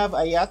when I have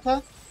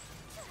Ayaka?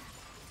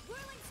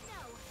 Whirling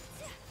snow.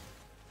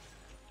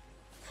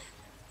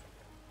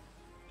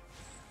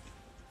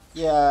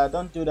 Yeah,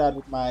 don't do that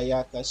with my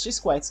Ayaka. She's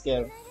quite The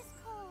scary. night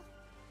is cold.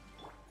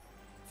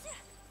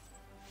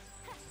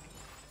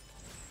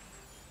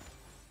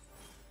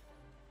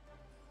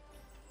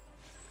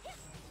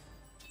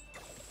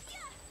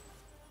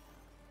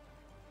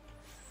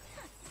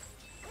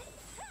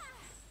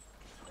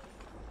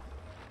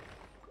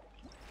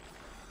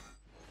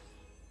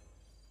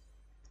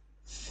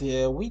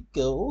 There we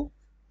go.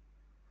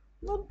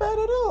 Not bad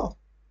at all.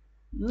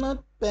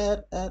 Not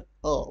bad at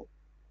all.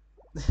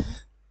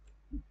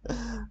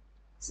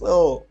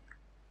 So,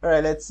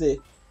 alright, let's see.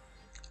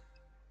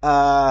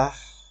 Uh,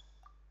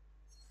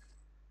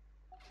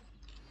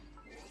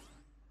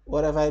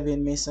 what have I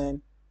been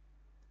missing?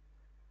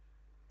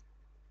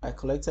 I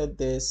collected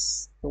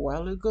this a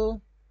while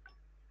ago.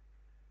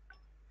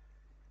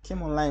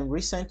 Came online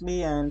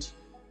recently and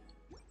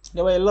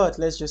there were a lot,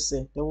 let's just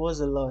say. There was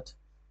a lot.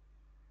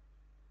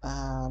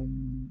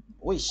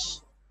 Wish.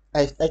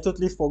 I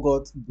totally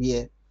forgot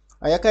where.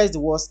 Ayaka is the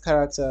worst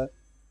character.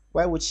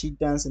 Why would she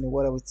dance in the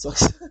water with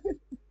socks?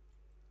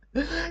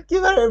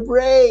 Give her a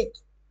break.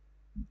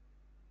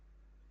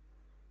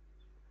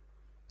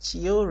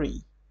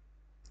 Chiori.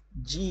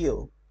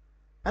 Geo.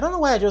 I don't know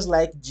why I just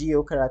like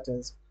Geo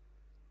characters.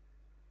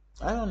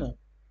 I don't know.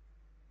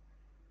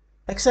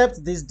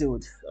 Except this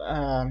dude.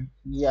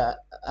 Yeah,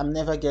 I'm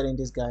never getting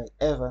this guy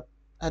ever.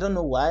 I don't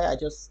know why. I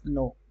just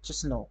know.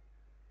 Just know.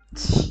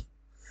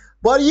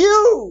 But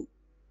you!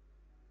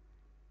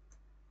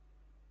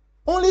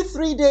 Only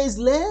 3 days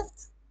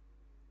left?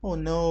 Oh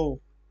no.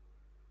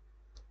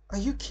 Are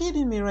you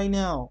kidding me right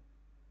now?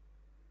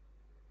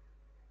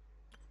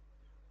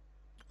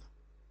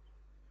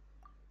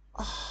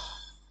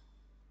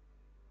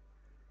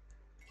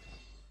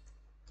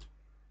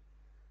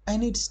 I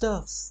need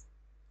stuffs.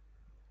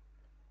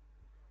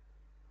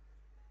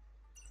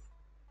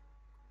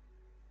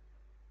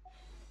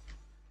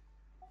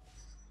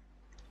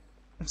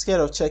 I'm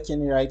scared of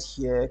checking right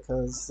here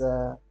because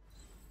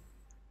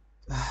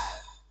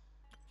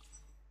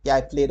yeah,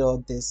 I played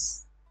all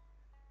this.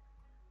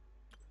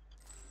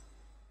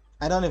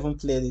 I don't even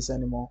play this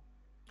anymore.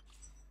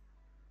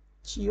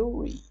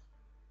 Chiori.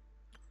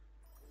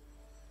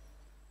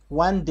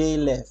 1 day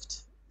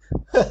left.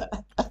 3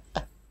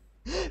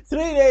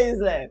 days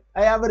left.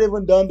 I haven't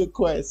even done the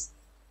quest.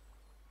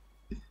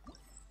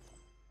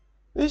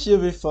 This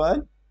should be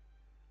fun.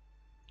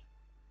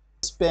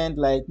 Spend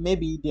like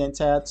maybe the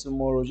entire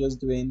tomorrow just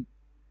doing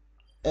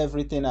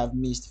everything I've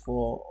missed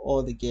for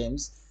all the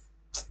games.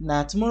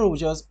 Nah, tomorrow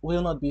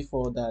will not be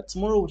for that.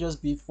 Tomorrow will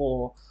just be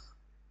for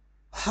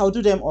I'll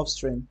do them off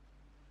stream.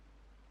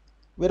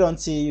 Wait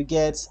until you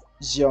get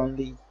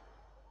Xion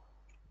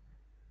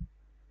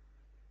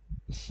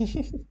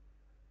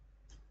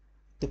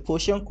The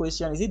potion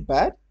question, is it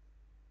bad?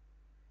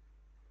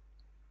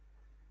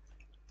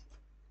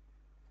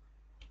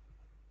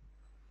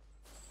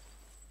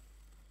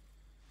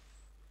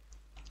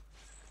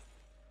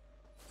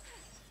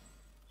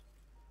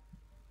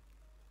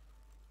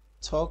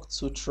 Talk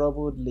to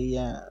troubled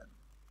Lian.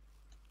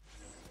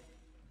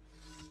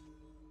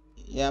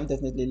 Yeah, I'm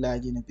definitely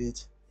lagging a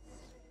bit.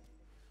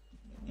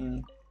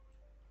 Mm.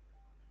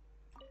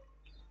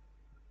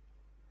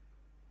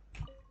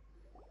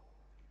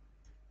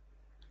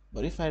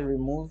 But if I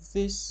remove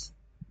this,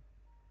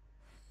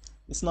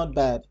 it's not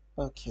bad.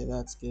 Okay,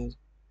 that's good.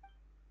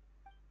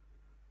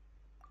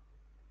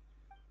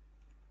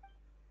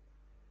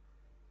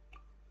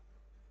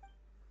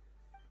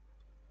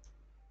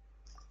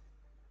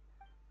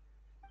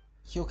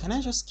 Yo, can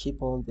I just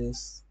keep all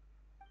this?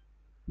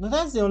 No,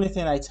 that's the only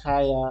thing I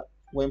tire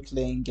when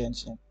playing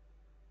Genshin.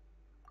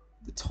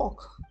 The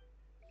talk.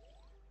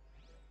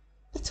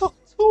 They talk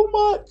too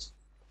much.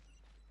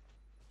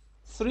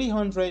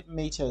 300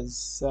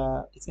 meters.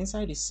 It's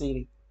inside the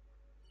city.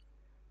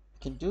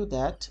 I can do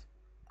that.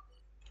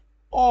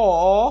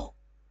 Or,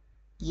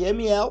 hear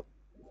me out.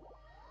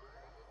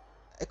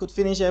 I could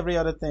finish every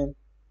other thing.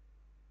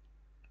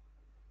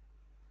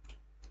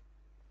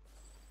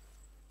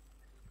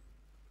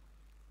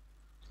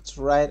 It's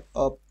right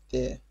up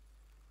there.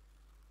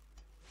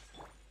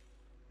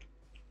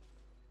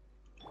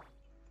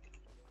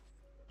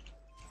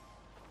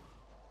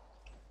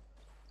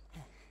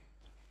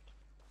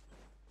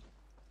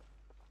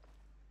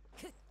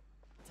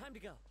 Time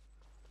to go.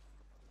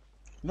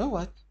 You know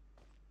what?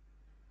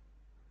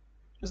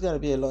 It's gotta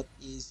be a lot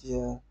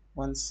easier.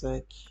 One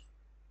sec.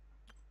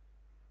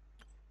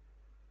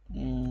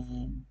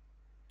 Mm,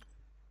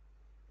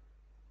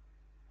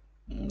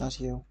 not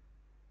you.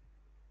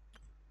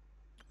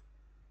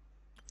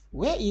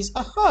 Where is?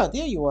 Aha!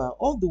 There you are,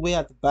 all the way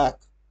at the back.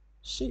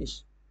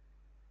 Sheesh.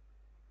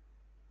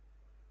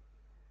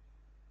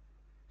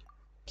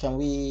 Can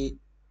we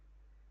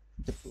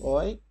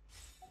deploy?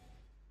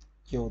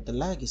 Yo, the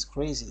lag is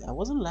crazy. I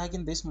wasn't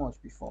lagging this much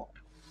before.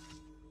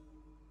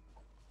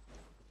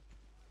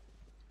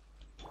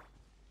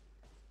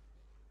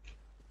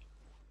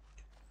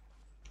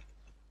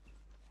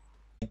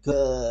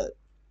 Good.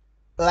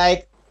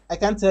 Like, I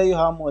can't tell you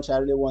how much I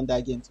really want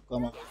that game to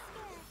come Don't out. be scared.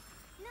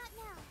 Not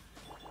now.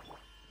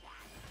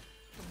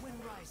 The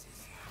wind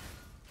rises.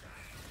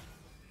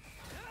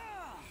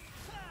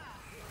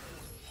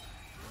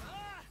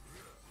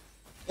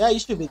 Yeah, you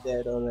should be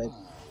dead already.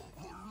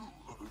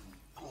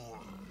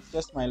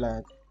 Just my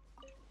lag.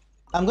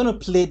 I'm gonna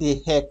play the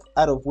heck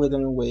out of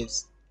Wuthering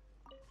Waves.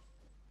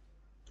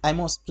 I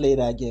must play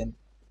that game.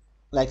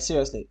 Like,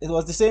 seriously. It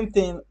was the same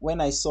thing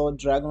when I saw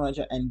Dragon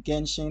Raja and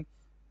Genshin.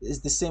 It's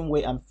the same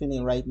way I'm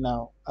feeling right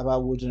now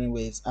about Wuthering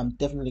Waves. I'm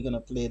definitely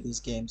gonna play these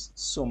games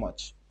so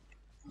much.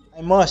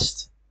 I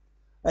must.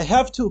 I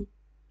have to.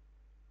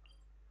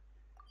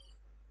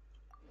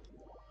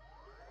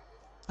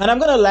 And I'm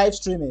gonna live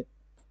stream it.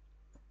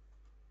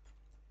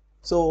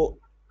 So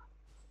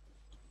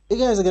you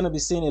guys are gonna be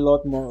seeing a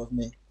lot more of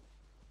me.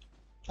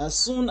 As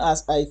soon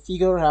as I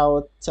figure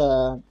out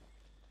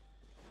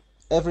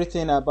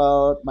everything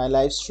about my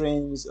live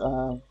streams,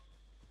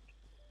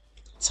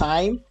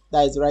 time,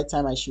 that is the right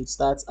time I should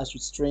start, I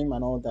should stream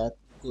and all that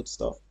good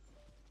stuff.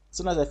 As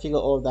soon as I figure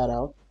all that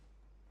out,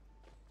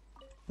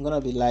 I'm gonna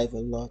be live a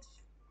lot.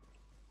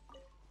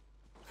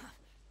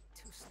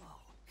 Too slow.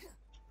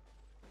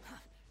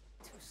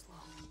 Too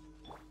slow.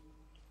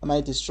 Am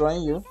I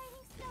destroying you? Shining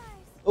stars.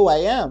 Oh, I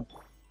am.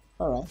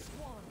 Alright.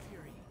 Swan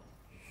Fury.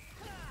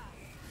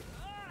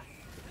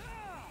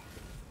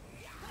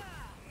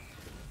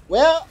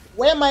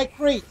 Where my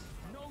crate?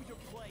 Know your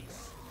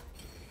place.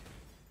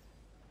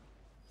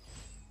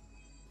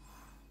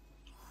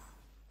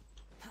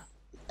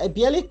 I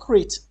barely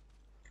crit.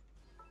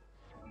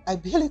 I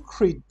barely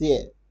crit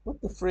there. What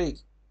the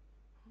freak?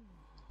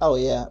 Oh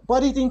yeah,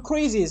 but it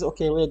increases.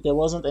 Okay, wait, there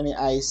wasn't any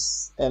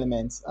ice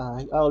elements.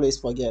 I always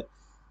forget.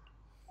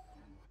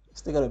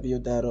 Still gotta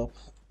build that up.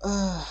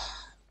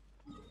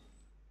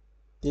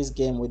 This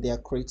game with their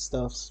crit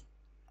stuffs.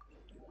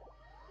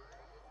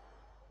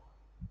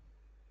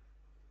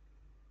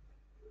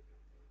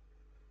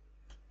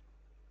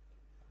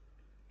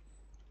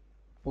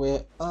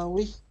 Where are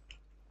we?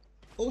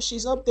 Oh,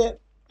 she's up there.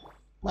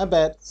 My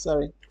bad.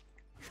 Sorry.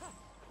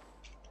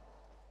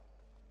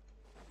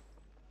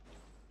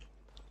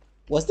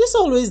 Was this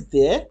always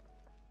there?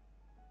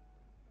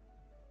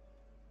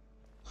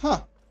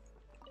 Huh.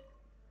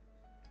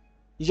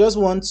 You just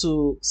want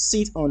to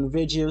sit on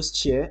Virgil's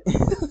chair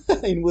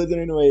in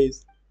Wuthering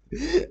Waves.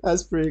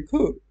 That's pretty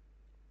cool.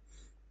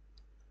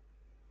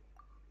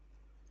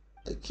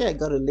 Okay, I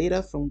got a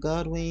letter from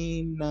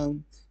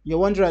Godwin. Your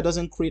Wanderer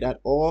doesn't crit at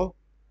all.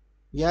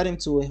 You had him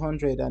to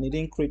 100 and he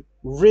didn't crit.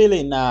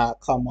 Really? Nah,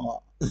 come on.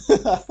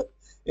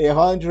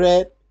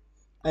 100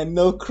 and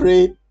no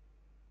crit.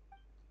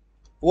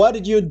 What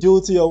did you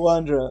do to your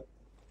Wanderer?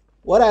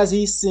 What has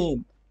he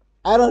seen?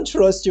 I don't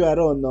trust you at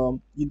all,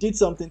 Nom. You did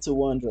something to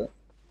Wanderer.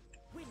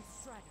 Wind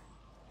Strider.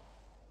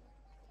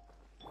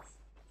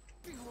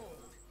 Behold.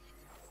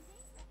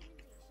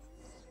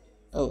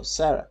 Oh,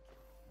 Sarah.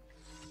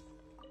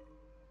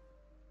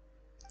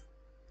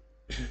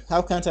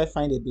 How can't I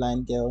find a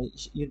blind girl?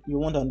 You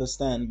won't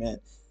understand, man.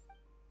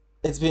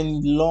 It's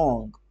been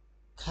long.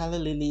 Kala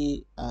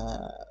Lily,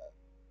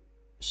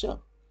 sure.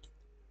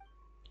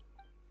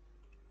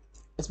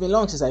 It's been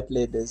long since I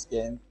played this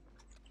game.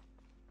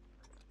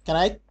 Can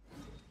I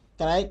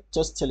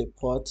just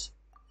teleport?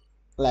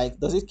 Like,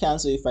 does it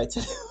cancel if I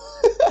does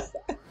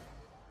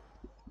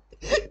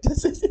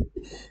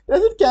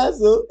it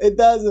cancel? It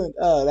doesn't.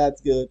 Oh,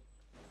 that's good.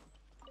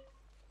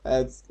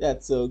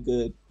 That's so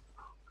good.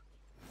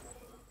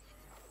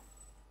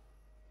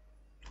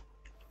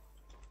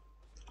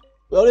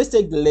 We always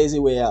take the lazy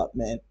way out,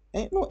 man.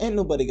 Ain't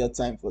nobody got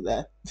time for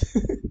that.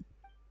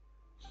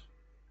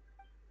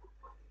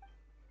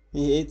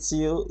 He hates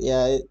you.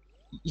 Yeah,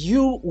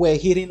 you were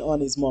hitting on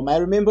his mom. I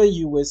remember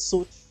you were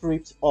so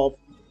tripped up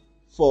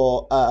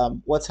for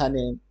what's her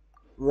name?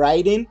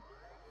 Riding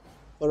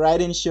for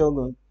riding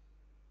Shogun.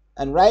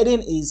 And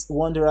Raiden is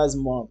Wanderer's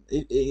mom,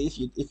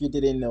 if you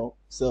didn't know.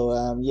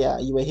 So yeah,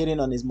 you were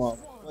hitting on his mom.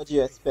 What do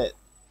you expect?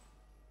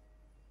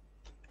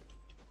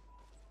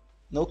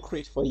 No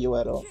crit for you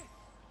at all.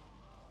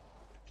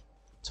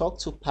 Talk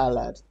to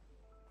Pallad.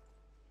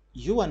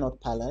 You are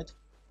not Pallad.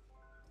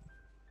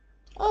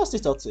 I'll still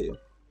talk to you.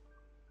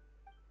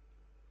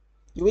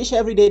 You wish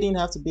every day didn't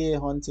have to be a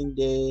hunting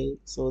day,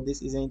 so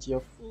this isn't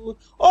your food.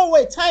 Oh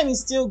wait, time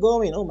is still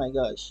going. Oh my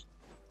gosh.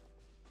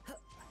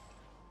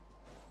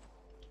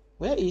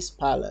 Where is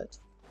Pallad?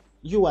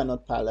 You are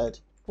not Pallad.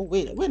 Oh,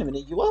 wait a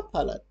minute. You are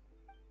Pallad.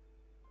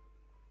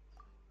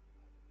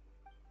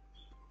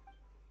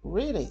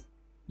 Really?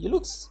 You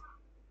looks...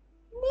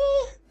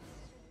 Meh.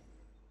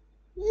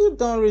 You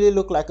don't really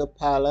look like a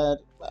Pallad.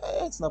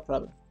 It's no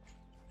problem.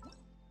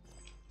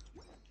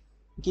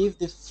 Give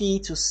the fee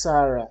to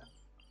Sarah.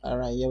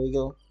 Alright, here we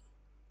go.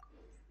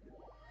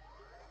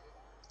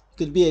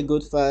 Could be a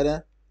good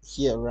father.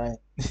 Yeah, right.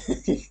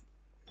 The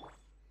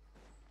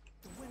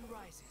wind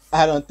rises.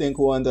 I don't think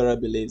Wanderer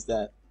believes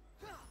that.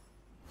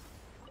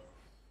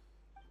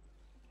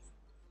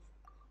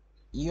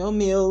 Your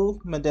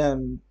meal,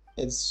 madam,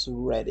 is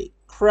ready.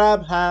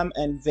 Crab, ham,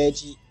 and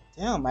veggie.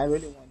 Damn, I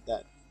really want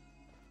that.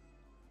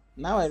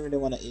 Now I really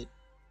want to eat.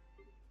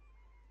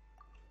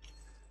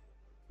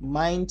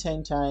 Mine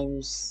 10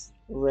 times.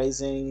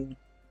 Raising.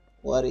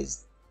 What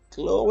is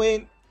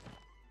glowing?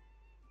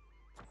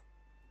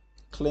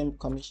 Claim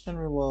commission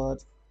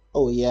reward.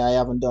 Oh yeah, I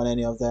haven't done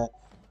any of that.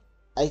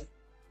 I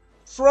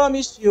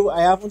promise you,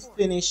 I haven't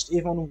finished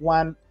even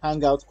one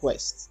hangout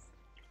quest.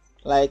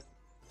 Like,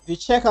 if you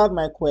check out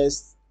my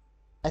quest,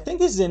 I think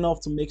this is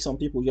enough to make some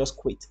people just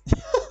quit.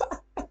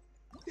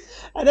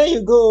 And then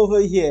you go over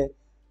here.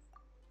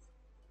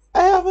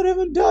 I haven't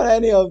even done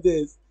any of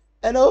this.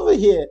 And over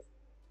here,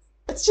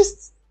 it's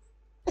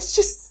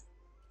just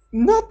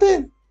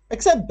nothing.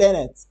 Except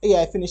Bennett.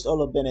 Yeah, I finished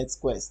all of Bennett's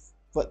quests.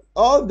 But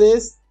all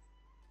this,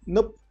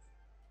 nope.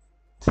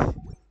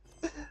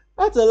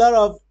 That's a lot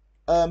of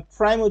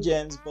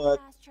primogems, but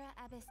Astra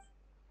Abyss.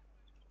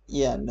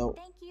 yeah, no.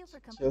 Thank you for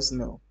Just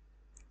no.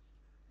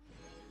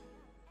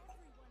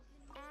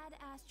 Add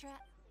Astra.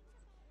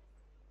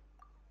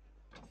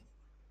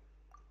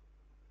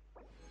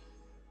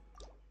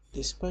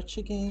 Dispatch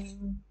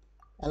again.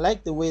 I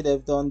like the way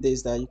they've done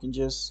this, that you can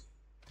just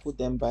put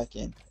them back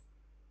in.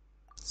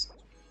 It's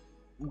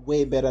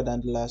way better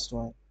than the last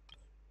one.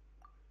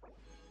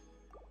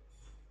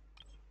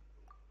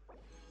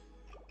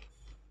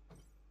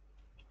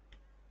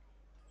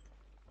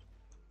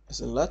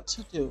 There's a lot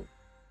to do.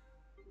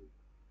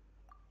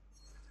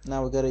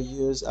 Now we gotta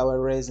use our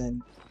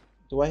resin.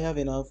 Do I have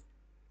enough?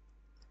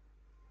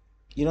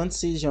 You don't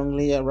see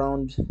Zhongli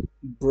around,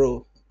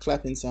 bro.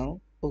 Clapping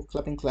sound. Oh,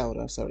 clapping cloud.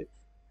 I'm sorry.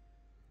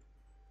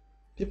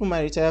 People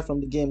might retire from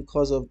the game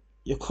because of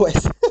your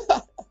quest.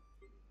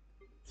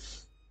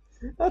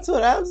 That's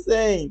what I'm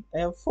saying. I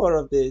have 4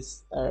 of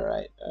this.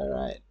 Alright,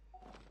 alright.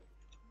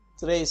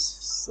 Today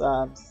is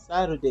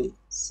Saturday.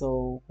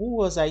 So who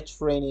was I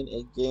training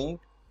again?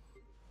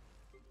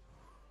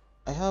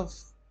 I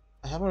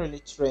haven't really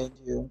trained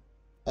you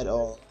at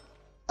all.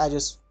 I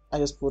just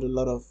put a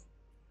lot of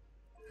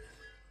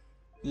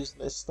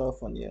useless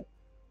stuff on you.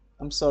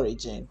 I'm sorry,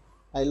 Jane.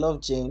 I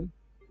love Jane.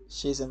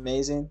 She's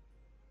amazing.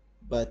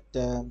 But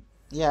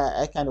yeah,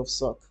 I kind of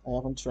suck. I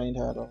haven't trained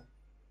her at all.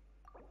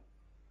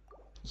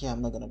 Yeah,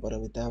 I'm not gonna bother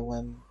with that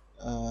one.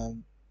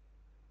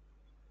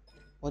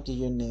 What do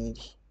you need?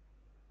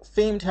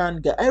 Famed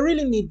hand guy. I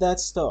really need that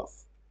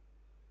stuff.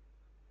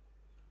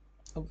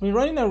 I've been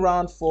running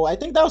around for, I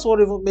think that's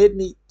what even made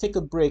me take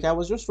a break. I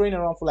was just running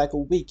around for like a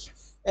week.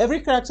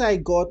 Every character I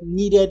got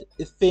needed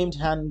a famed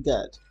hand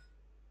guard.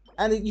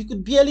 And you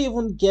could barely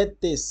even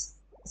get this.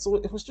 So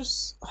it was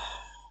just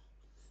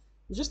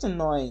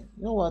annoying.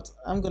 You know what?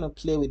 I'm gonna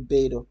play with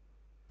Beidou.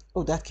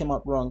 Oh, that came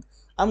out wrong.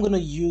 I'm gonna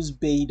use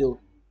Beidou.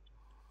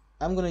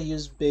 I'm gonna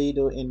use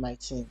Beidou in my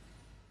team.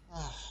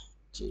 Ah,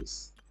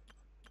 jeez.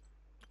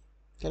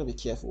 Gotta be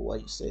careful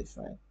what you say,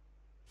 friend.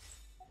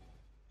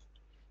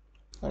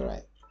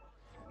 Alright.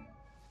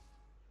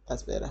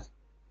 That's better.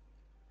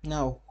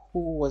 Now,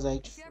 who was I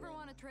If you ever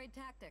want to trade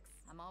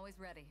tactics, I'm always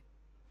ready.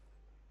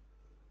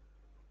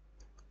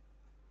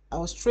 I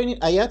was training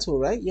Ayato,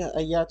 right? Yeah,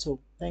 Ayato.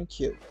 Thank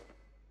you.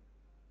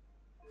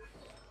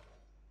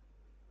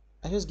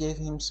 I just gave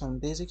him some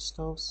basic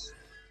stuffs.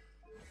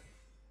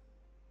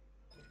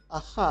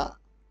 Aha!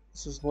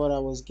 This is what I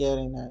was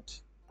getting at.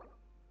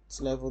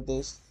 Let's level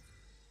this.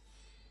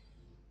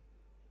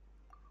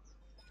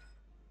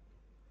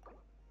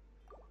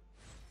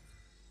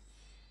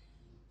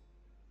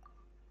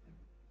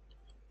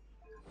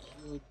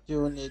 You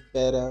do need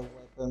better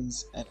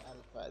weapons and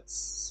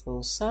artifacts.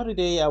 So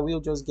Saturday I will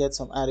just get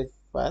some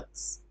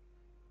artifacts.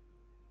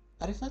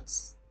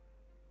 Artifacts?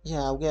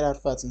 Yeah, I'll get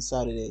artifacts on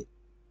Saturday.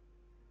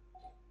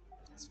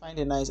 Let's find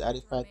a nice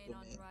artifact for Remain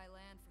on me. dry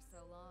land for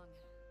so long.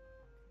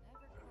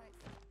 Never quite.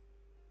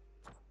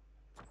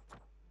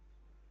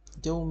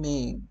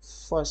 Domain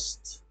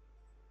first.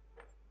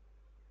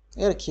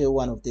 I gotta kill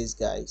one of these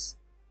guys.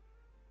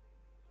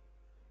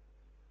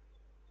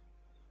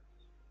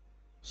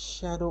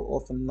 Shadow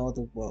of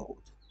another world.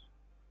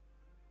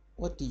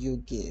 What do you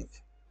give?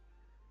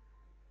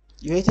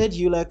 You hated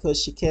Eula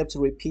because she kept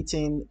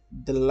repeating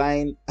the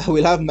line, I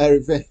will have my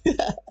revenge.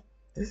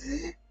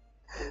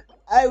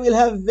 I will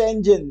have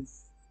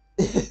vengeance.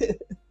 I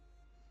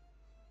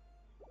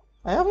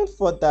haven't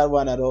fought that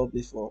one at all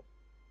before.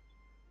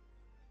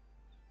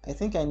 I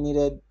think I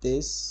needed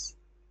this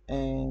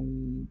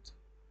and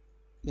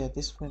yeah,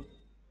 this one.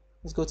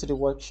 Let's go to the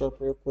workshop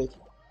real quick.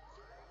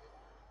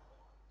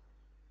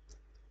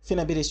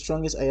 Finna be the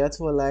strongest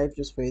Ayato alive.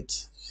 Just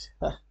wait.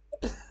 I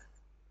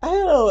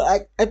don't know.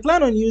 I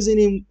plan on using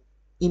him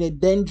in a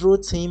Dendro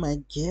team, I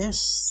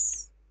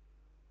guess.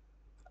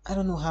 I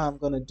don't know how I'm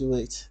gonna do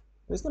it.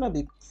 It's gonna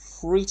be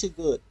pretty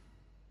good.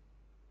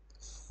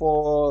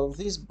 For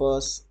this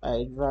boss,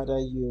 I'd rather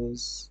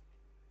use.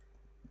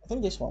 I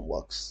think this one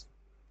works.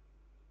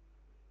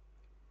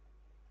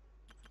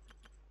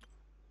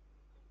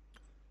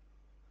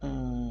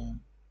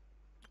 Um,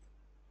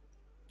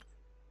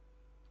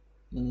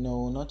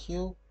 no, not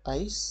you.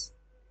 Ice.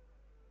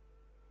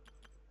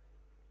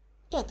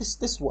 Yeah,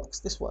 this works.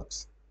 This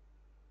works.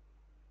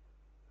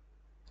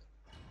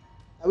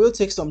 I will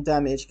take some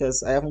damage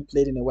because I haven't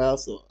played in a while,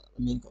 so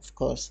I mean, of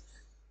course.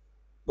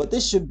 But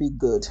this should be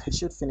good. I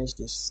should finish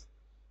this.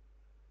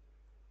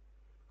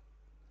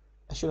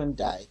 I shouldn't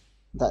die.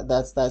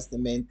 That's the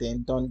main thing.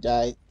 Don't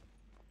die.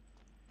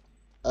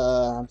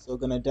 I'm still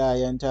gonna die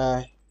and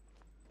die.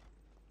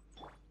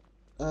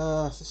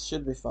 This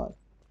should be fun.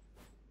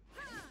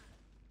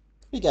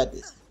 We got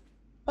this.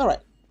 All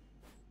right,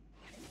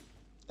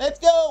 let's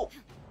go.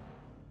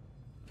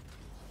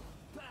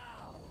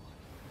 Bow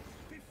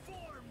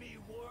before me,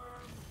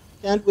 worm.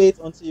 Can't wait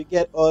until you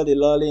get all the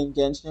lolly in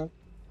Genshin.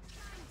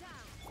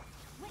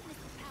 Witness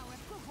the power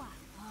of Gugwa.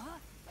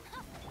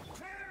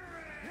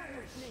 One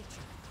with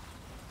nature.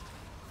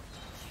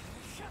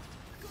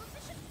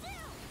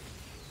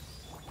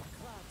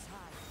 Clouds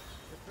high.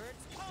 The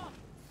birds come.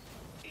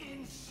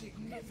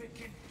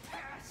 Insignificant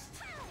past.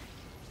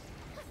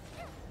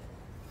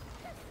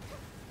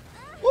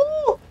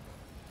 Woo!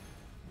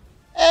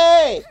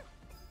 Hey,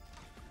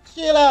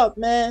 chill out,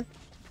 man.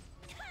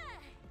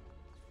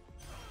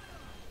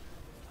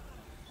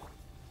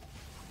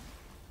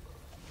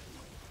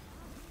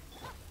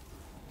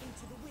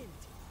 Into the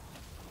wind.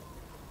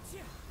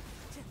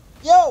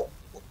 Yo,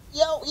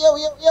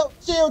 yo.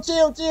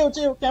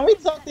 Chill. Can we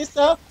talk this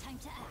up? Time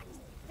to act.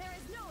 There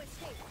is no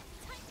escape.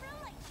 Time for a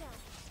light show.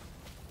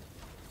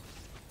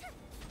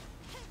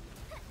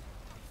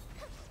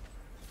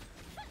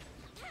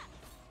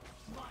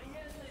 My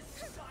endless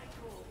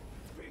cycle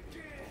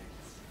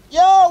begins.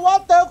 Yo,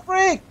 what the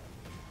freak?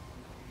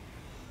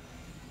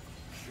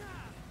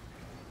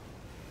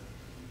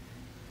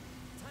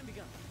 Time to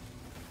go.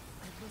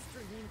 I must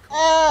remain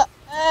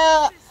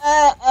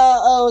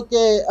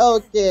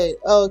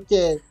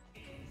Okay.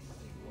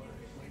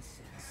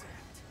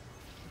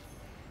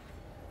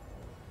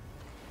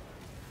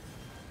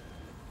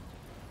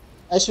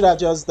 I should have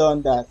just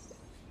done that.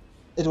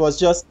 It was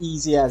just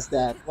easy as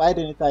that. Why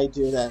didn't I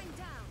do that?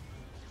 Down.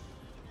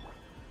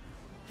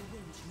 The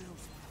wind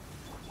knows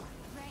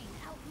Rain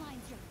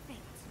outlines your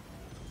fate.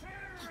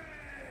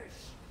 perish.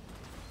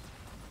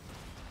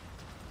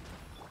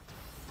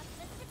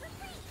 Uplifted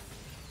retreat.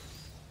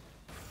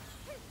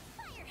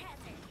 Fire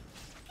hazard.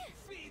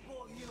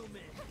 Feeble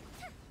human.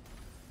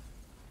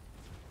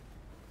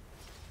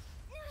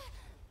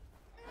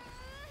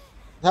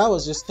 That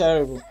was just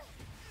terrible.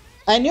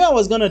 I knew I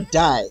was gonna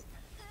die.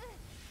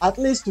 At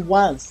least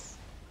once.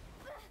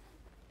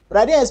 But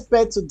I didn't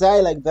expect to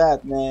die like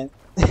that, man.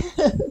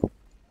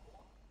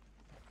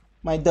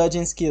 My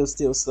dodging skills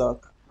still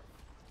suck.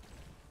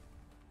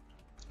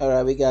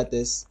 Alright, we got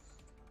this.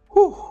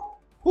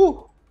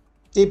 Whew.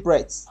 Deep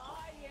breaths.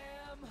 I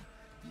am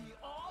the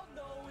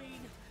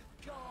all-knowing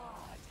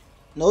God.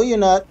 No, you're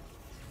not.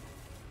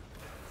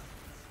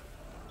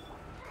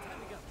 Time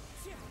to go.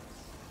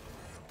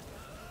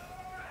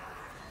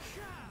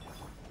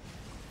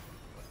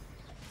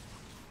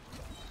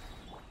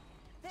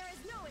 There is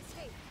no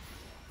escape.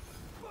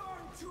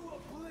 Burn to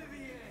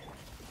oblivion.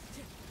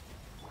 The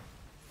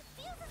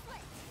fuse is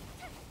lit.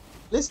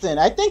 Listen,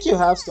 I think you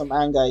have some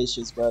anger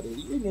issues, buddy.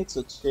 You need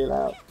to chill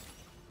out.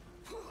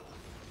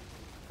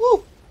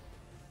 Woo!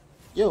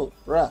 Yo,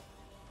 bruh.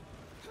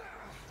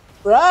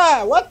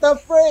 Bruh, what the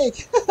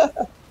freak?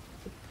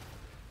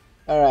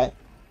 Alright.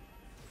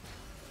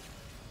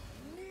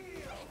 To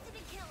be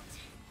killed.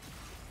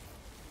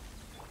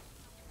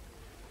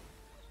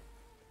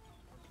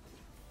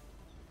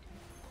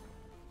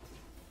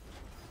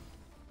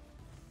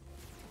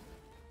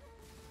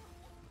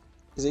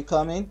 Is it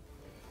coming?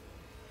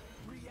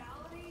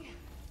 Reality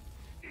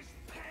is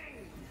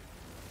pain.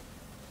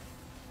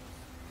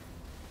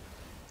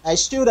 I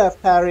should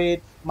have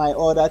carried my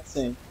other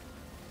team.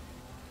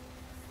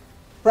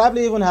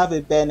 Probably even have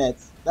a Bennett.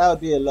 That would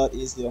be a lot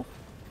easier.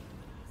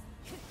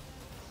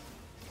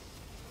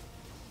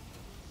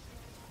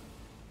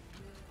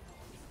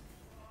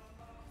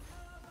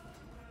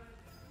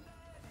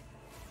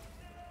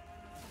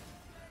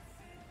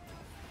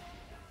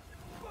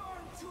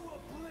 Burn to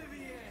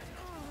oblivion.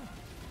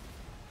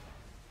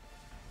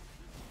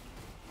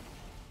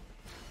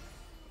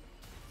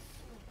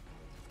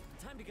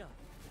 Time to go.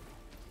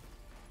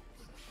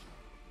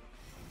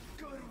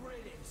 Good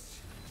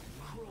riddance,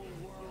 cruel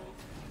world.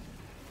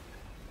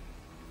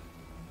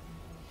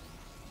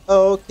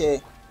 Okay.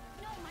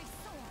 Know my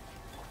sword.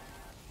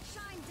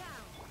 Shine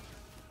down.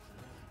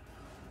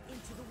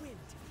 Into the wind.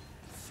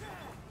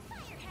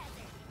 Fire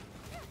hazard.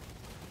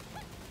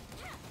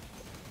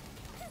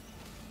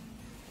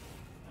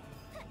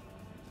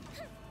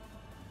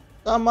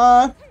 Come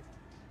on.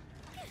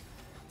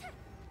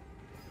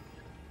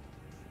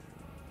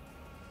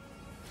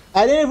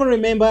 I didn't even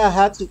remember I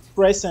had to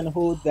press and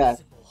hold that.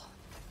 Possible.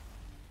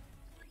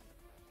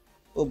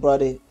 Oh,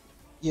 brother,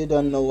 you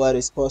don't know what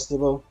is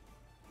possible.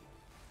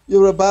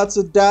 You're about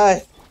to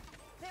die.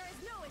 There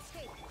is no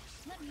escape.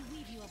 Let me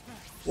weave you a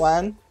verse.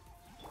 One.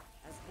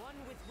 As one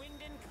with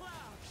wind and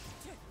cloud.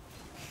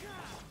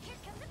 Here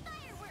come the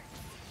fireworks.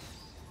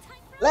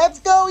 Time for Let's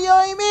go,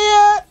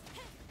 Yoimiya.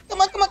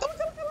 Come on, come on, come on,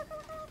 come on, come on, come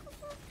on.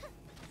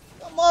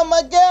 Come on,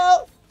 my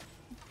girl.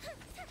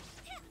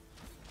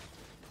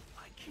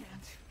 I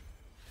can't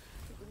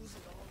lose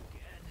it all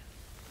again.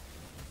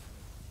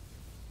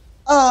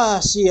 Ah,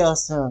 she's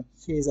awesome.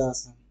 She's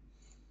awesome.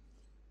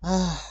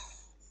 Ah,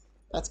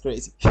 that's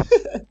crazy.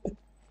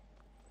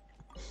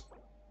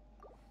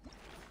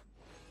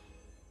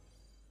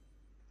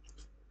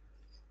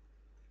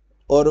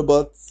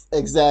 Autobots,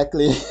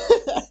 exactly.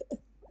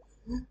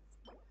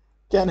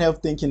 Can't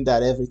help thinking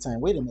that every time.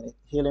 Wait a minute.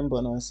 Healing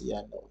bonus.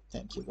 Yeah, no.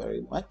 Thank you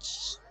very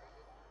much.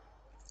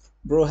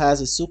 Bro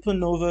has a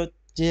supernova.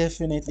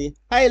 Definitely.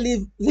 Hi,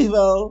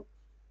 Levo.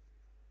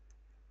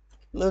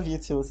 Love you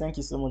too. Thank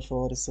you so much for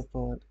all the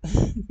support.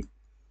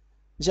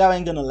 Zhao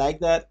ain't gonna like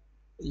that.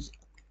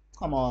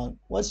 Come on.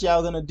 What's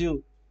Zhao gonna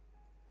do?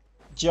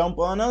 Jump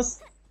on us?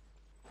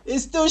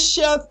 It's too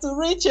short to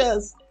reach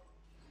us.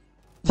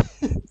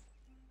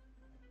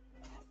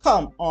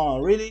 Come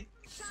on, really?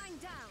 shine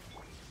down.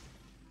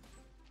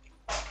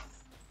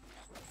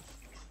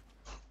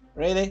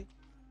 Really?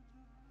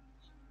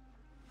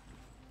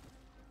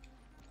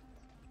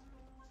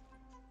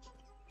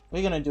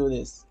 We're gonna do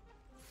this.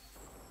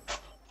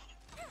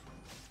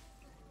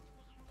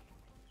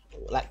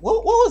 Like,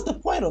 what was the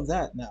point of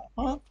that now,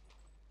 huh?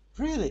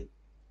 Really?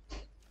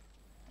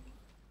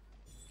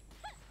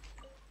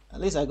 At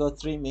least I got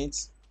 3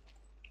 mates.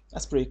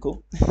 That's pretty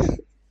cool.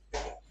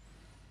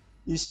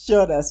 You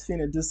sure that's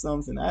finna do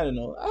something? I don't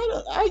know.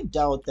 I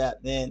doubt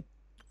that, man.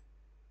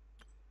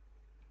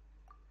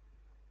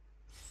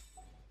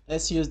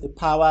 Let's use the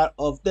power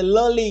of the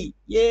lolly.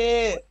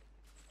 Yeah.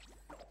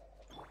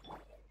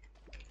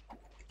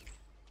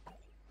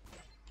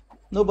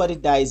 Nobody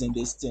dies in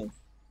this team.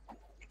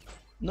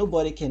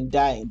 Nobody can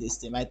die in this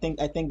team. I think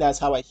that's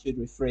how I should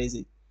rephrase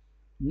it.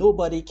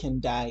 Nobody can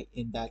die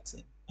in that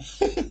team.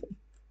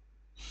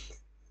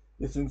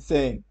 It's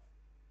insane.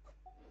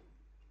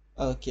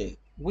 Okay.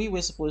 We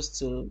were supposed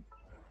to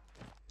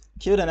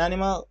kill an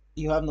animal.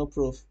 You have no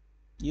proof.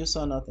 You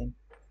saw nothing.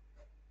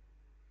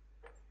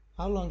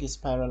 How long is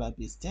Spiral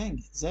Abyss?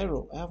 Dang,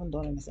 0. I haven't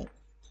done anything.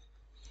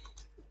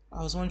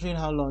 I was wondering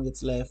how long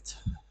it's left.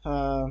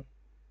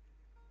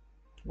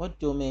 What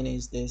domain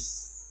is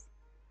this?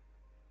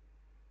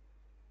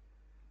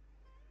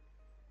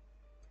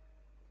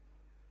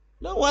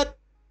 You know what?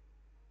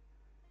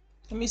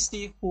 Let me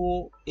see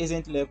who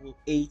isn't level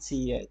 80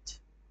 yet.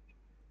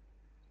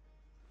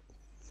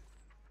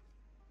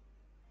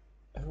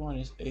 Everyone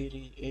is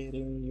 80, 80,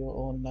 you're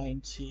all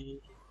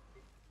 90.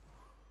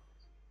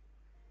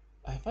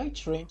 Have I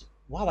trained?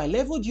 Wow, I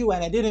leveled you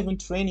and I didn't even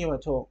train you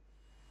at all.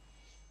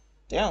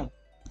 Damn,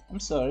 I'm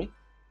sorry.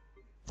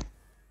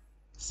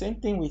 Same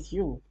thing with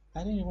you. I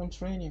didn't even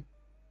train you.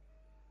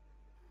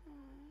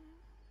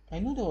 I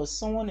know there was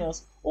someone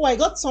else. Oh, I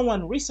got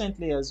someone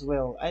recently as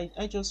well.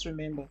 I just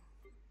remember.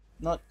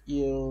 Not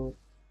you.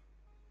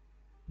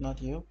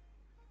 Not you.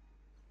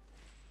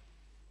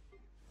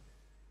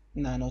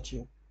 Nah, not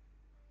you.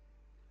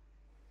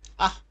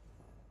 Ah,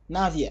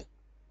 Navia.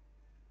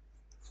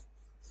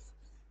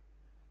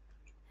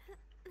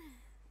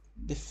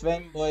 The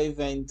femboy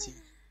Venti.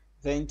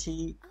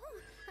 Venti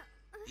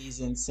is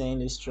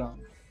insanely strong.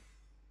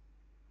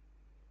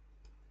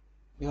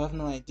 You have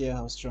no idea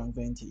how strong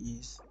Venti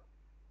is.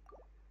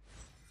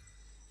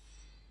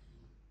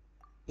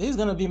 This is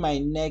gonna be my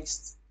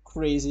next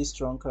crazy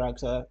strong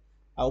character.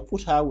 I'll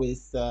put her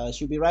with,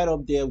 she'll be right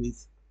up there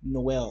with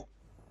Noelle.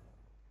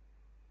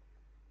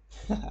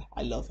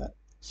 I love her.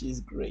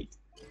 She's great.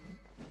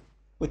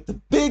 With the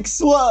big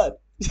sword!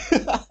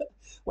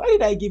 Why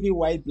did I give you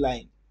white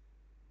blind?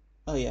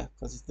 Oh yeah,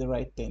 because it's the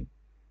right thing.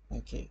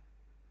 Okay.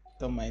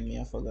 Don't mind me,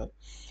 I forgot.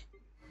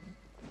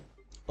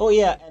 Oh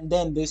yeah, and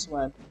then this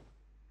one.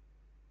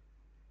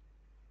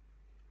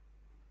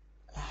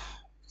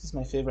 This is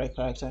my favorite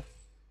character.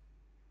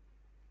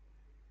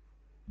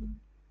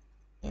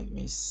 Let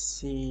me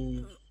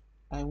see.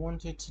 I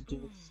wanted to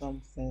do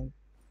something.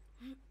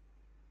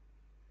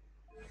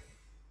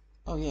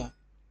 Oh yeah,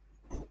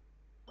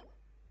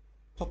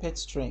 puppet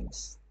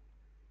strings.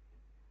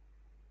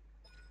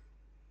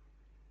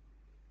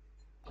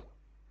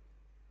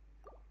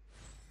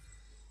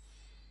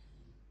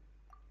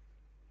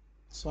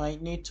 So I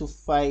need to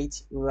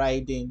fight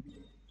riding.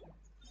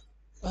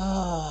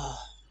 Ah,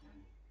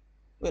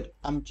 wait,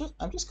 I'm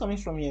just coming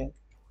from here.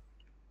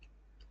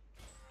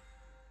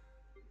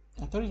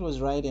 I thought it was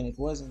riding, it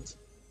wasn't.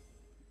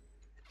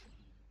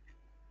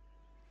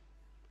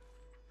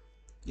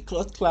 The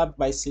cloth clapped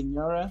by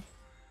Signora.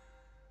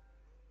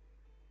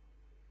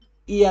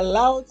 He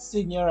allowed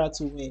Signora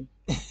to win.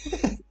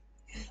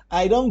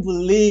 I don't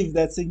believe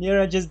that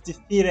Signora just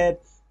defeated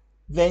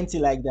Venti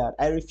like that.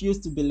 I refuse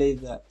to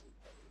believe that.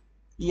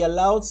 He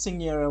allowed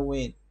Signora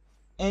win.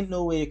 Ain't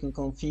no way you can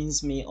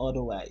convince me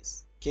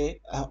otherwise.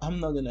 Okay, I'm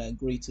not gonna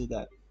agree to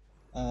that.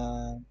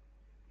 Uh,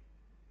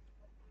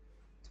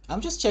 I'll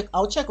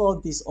check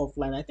all this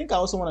offline. I think I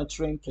also want to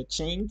train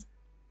Kaching,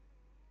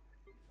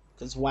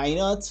 because why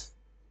not?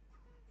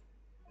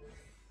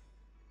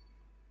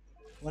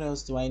 What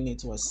else do I need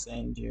to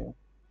ascend you?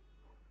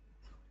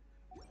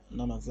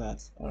 None of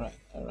that. All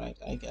right,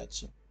 I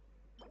got you.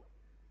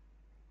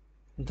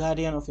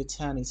 Guardian of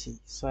Eternity.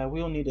 So I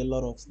will need a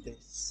lot of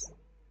this.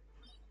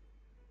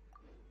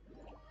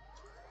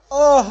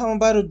 Oh, I'm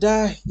about to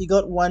die. He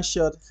got one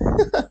shot.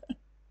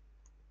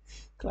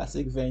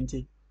 Classic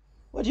Venti.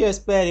 What do you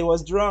expect? He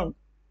was drunk.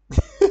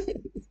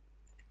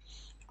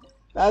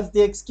 That's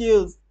the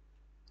excuse.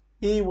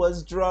 He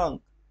was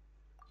drunk.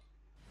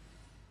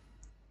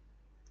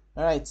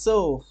 Alright,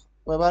 so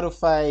we're about to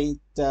fight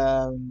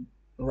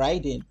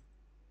Raiden.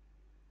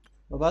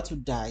 We're about to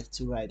die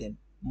to Raiden.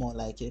 More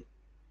like it.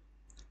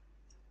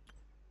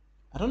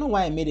 I don't know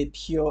why I made a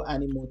pure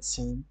animal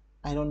team.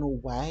 I don't know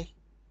why.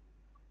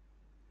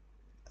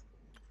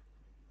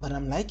 But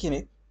I'm liking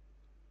it.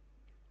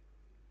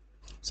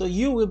 So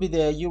you will be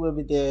there, you will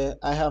be there.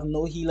 I have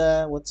no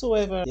healer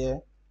whatsoever. Yeah.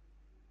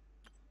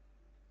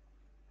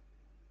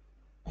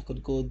 I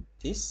could go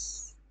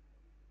this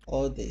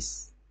or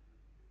this.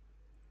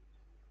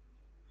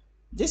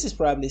 This is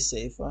probably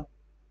safer.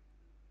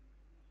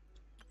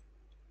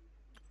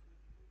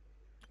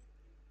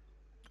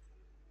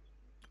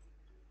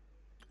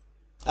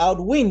 I would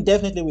win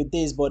definitely with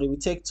this, but it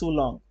would take too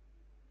long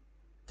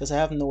because I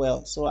have no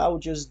else. So I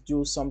would just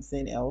do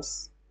something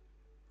else.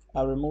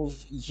 I'll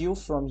remove you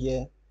from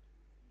here.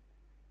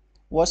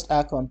 Worst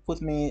icon,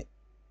 put me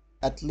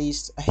at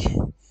least.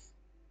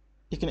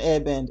 You can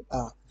airbend.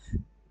 Ah,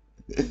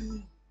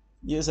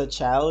 use a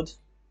child.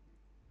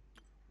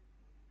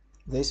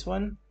 This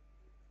one.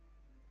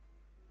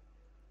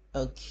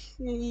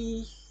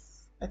 Okay.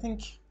 I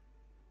think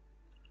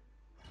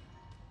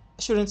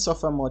I shouldn't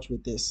suffer much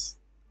with this.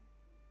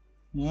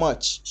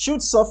 Much.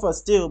 Should suffer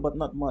still, but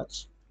not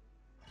much.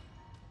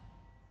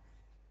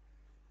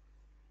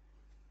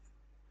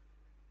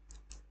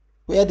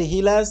 Where are the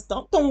healers?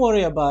 Don't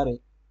worry about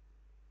it.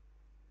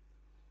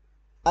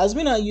 As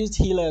when I used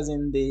healers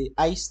in the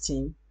ice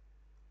team,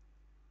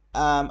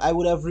 I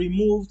would have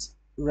removed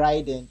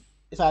Raiden.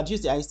 If I had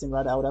used the ice team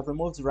rather, I would have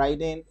removed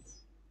Raiden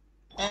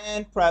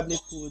and probably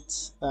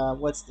put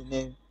what's the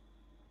name?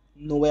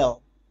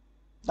 Noel.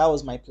 That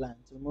was my plan,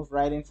 to remove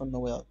Raiden from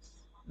Noel.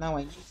 Now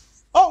I need.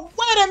 Oh,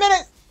 wait a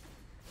minute!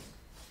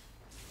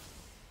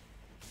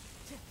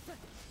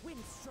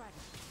 Wind strider.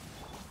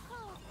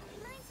 Oh,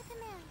 mine's a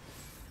command.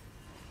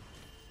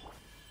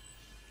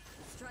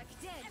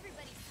 Strike dead.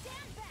 Everybody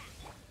stand back.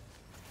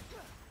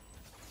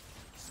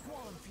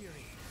 Squall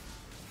fury.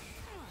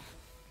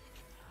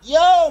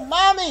 Yo,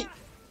 mommy!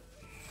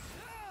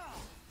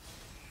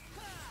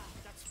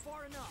 That's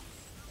far enough.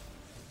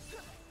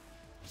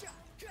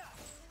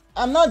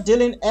 I'm not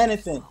dealing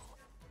anything.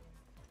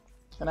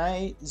 Can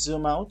I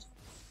zoom out?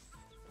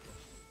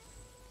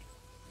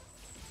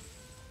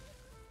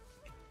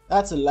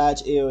 That's a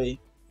large AoE.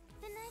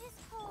 The night is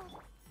cold.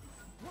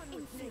 One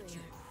with nature.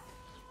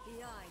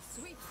 The eye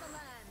sweeps the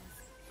lands.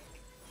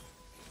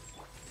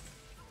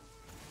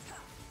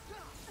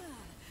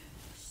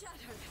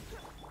 Shattered.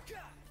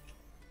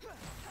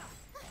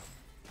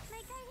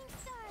 My guiding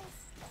stars.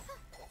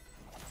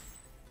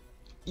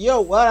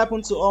 Yo, what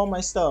happened to all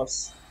my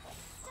stuffs?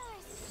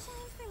 Stars,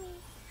 shine for me.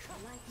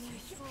 Lightning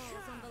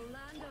falls on the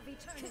land of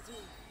eternity.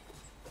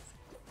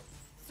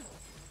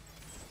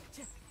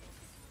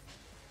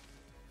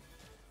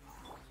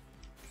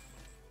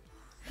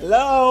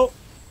 Hello?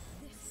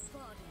 This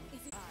body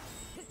is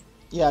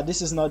Yeah,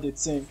 this is not the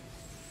team.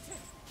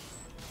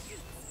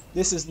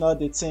 This is not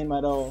the team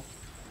at all.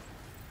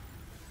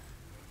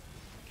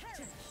 Time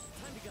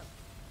to go.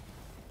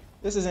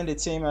 This isn't the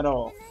team at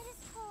all. The night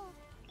is cold.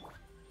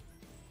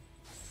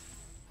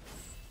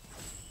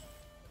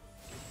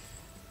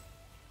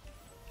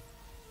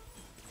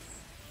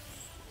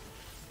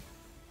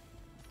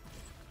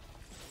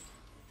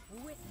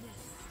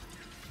 witness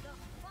the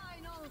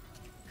final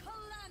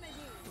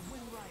calamity. The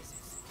wind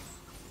rises.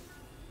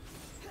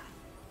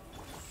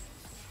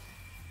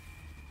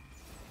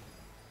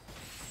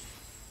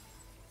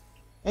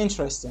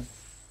 Interesting.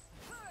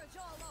 Purge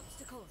all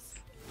obstacles.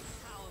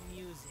 How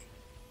amusing.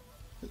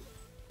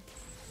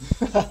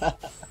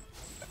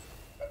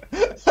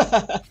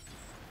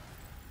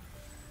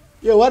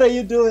 Yo, what are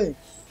you doing?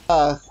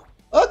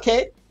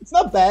 Okay, it's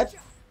not bad,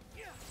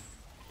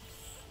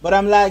 but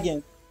I'm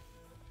lagging.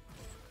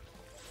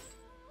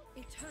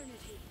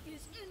 Eternity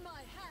is in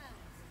my hands.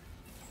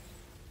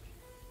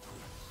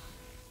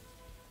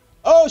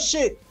 Oh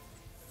shit!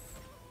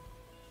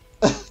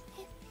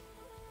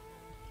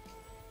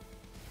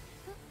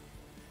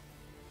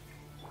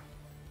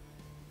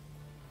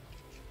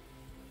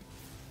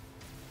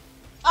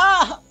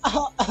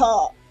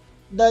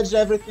 Dodged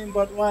everything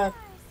but one.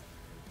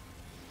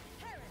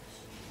 Stars.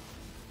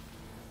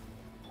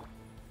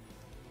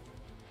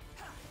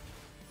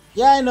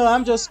 Yeah, I know,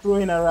 I'm just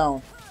screwing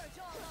around. Purge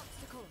all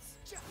obstacles.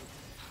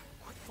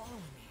 Quit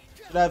following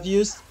me. Should have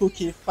used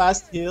Cookie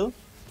fast heal.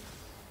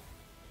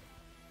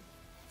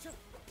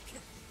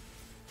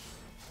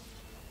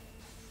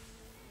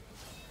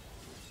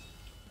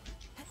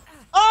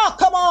 Oh,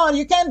 come on!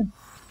 Stay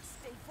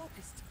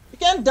focused. You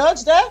can't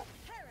dodge that?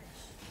 Perish.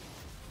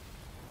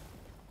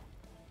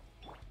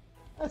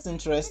 That's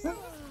interesting.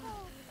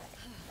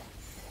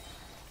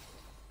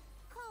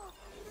 Cole,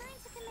 learn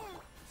to command.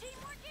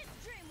 Teamwork is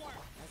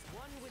dreamwork. As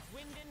one with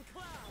wind and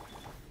cloud.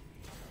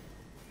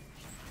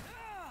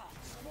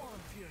 Swarm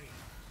fury.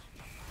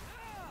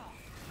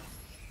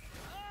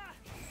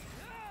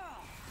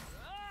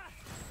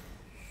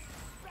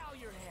 Bow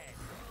your head.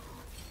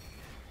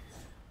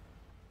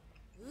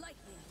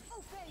 Lightning,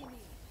 obey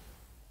me.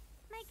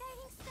 My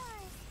guiding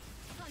stars.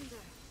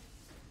 Thunder.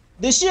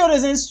 The shield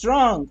isn't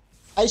strong.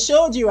 I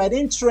showed you, I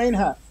didn't train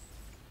her.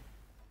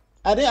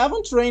 I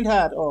haven't trained her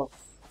at all.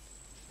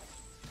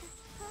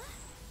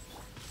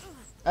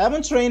 I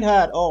haven't trained her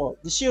at all.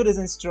 The shield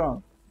isn't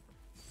strong.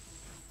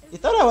 You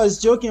thought I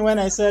was joking when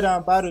I said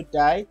I'm about to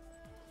die?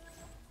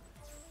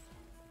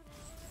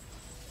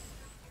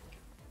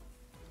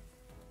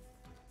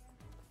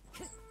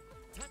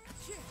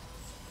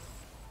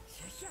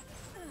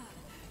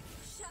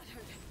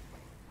 Shattered.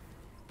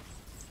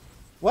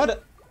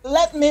 What?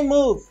 Let me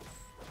move.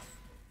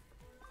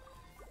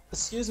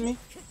 Excuse me.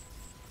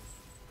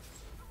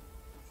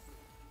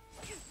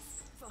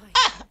 Fine.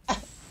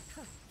 Not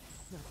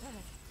bad.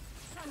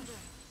 Thunder.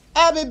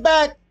 I'll be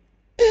back.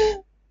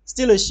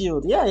 Still a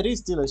shield. Yeah, it is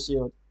still a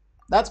shield.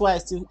 That's why I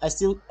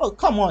still. Oh,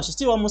 come on. She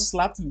still almost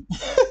slapped me.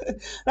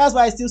 That's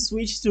why I still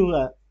switched to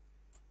her.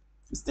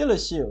 It's still a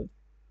shield.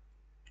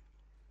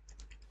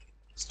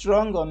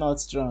 Strong or not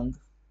strong.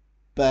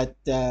 But,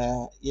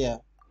 yeah.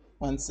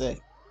 One sec.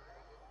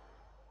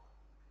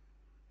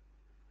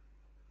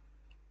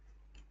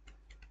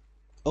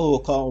 Oh,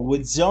 come on.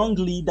 With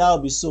Zhongli, that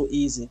would be so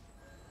easy.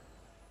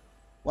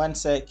 One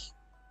sec.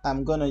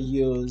 I'm gonna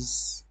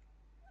use.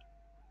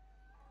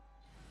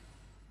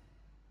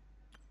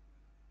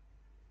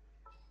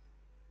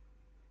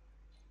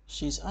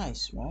 She's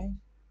ice, right?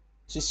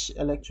 She's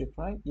electric,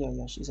 right?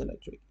 Yeah, she's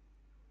electric.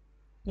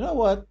 You know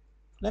what?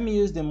 Let me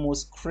use the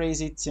most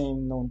crazy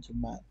team known to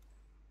man.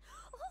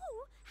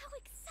 Oh, how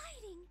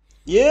exciting!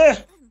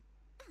 Yeah!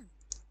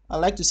 I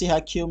like to see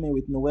her kill me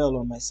with Noelle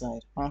on my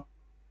side, huh?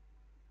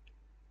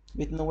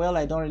 With Noelle,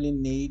 I don't really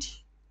need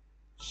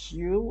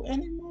Q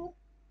anymore.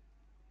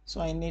 So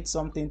I need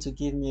something to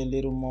give me a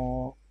little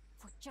more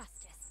For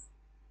justice.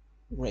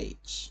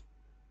 rage.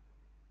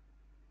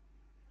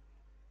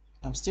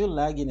 I'm still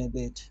lagging a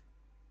bit.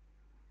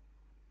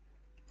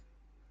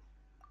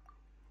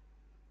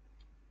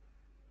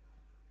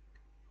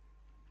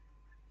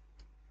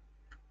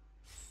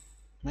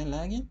 Am I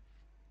lagging?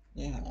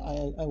 Yeah,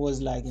 I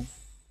was lagging.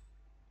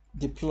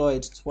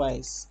 Deployed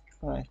twice.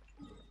 Alright.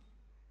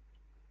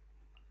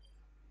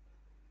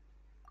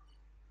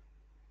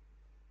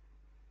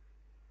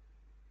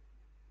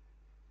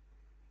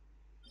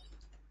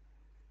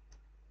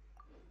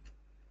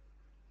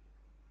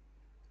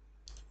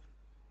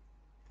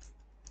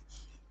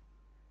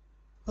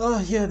 Oh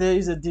yeah, there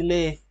is a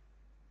delay.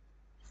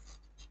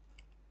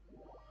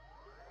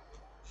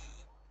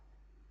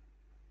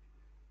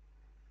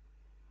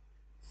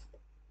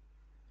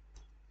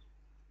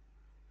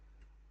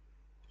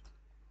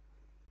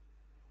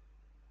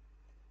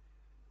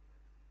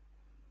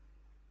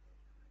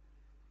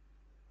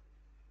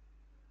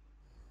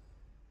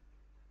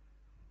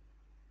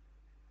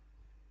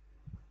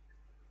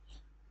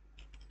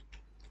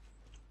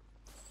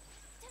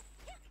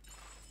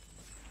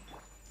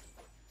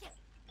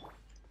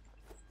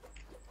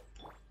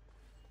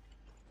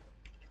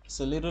 It's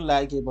a little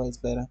laggy, but it's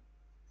better.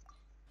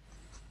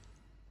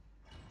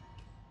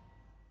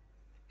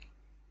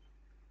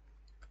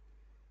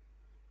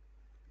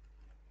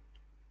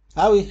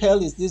 How the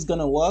hell is this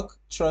gonna work?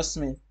 Trust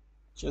me.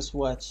 Just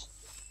watch.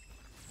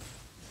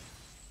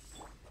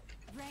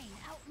 Rain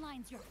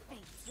outlines your fate.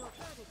 Your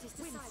verdict is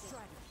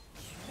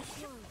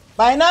decided.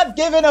 By not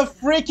giving a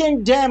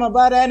freaking damn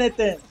about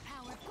anything.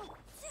 Power.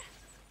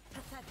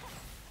 Pathetic.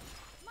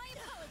 My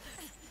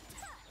apologies.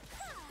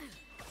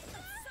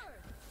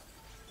 Absurd.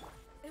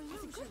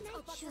 Illusions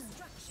are but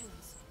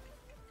distractions.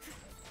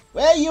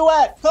 Where you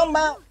at? Come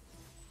out.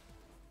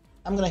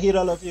 I'm gonna hit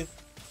all of you.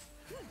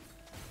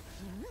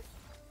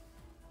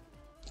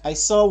 I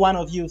saw one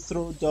of you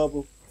throw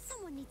double.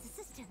 Someone needs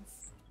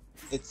assistance.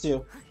 It's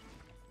you.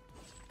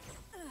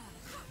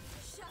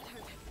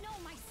 Shattered. No,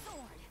 my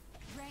sword.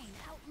 Rain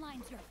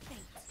outlines your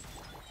fate.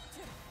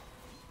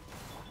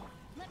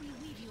 Let me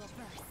weave you a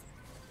verse.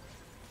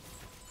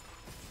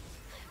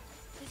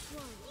 This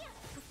one,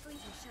 a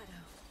fleeting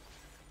shadow.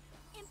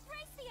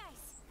 Embrace the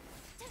ice.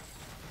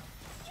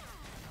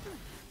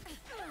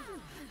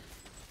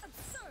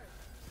 Absurd.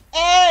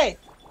 Hey!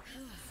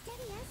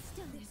 Steady as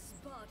stone. This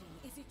body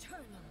is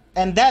eternal.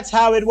 And that's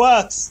how it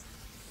works.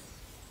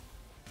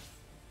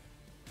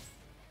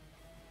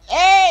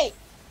 Hey!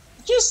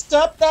 Did you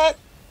stop that?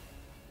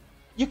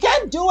 You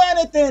can't do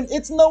anything.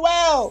 It's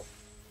Noel.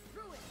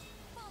 Ruin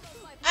follows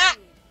my Ah!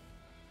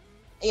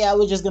 blade. Yeah,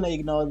 we're just gonna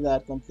ignore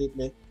that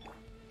completely.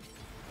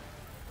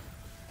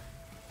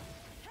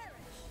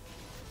 Perish.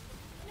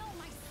 No,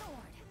 my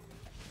sword.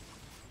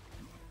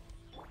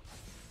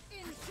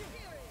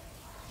 Inferior.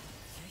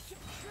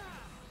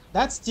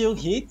 That still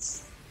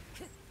hits.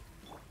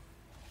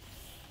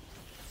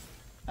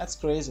 That's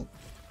crazy.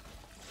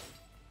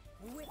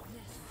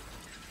 Witness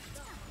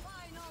the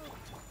final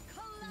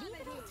Leave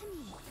it all calamity. to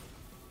me.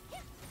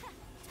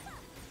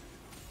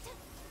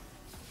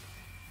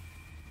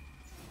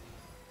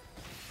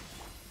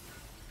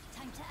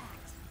 Time to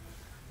act.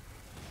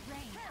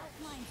 Rain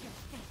outlines your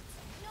fate.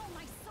 No,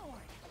 my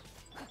sword.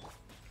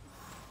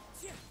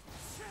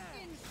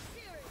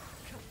 Inferior.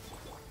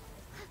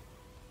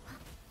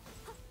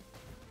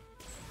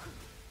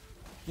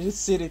 Did you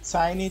see the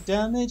tiny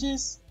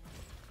damages?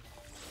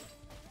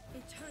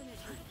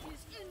 Eternity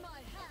is in my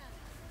hand.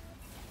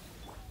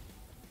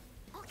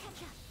 I'll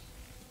catch up.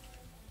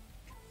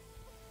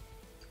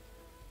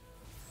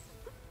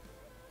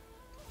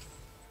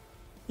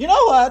 You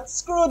know what?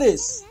 Screw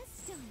this.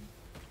 Yes, done.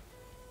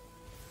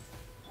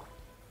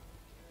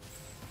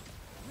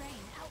 Rain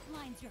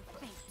outlines your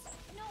fate.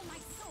 No, my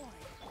sword.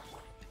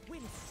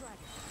 Wind strider.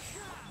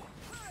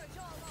 Purge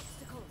all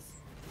obstacles.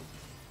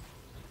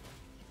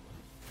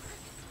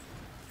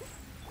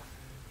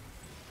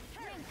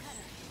 Rain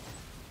cutter.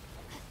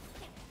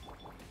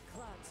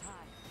 Clouds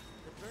high.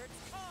 The birds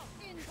call.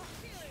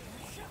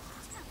 Inferior.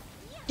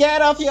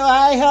 Get off your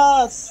high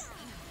horse.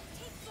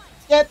 Take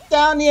flight. Get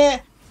down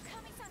here.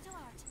 Coming frontal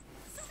art.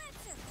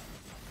 Surrender.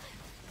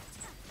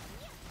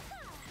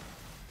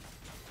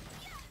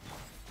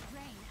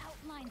 Rain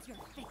outlines your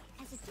fate.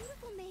 As a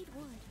dutiful maid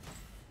would.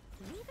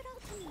 Leave it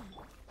all to me.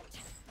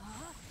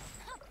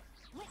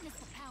 Witness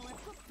the power.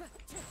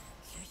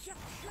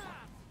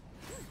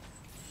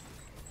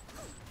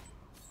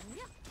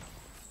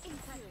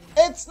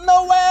 It's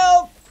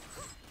Noel.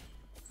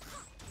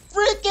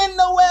 Freaking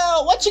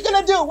Noel. What you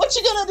gonna do? What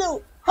you gonna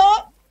do?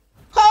 Huh?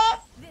 Huh?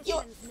 This You,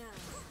 ends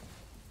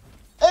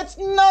now. it's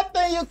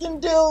nothing you can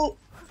do. No,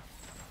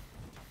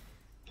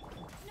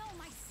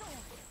 my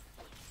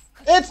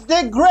sword. It's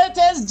the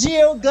greatest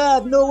geo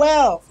god,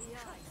 Noel. The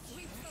eye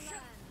sweeps the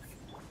land.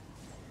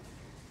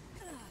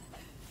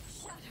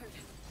 Shattered.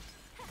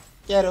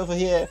 Get over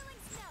here. Whirling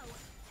snow.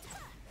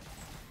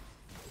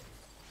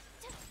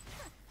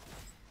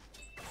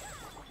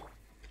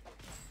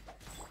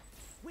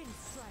 Wind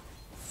strider.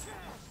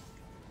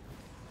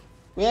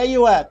 Where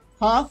you at?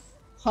 Huh?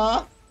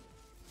 Huh?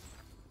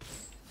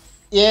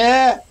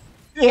 Yeah.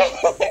 Yeah.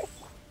 Fall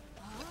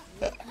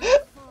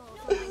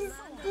from the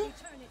land of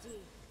eternity.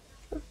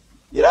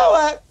 You know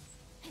what?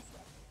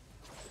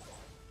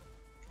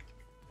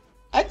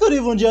 I could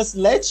even just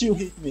let you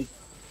hit me.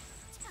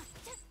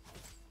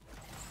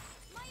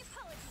 My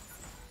apologies.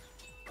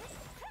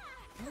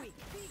 Weak.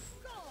 Be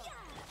gone.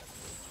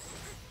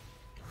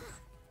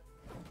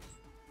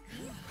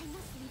 I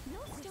must leave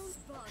no stone. This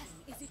body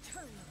is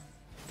eternal.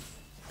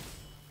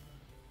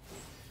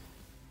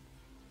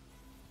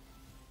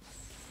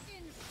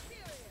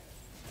 Inferior.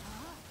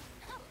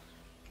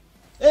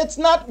 It's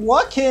not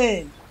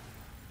working.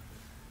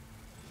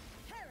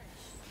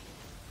 Perish.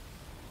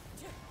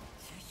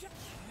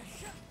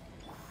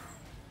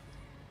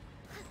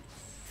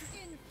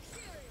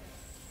 Inferior.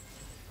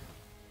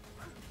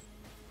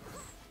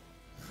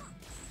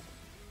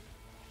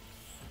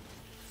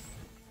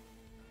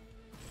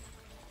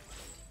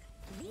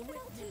 Leave it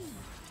all to me.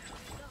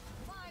 The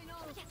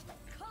final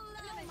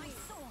No, my calamity.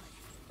 sword.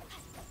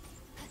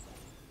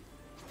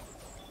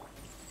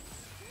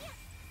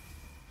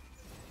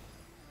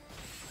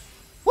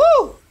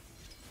 Woo!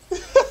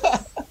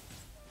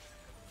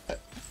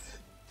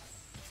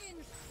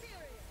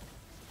 Inferior.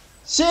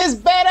 She's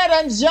better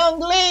than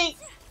Zhongli.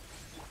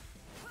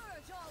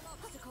 Purge all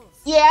obstacles.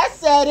 Yeah, I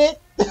said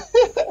it.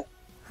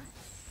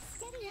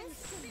 Steady as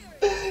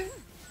Inferior.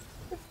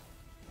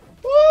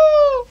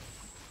 Woo!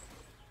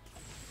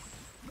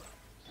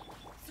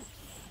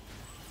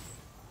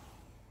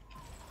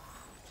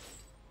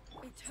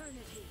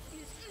 Eternity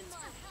is in my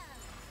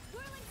hand.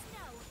 whirling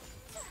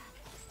snow.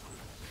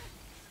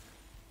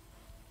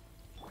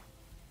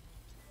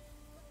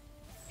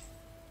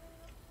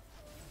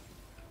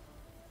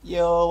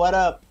 Yo, what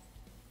up?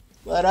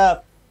 What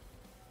up?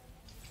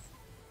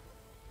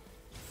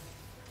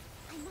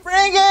 I must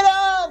Bring it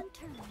on!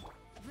 turn.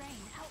 Rain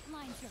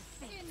outlines your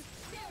fate.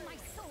 No, my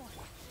sword.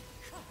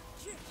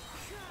 There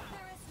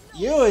is no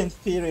You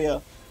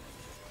inferior.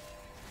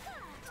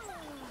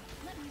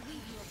 Let me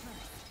weave you a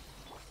verse.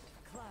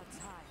 Clouds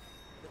high.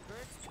 The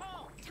birds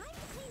call. Time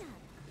to clean up.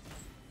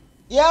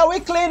 Yeah, we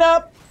clean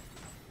up.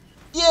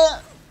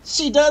 Yeah,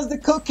 she does the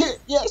cooking.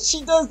 Yeah,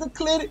 she does the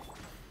cleaning.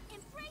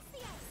 Embrace the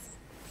ice.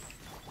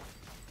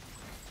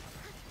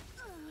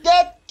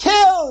 Get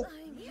killed.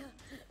 I'm here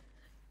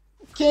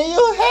Can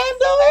you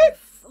handle it?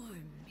 for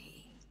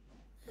me.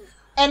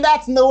 And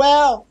that's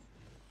Noel.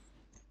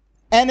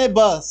 Any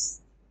boss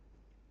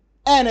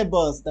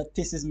that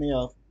pisses me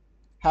off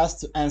has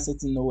to answer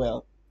to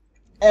Noel.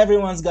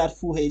 Everyone's got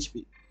full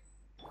HP.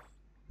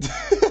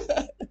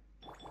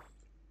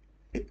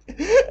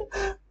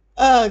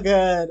 Oh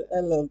god, I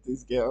love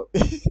this girl.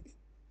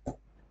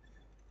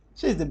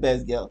 She's the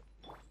best girl.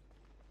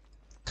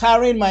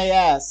 Carrying my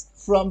ass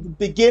from the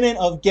beginning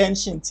of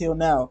Genshin till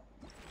now.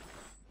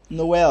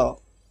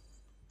 Noelle.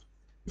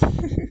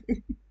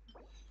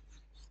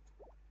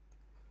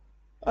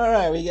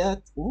 Alright, we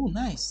got... Oh,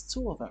 nice.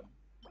 Two of them.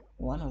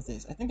 One of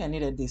this. I think I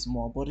needed this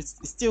more, but it's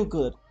still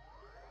good.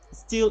 It's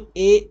still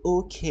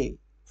A-okay.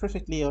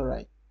 Perfectly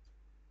alright.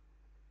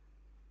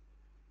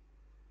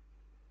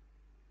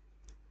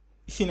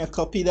 You finna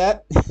copy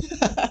that?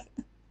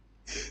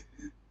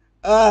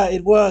 Ah,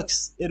 it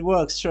works. It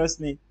works, trust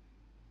me.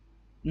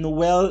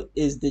 Noelle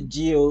is the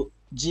Geo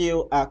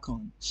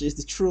Archon. She's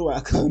the true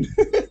Archon.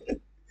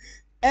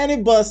 Any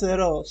boss at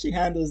all, she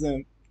handles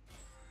them.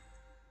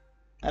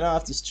 I don't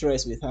have to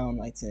stress with her on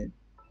my team.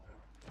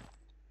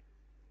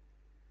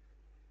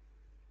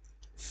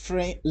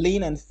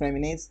 Lean and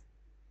Feminate.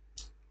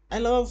 I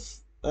love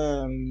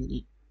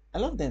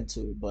them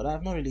too, but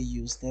I've not really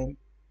used them.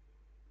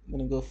 I'm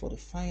gonna go for the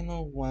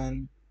final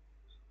one.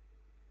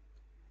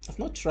 I've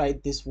not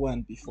tried this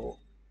one before.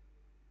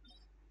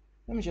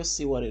 Let me just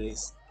see what it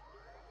is.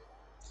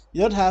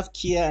 You don't have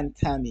Kia and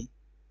Kami.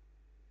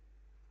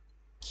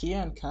 Kia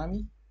and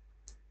Kami?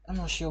 I'm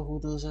not sure who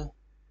those are.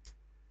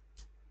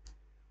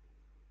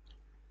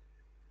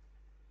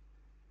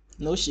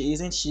 No, she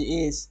isn't.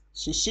 She is.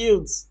 She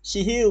shields.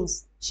 She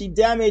heals. She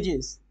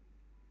damages.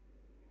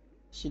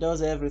 She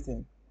does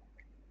everything.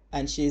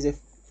 And she is a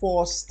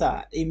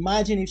 4-star.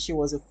 Imagine if she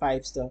was a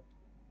 5-star.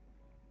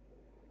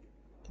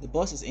 The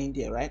boss is in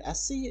there, right? I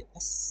see it. I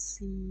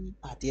see.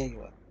 Ah, there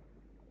you are.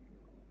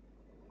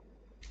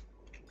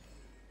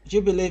 Do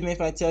you believe me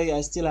if I tell you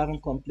I still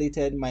haven't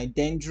completed my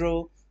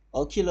Dendro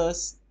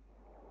Oculus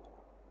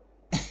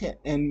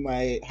and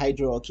my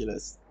Hydro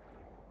Oculus?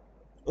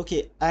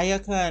 Okay,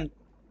 Ayaka and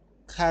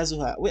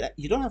Kazuha. Wait,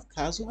 you don't have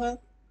Kazuha?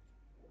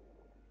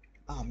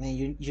 Oh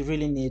man, you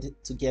really need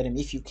to get him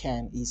if you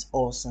can. He's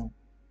awesome.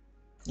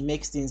 It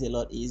makes things a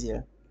lot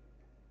easier.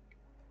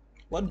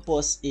 What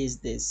boss is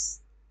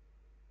this?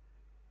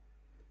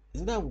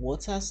 Isn't that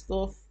water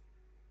stuff?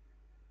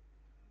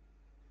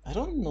 I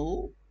don't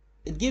know.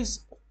 It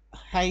gives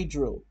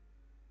Hydro.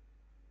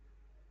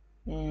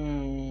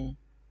 That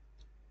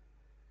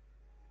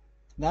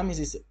means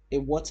it's a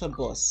water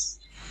boss.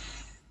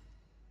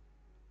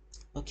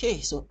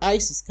 Okay, so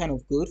ice is kind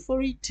of good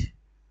for it.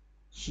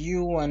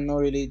 You are not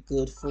really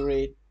good for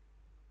it.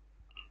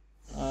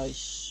 I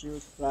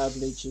should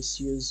probably just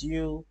use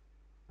you.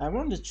 I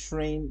want to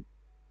train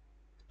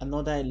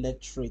another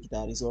electric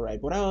that is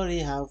alright, but I already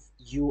have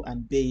you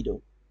and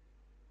Beidou.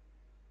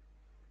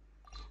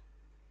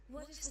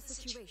 What is the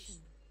situation?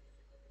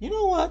 You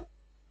know what?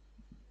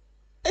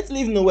 Let's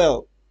leave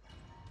Noelle.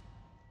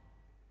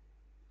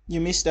 You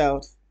missed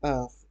out.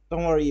 Don't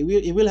worry,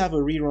 it will have a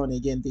rerun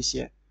again this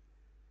year.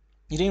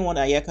 You didn't want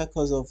Ayaka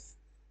because of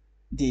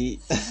the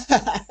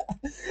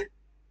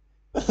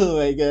oh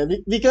my god,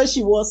 because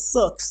she was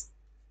sucks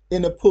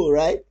in the pool,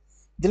 right?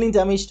 Dealing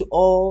damage to the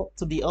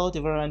all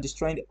devourer and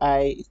destroying the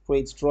eye it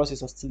creates draws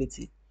its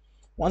hostility.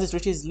 Once it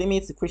reaches its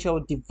limits, the creature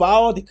will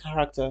devour the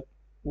character,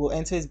 will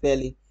enter his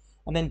belly,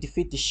 and then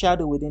defeat the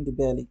shadow within the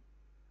belly.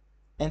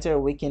 Enter a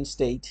weakened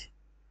state.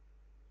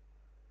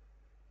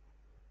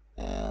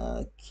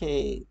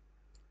 Okay.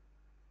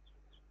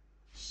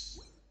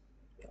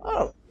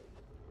 Oh,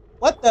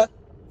 what the?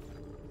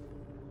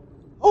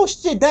 Oh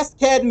shit, that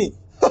scared me.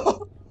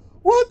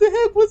 What the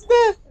heck was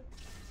that?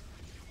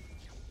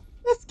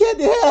 That scared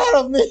the hell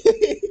out of me.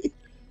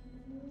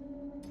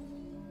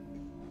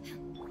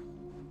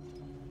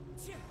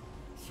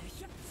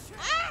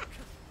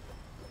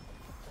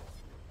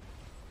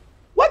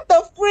 What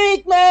the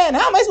freak, man?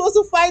 How am I supposed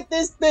to fight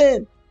this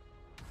thing?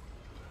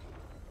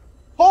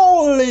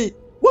 Holy,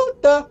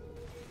 what the?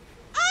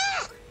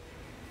 Ah!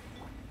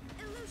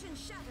 Illusion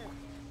shattered.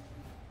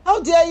 How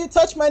dare you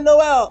touch my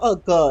Noelle? Oh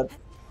god.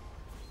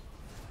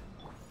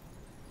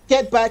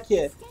 Get back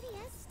here. Steady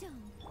as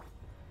stone.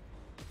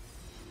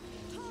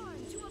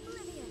 Torn to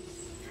oblivion.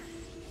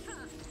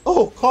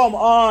 Oh, come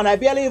on. I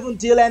barely even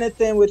deal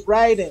anything with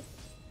riding.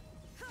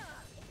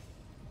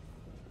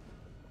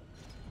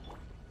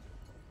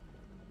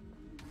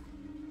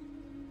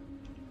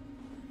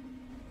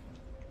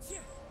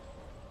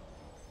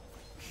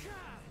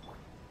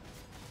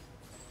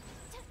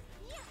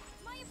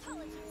 My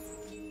apologies.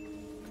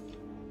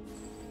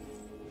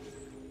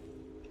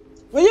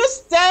 Will you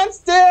stand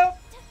still?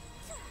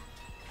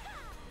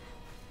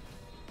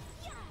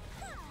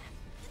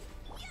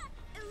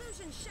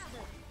 Illusion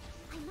shattered.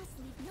 I must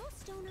leave no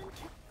stone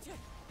unturned.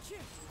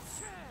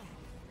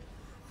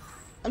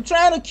 I'm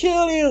trying to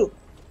kill you.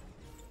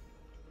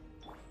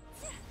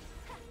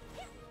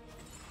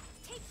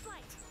 Take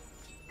flight.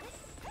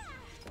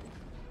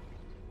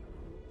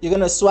 You're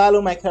gonna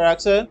swallow my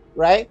character,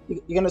 right?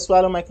 You're gonna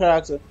swallow my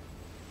character.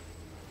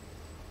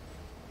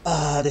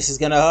 Ah, this is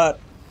gonna hurt.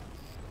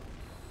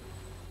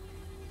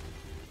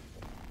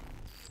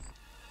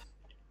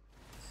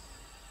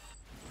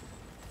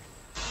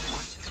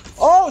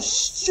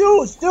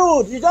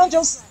 Dude, you don't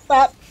just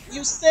start.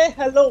 You say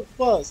hello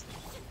first.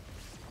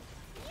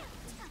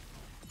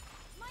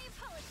 My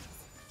apologies.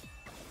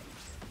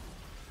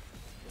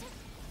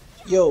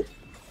 Yo,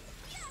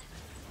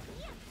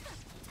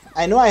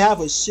 I know I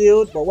have a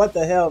shield, but what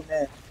the hell,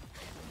 man?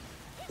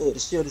 Oh, the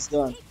shield is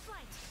gone. Take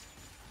flight.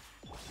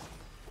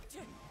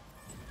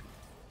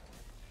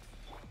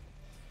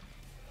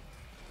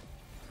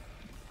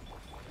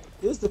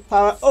 Use the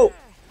power. Oh,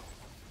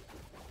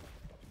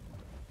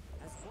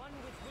 As one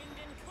with wind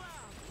and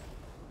cloud.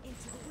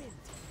 Into the wind.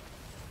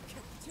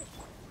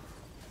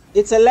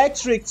 it's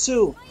electric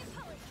too. My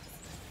apologies.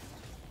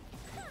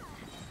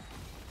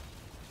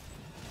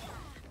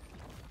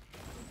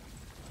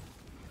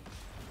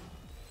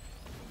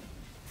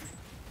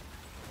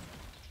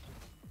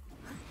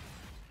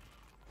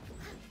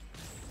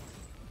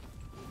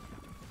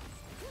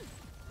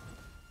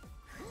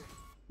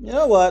 You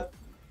know what?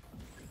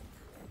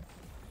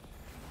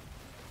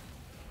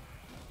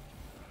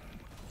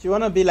 If you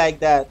wanna be like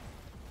that,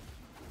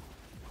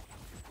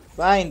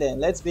 fine then.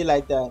 Let's be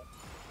like that.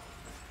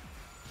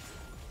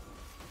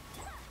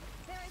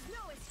 There is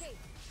no escape.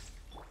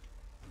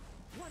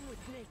 One with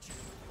nature.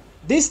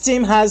 This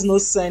team has no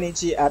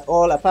synergy at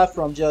all, apart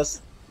from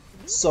just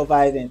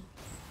surviving.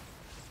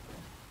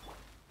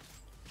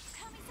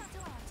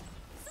 Kamisato out.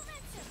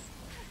 Silencio.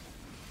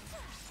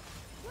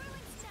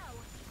 Whirling snow.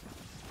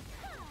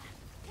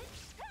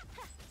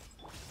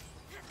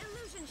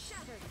 Illusion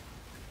shattered.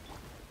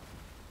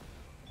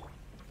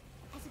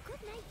 As a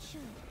good night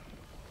should.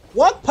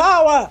 What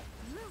power?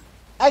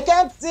 I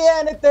can't see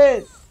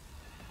anything.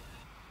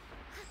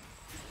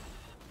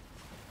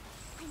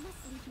 I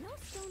must leave no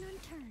stone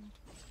unturned.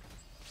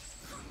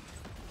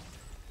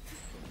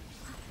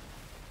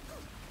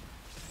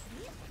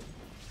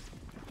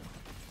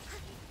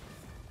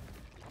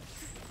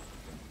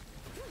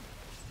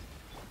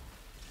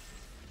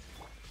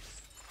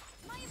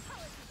 My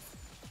apologies.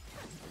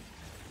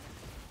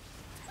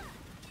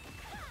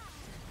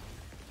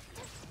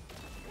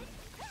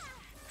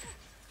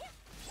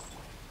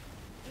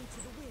 Into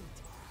the wind.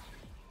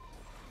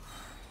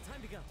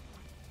 Time to go.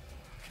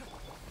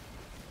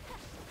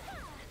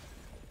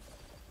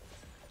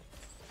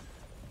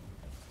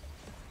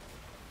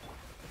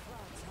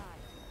 Clouds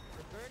high.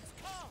 The birds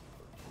call.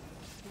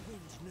 The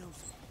wind knows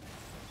it.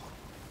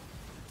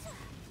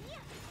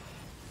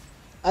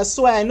 I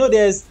swear, I know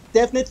there's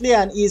definitely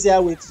an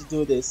easier way to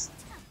do this.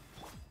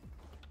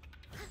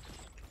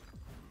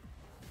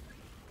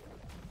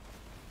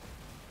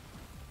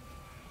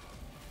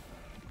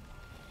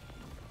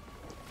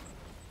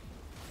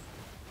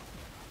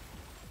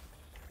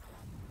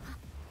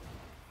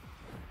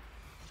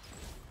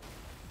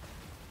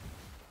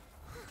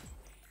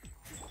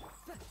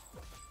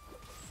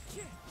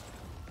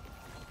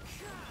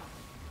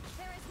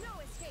 There is no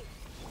escape.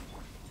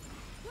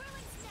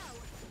 Whirling snow.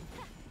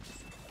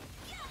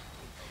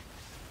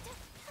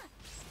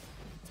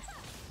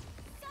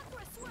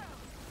 Sakura swirl.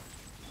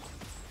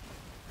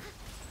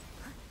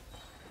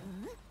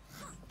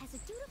 As a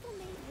dutiful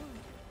maid would.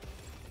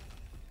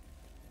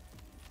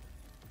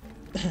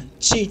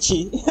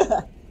 Chi-Chi.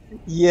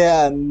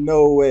 Yeah,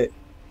 no way.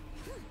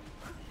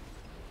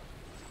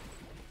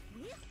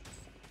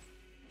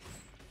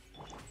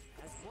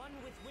 As one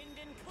with wind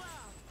and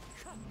cloud.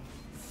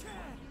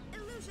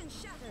 Illusion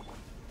shattered.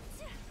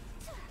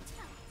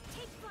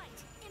 Take flight.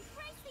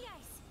 Embrace the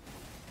ice.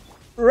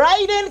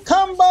 Raiden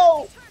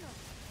combo. Eternal.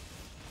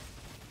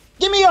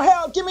 Give me your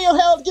health. Give me your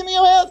health. Give me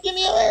your health. Give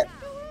me your health.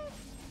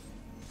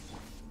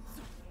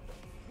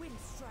 Wind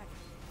strike.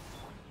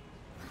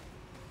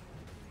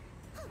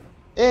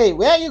 Hey,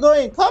 where are you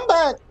going? Come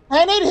back.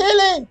 I need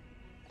healing.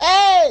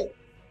 Hey,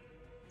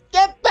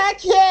 get back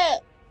here.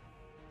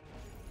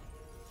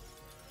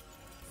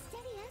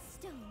 Steady as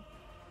stone.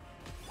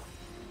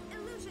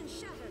 Illusion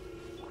shattered.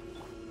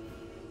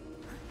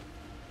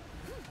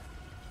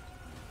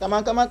 Come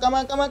on, come on, come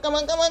on, come on, come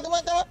on, come on, come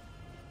on, come on.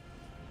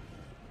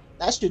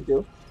 That should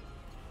do.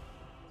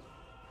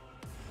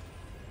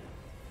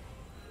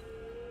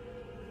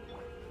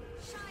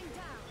 Shine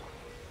down.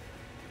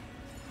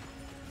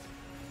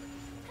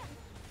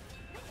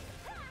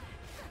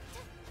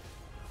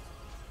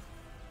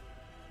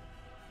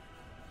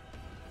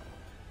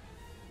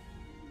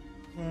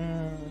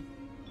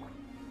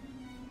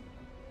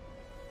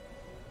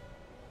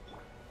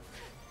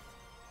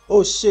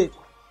 Oh shit.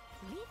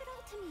 Leave it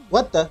all to me.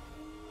 What the?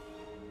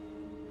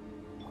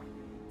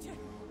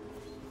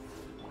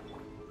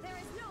 There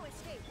is no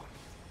escape.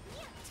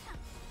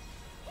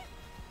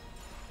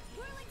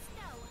 Whirling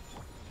snow.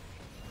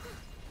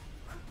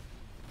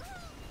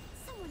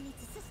 Someone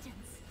needs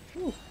assistance.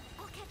 Whew.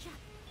 I'll catch up.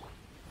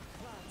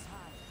 Clouds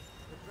high.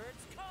 The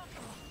birds call.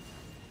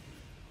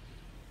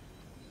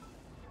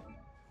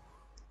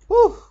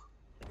 Whew.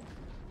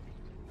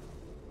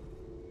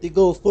 They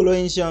go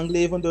following Zhongli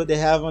even though they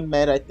haven't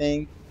met, I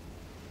think.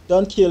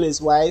 Don't kill his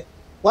wife.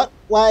 What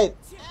wife?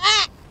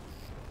 Ah!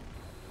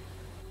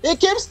 He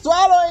keeps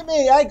swallowing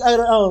me.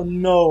 Oh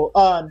no.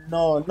 Oh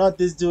no. Not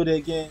this dude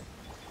again.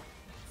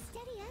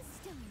 Steady as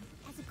stone,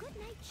 as a good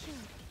night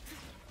should.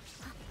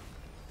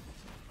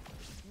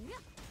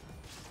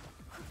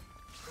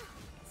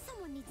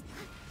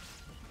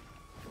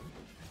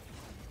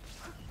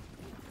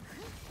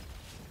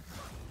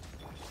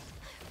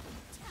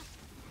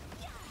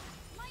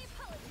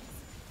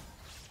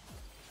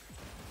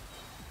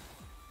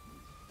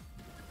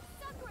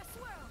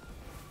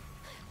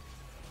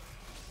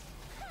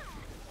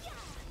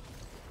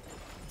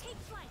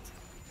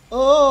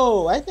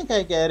 Oh, I think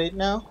I get it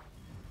now.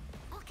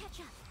 I'll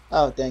catch up.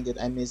 Oh, dang it,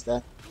 I missed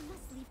that. I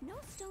must leave no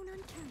stone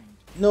unturned.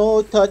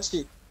 No touch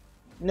it.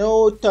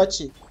 No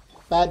touch it.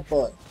 Bad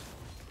boy.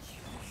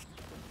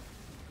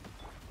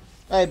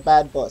 Hey,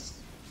 bad boss.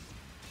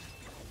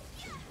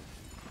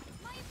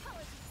 My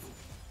apologies.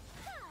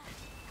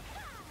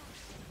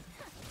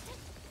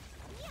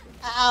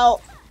 Ow!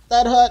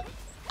 That hurt.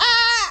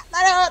 Ah!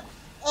 That hurt!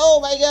 Oh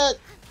my god!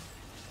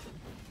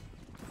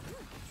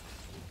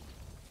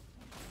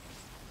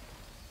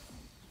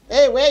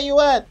 Hey, where you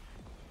at?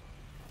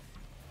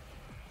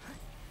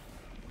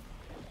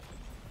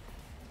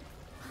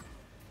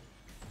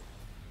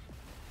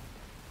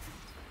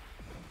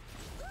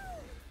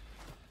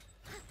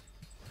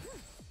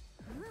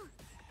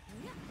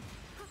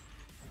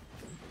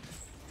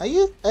 Have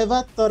you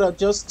ever thought of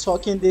just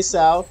talking this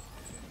out?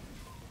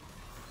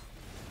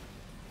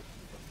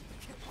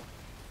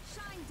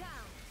 Shine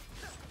down.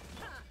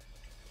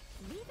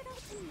 Leave it up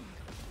to me.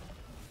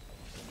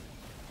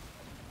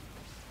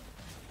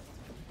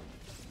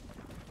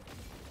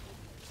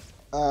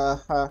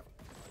 Uh-huh.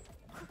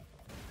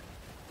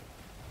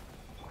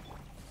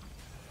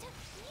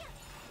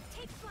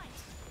 Take flight.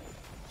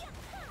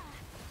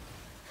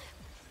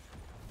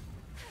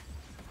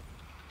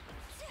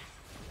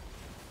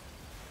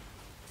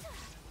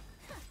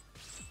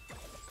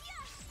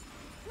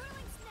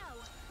 Whirling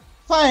snow.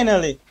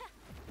 Finally!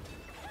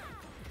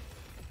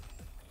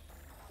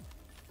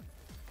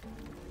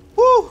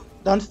 Whew!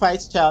 Don't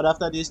fight child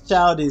after this.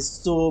 Child is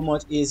so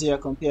much easier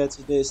compared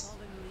to this. Fallen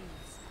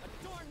leaves,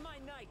 adorn my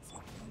night.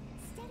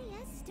 Steady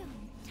as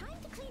stone. Time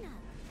to clean up.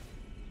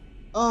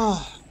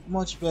 Oh,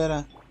 much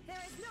better.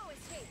 There is no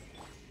escape.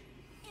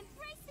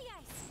 Embrace the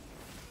ice.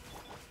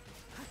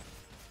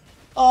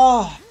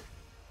 Oh,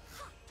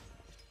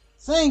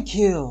 thank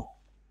you.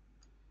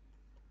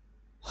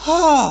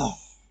 Ah,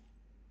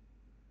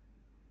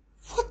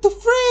 what the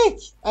freak?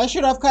 I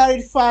should have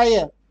carried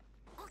fire.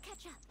 I'll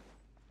catch up.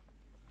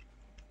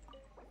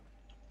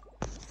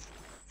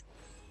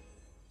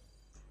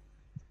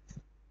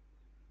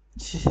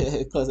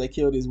 Because I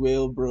killed his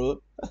whale,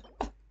 bro.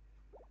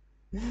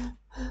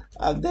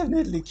 I'm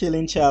definitely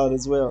killing child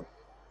as well.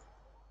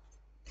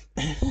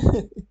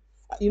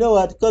 You know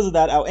what? Because of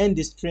that, I'll end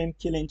the stream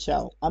killing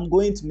child. I'm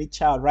going to meet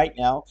child right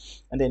now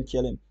and then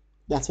kill him.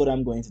 That's what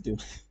I'm going to do.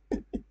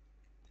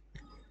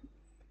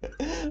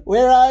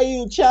 Where are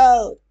you,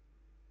 child?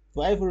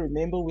 Do I even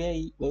remember where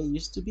he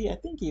used to be? I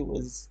think he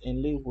was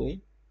in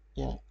Liveaway.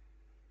 Yeah.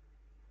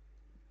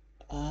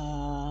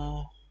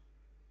 Uh,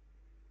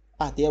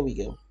 there we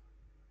go.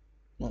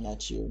 No,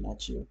 not you,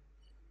 not you.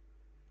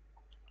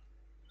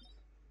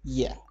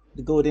 Yeah,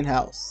 the golden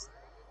house.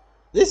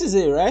 This is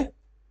it, right?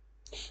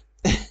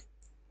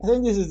 I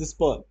think this is the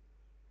spot.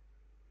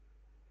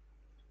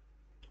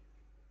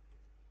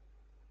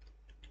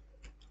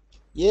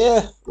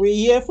 Yeah, we're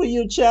here for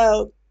you,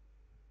 child.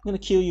 I'm gonna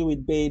kill you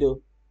with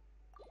Beto.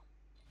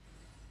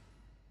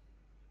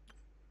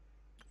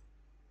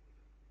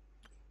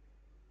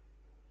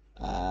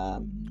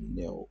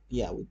 No,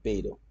 yeah, with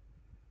Beto.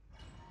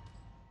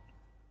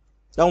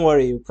 Don't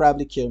worry, you'll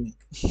probably kill me.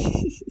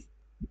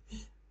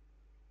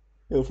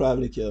 You'll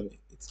probably kill me.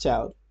 It's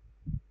child.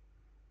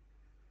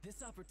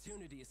 This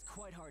opportunity is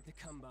quite hard to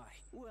come by.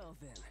 Well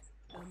then,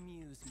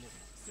 amuse me.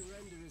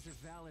 Surrender is a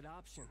valid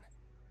option.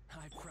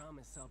 I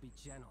promise I'll be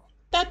gentle.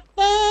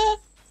 Ta-ta!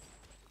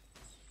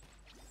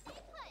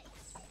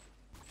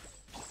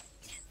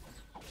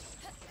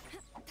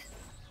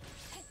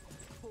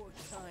 Poor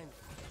time.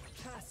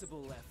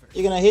 Passable effort.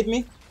 You gonna hit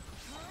me?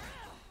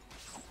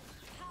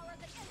 Power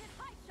that ended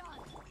Python.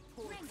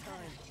 Poor Rain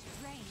time.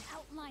 Rain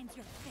outlines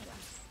your fate.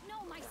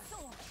 Know my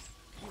sword.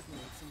 You've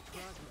made some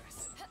progress.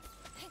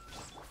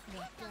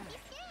 Not bad.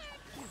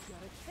 You've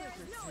got a There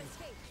trigger is no too.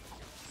 escape.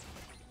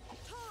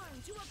 Torn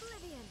to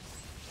oblivion.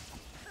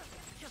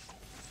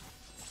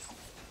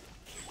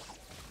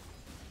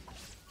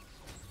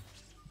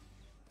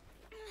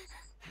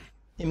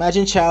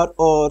 Imagine child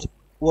odd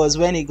was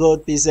when he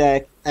got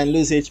Berserk and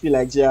lose HP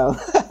like Jao.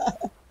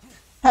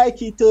 Hi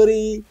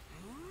Kitori.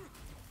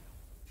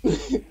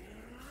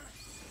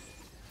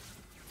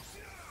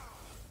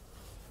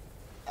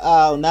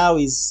 Oh, now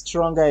he's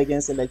stronger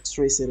against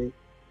electricity.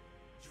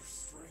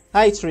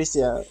 Hi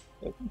Tricia.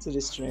 Welcome to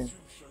the stream.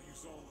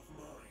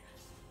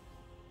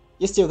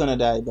 You're still gonna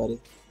die, buddy.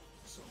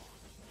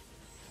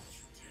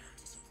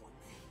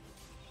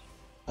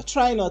 I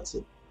try not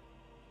to.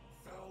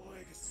 Foul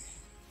legacy,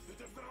 the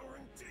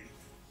devouring deep.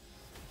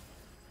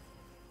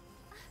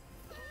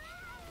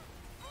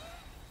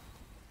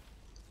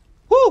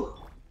 Whew!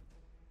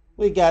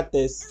 We got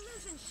this.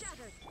 Illusion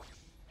shattered.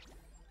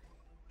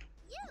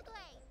 You're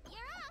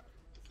up.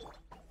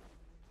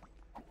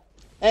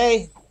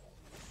 Hey,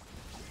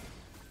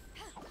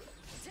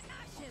 To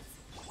ashes.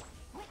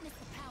 Witness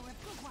the power of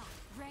Gugwa.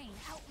 Rain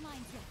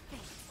outlines your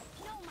fate.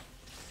 Know my.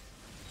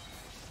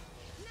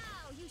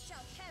 Now you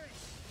shall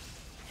perish.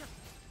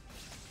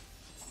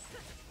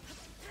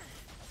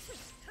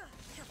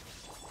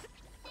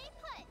 Stay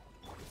put.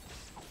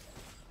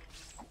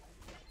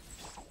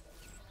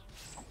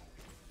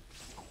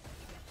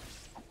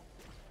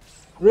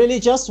 Really,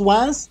 just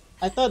once?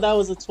 I thought that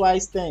was a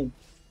twice thing.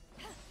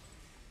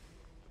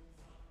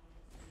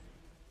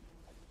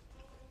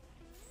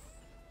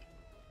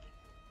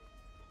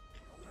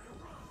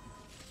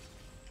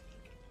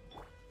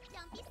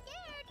 Don't be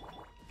scared.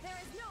 There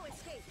is no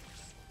escape.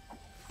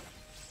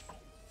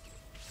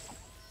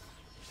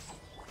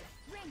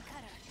 Rain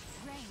cutter.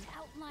 Rain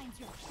outlines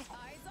your face.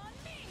 Eyes on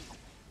me.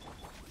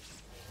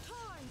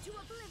 Torn to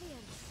oblivion.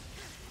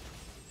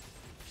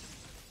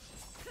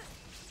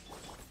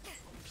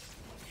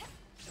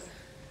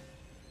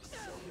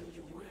 Some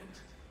you win,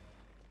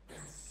 and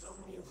some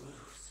you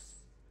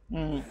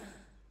lose. Hmm.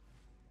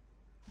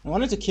 I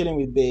wanted to kill him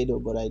with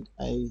Beidou, but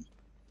I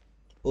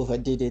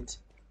overdid it.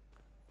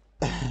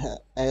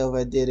 I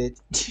overdid it.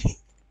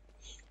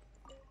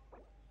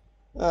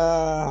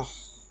 uh,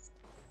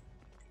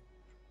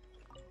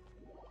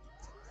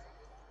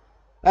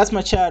 that's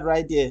my child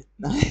right there.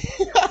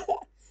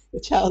 The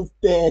child's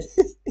dead.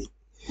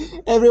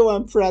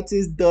 Everyone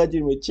practice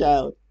dodging with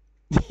child.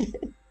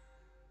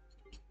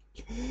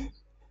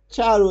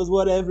 Child was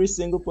what every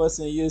single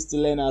person used to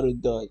learn how to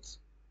dodge.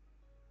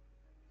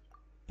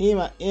 Him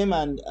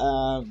and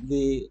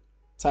the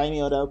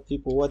tiny other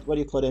people. What do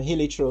you call them?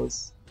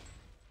 Heliotros.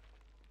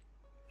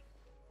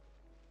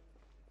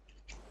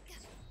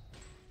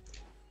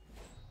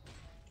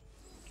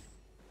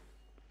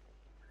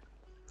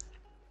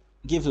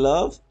 Give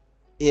love?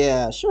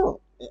 Yeah, sure.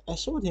 I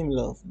showed him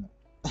love.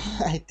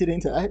 I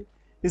didn't.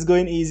 He's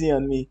going easy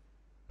on me.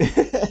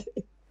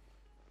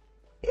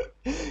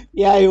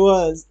 Yeah, he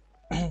was.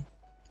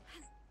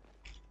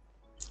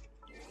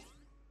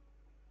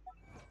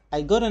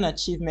 I got an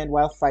achievement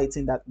while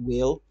fighting that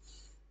whale.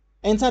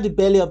 Enter the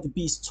belly of the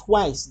beast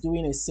twice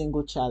doing a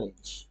single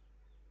challenge.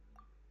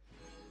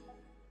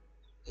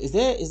 Is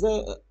there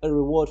a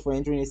reward for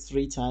entering it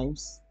 3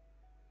 times?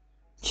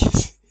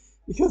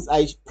 Because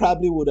I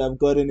probably would have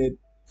gotten it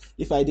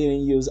if I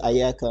didn't use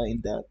Ayaka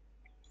in that.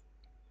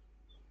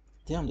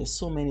 Damn, there's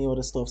so many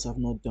other stuffs I've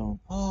not done.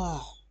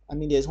 Oh, I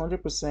mean, there's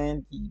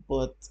 100%,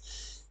 but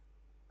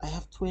I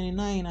have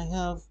 29, I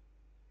have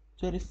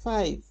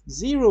 25,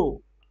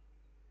 0.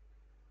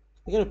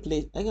 I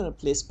gotta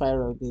play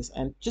Spiral this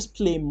and just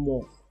play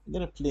more. I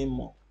gotta play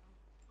more.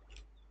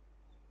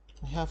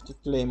 I have to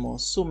play more.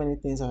 So many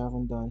things I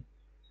haven't done.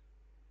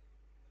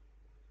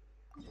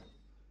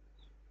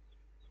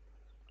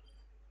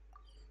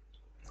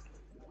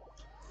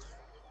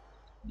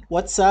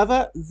 What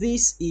server?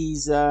 This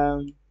is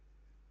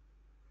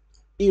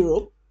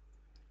Europe,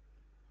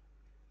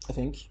 I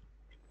think.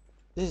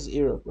 This is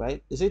Europe,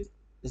 right? Is it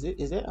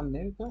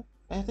America?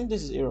 I think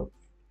this is Europe.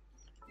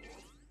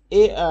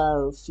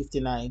 AR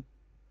 59.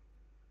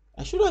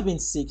 I should have been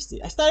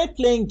 60. I started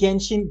playing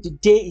Genshin the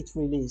day it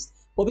released,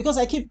 but because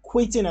I keep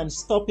quitting and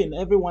stopping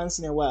every once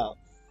in a while,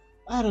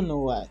 I don't know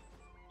why.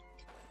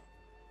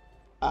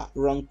 Ah,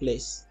 wrong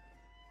place.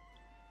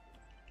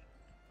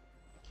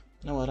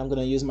 You know what? I'm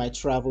gonna use my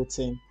travel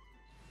team.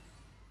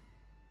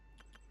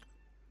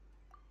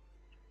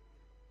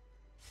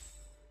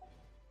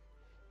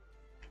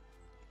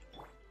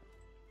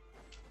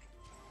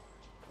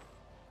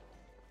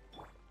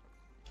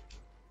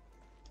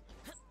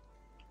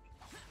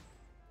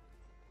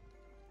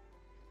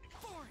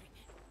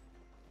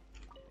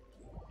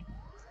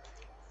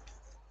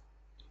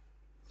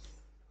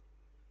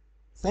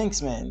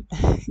 Thanks, man.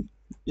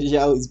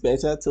 Zhao is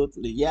better,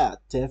 totally. Yeah,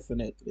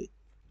 definitely.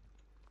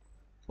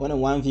 Want a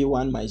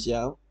 1v1, my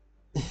Zhao?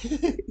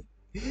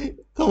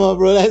 Come on,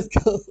 bro, let's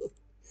go.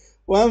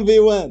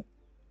 1v1.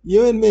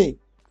 You and me.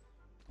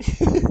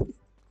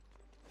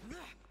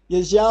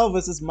 Your Zhao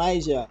versus my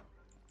Zhao.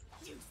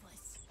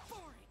 Useless.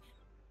 Boring.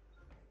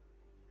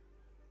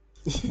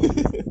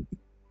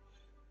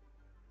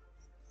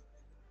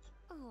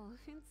 Oh,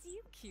 it's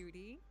you,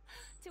 cutie.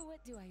 To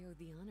what do I owe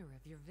the honor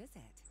of your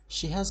visit?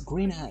 She has Are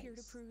green you here to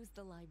eyes. peruse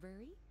the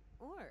library?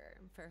 Or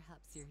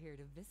perhaps you're here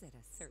to visit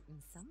a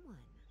certain someone?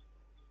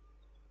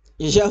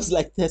 Your Zhao's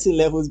like 30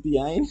 levels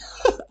behind.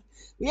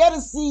 We had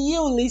to see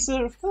you,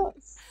 Lisa, of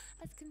course.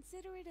 As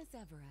considerate as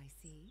ever, I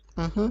see.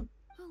 Uh-huh.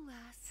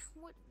 Alas,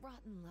 what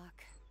rotten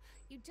luck.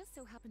 You just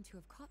so happen to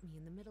have caught me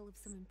in the middle of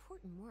some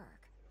important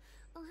work.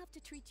 I'll have to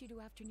treat you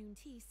to afternoon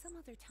tea some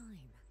other time.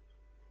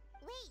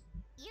 Wait,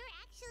 you're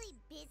actually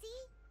busy?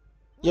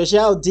 Your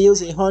Zhao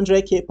deals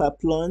 100k per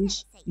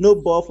plunge. No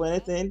buff or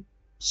anything.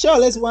 Sure,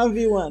 let's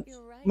 1v1.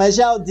 You're right. My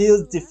Zhao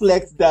deals The last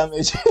deflect time I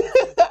damage. did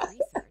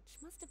research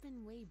must have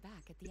been way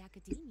back at the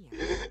academia.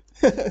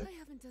 I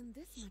haven't done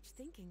this much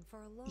thinking for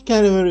a long You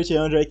can't even time. reach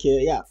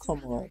 100k. Yeah, It's come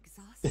rather on.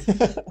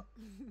 exhausting.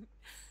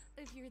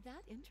 If you're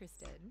that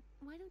interested,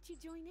 why don't you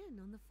join in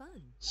on the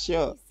fun?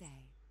 Sure. What do you say?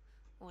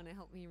 Want to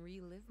help me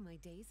relive my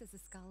days as a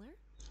scholar?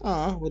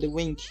 With a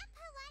wink. Not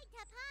polite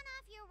to pawn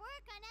off your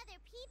work on other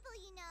people,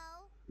 you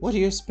know. What do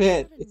you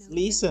expect? Not a It's no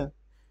Lisa.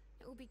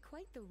 It will be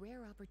quite the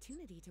rare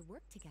opportunity to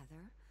work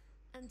together,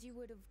 and you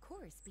would, of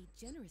course, be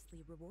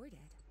generously rewarded.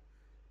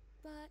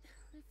 But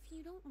if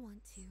you don't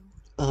want to,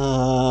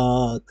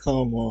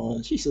 Come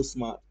on. She's so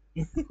smart.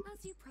 as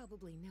you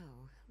probably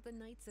know, the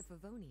Knights of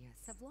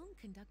Favonius have long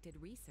conducted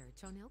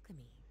research on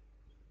alchemy.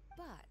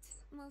 But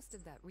most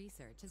of that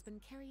research has been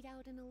carried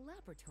out in a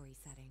laboratory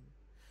setting.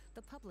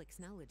 The public's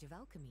knowledge of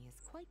alchemy is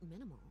quite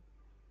minimal.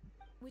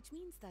 Which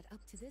means that up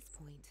to this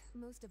point,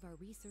 most of our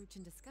research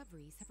and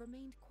discoveries have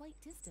remained quite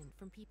distant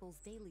from people's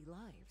daily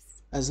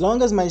lives. As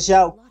long as my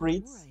Zhao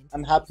crits,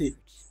 I'm happy.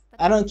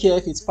 I don't care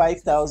if it's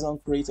 5,000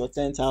 crits or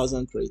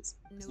 10,000 crits.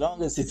 As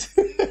long as it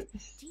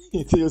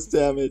it deals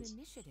damage,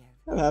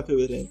 I'm happy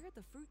with it. Share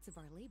the fruits of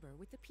our labor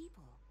with the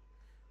people.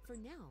 For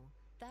now,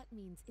 that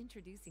means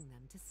introducing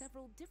them to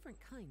several different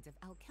kinds of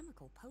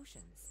alchemical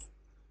potions.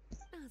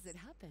 As it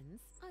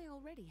happens, I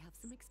already have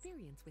some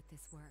experience with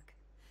this work.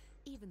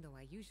 Even though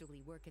I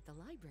usually work at the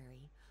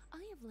library, I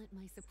have lent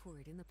my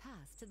support in the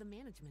past to the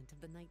management of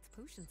the Knight's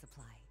potion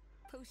supply.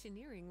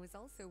 Potioneering was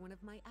also one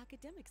of my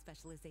academic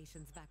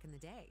specializations back in the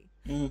day.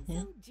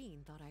 So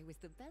Jean thought I was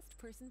the best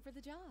person for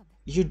the job.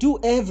 You do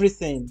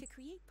everything. To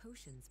create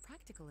potions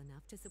practical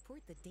enough to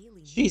support the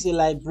daily She's a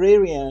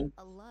librarian.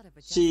 a lot of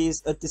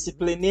She's a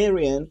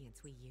disciplinarian.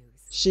 we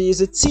use. She is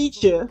a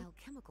teacher.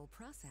 Alchemical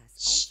process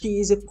She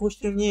is a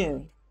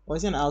potioneer. Or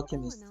is it an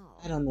alchemist?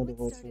 I don't know the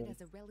word for started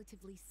it. as a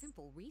relatively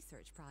simple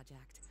research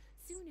project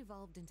soon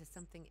evolved into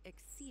something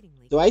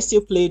exceedingly Do I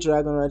still play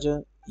Dragon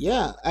Raja?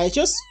 Yeah, I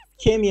just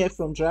came here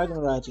from Dragon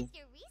Raja.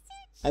 Your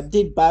research? I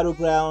did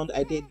Battleground,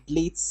 I did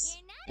Blitz,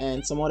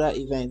 and some other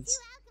events.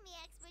 Two alchemy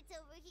experts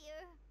over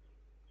here.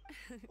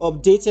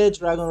 Updated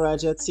Dragon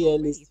Raja tier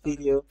already list thought of a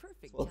video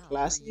perfect for job you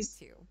classes.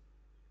 two.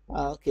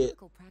 Okay,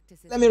 Alchemical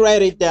practices let me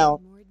write it are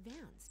down. more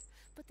advanced,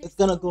 but It's there's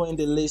gonna still go a in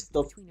the disconnect list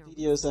of between our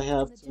videos I research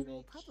have and the to general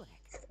make. public.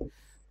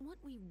 What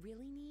we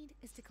really need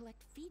is to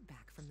collect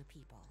feedback from the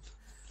people.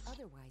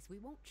 Otherwise, we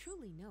won't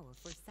truly know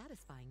if we're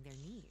satisfying their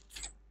needs.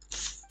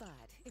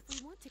 But if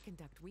we want to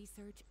conduct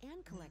research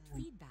and collect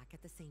feedback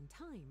at the same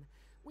time,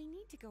 we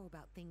need to go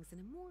about things in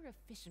a more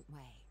efficient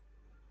way.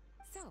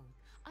 So,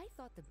 I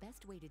thought the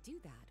best way to do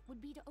that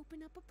would be to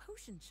open up a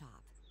potion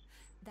shop.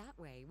 That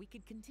way, we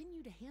could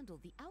continue to handle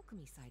the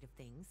alchemy side of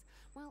things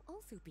while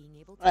also being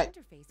able to Right,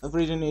 interface I've with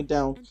written it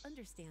people down. and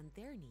understand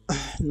their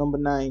needs. Number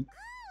 9.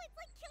 Oh, it's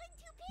like killing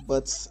two pigs.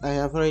 But I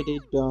have already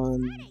done,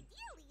 Smart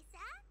idea,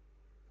 Lisa.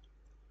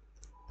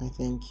 I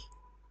think.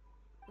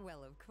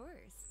 Well, of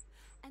course.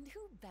 And who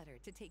better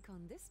to take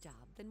on this job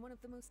than one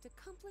of the most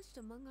accomplished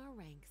among our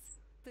ranks,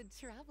 the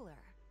Traveler?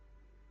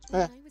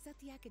 When I was at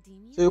the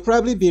academia, So it'll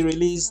probably be we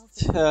released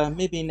started to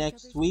maybe each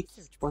next other's week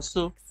research or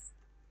so, projects.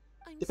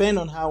 I'm depending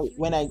sure on how Cuties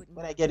when I wouldn't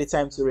when I want get the to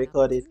time miss to out on an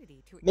record it.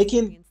 opportunity to Making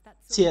experience that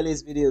sort tier of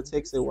list video youthful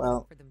takes a enthusiasm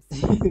while for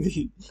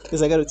themselves.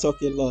 because I got to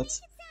talk a lot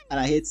and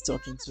I hate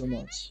talking too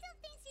much. Still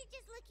thinks you're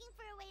just looking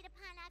for a way to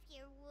pawn off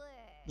your work.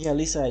 Yeah,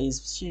 Lisa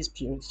is she's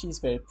pure. She's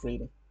very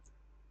pretty.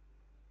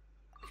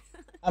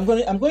 I'm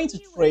going to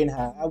train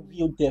her. I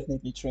will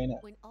definitely train her.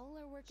 When all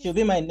our work is She'll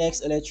be my done,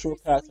 next I will electro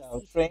personally character I'll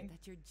see to it train,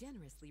 that you're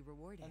generously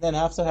rewarded. and then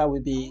after her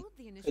will be All of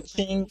the initial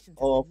coaching preparations have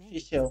or been made,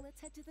 official. so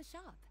let's head to the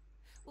shop.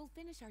 We'll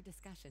finish our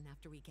discussion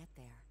after we get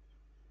there.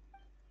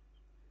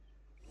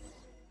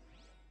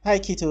 Hi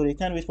Kito, you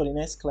can't wait for the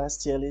next class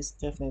tier list.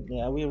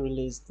 Definitely, I will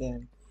release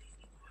them.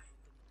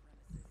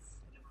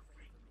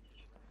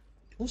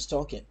 Who's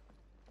talking?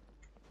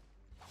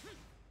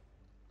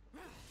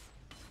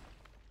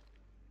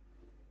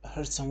 I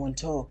heard someone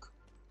talk.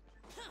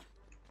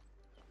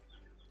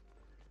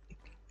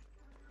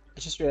 I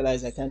just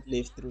realized I can't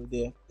live through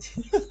there.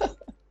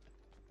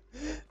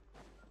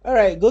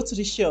 Alright, go to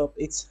the shop.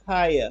 It's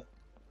higher.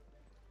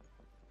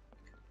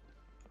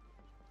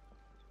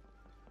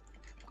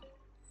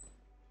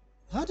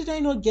 How did I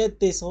not get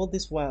this all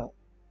this while?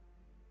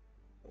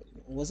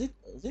 Was it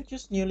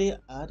just newly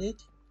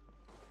added?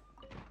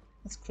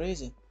 That's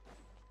crazy.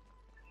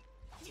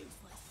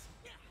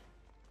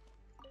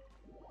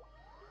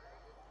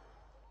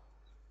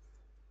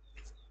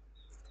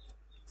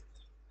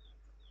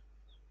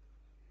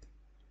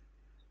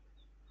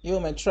 Yo,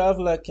 my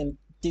traveler can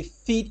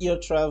defeat your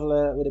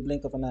traveler with a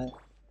blink of an eye.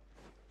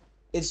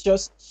 It's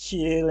just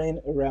chilling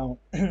around.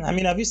 I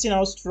mean, have you seen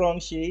how strong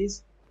she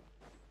is?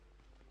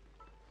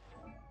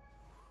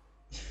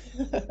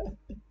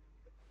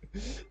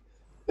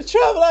 The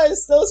traveler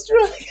is so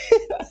strong.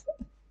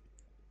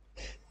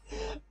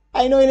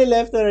 I know he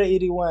left her at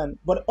 81,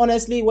 but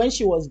honestly, when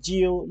she was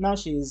Geo, now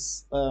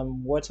she's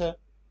water.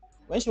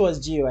 When she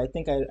was Geo, I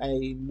think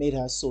I made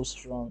her so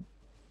strong.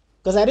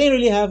 Because I didn't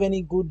really have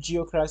any good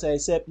Geo character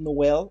except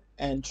Noel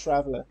and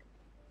Traveler.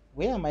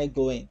 Where am I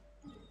going?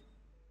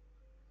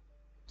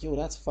 Yo,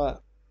 that's far.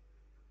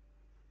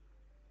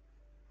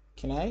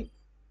 Can I?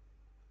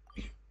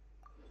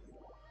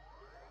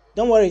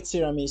 Don't worry,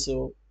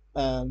 Tiramisu.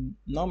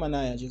 Norm and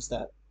I are just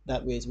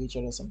that way to each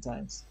other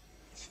sometimes.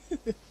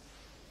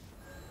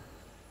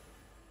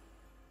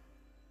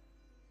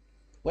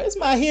 Where's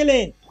my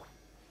healing?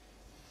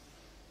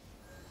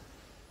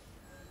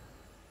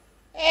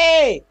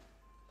 Hey!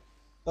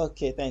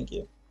 Okay, thank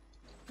you.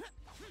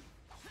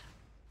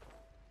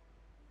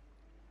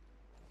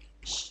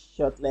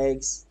 Short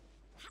legs.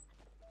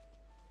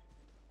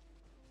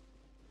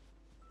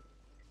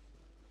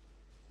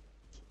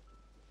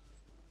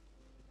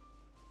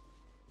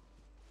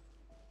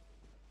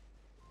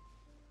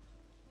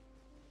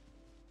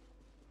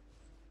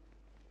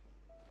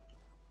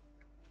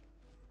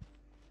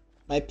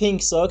 My ping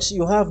sucks.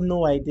 You have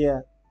no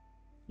idea.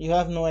 You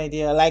have no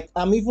idea. Like,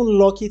 I'm even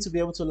lucky to be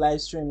able to live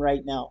stream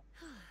right now.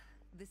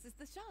 This is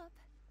the shop.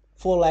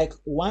 For like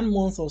 1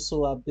 month or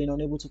so, I've been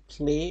unable to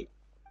play.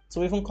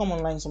 So even come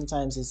online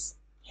sometimes is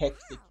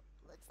hectic.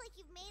 Wow, looks like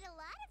you've made a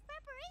lot of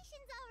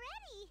preparations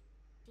already.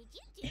 Did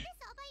you do this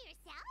all by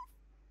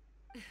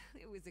yourself?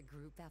 It was a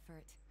group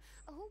effort.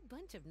 A whole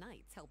bunch of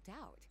knights helped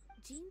out.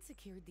 Jean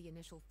secured the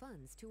initial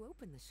funds to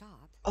open the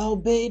shop.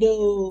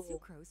 Albedo.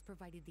 Sucrose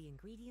provided the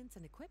ingredients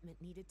and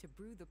equipment needed to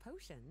brew the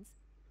potions.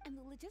 And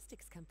the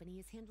logistics company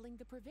is handling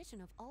the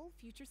provision of all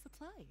future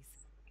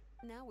supplies.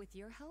 Now with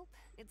your help,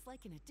 it's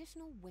like an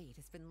additional weight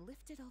has been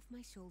lifted off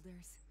my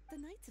shoulders. The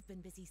knights have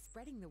been busy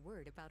spreading the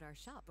word about our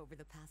shop over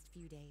the past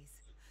few days.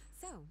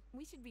 So,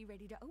 we should be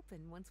ready to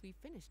open once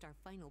we've finished our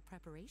final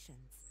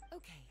preparations.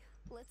 Okay,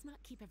 let's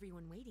not keep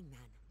everyone waiting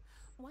then.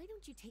 Why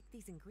don't you take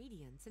these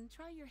ingredients and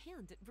try your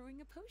hand at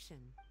brewing a potion?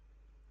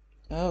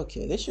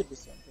 Okay, this should be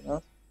something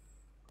else.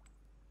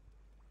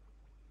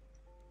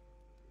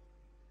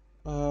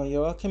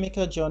 Your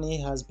alchemical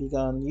journey has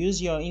begun.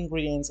 Use your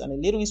ingredients and a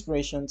little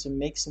inspiration to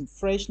make some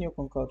fresh new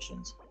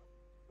concoctions.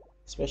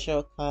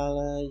 Special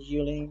color,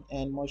 yulin,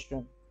 and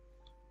mushroom.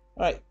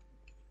 Alright.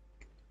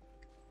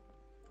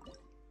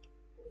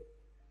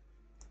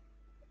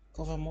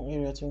 Cover more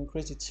area to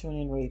increase the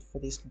tuning rate for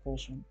this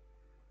concoction.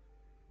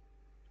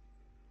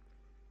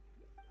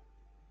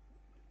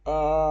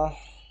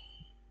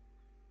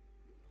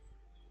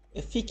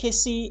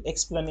 Efficacy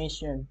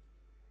explanation.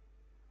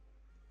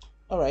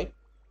 Alright.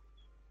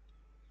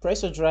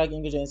 Press or drag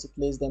ingredients to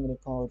place them in a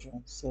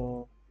cauldron.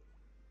 So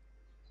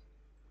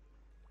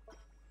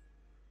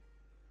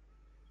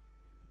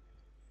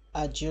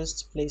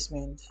adjust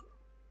placement.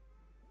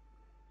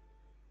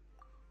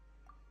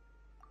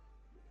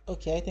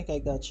 Okay, I think I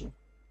got you.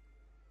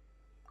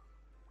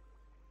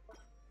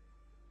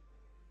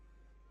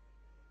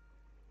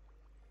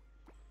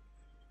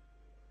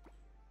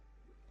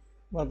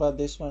 What about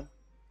this one?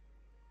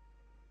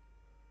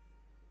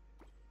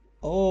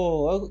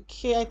 Oh,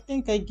 okay, I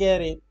think I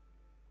get it.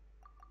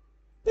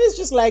 This is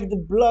just like the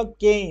block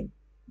game.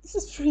 This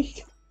is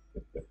pretty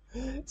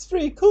it's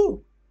pretty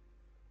cool.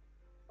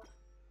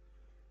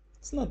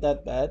 It's not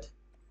that bad.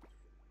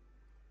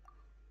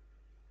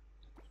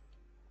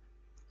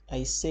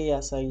 I say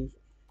as I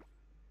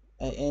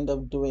end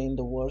up doing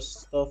the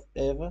worst stuff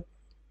ever.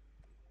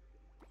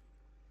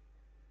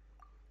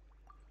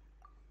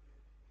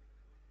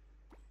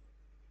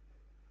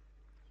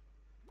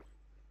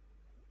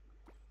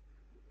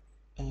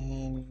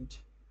 And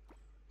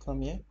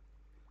come here.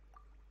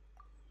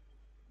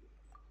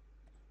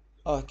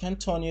 Oh, I can't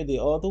turn you the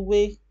other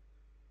way.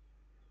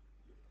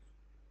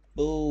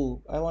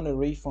 Oh, I want a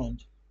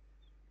refund.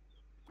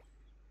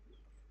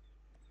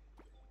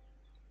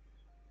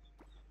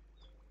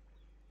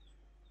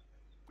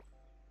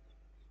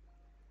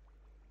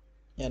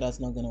 Yeah, that's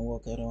not gonna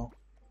work at all.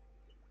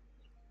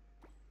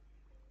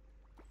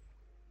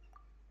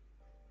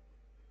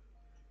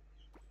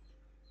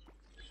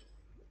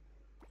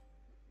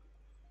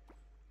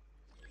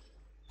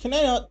 Can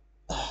I not?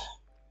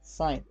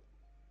 Fine.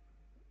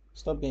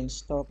 Stop being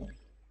stubborn.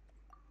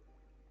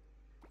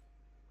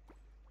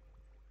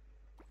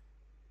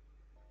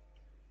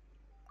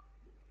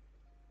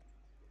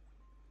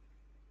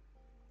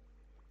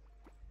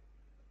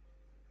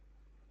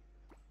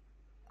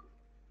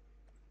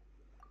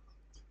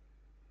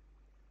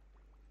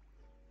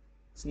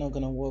 It's not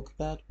gonna work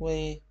that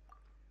way.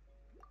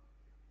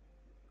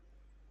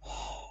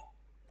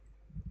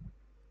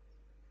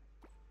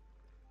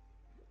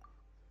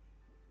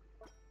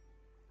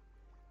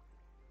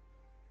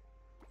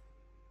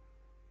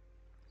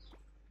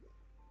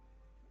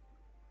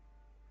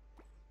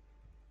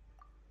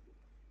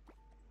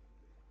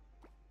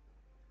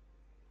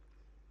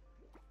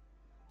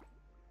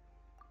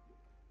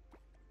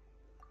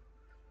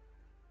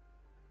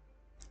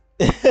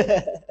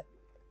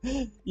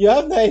 You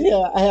have no idea.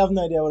 I have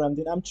no idea what I'm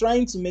doing. I'm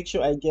trying to make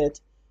sure I get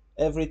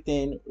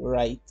everything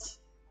right,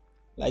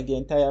 like the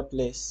entire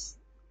place.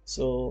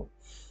 So,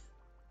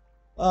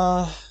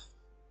 uh,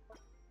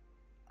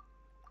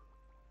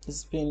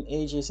 it's been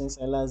ages since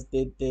I last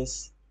did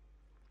this,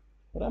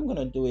 but I'm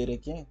gonna do it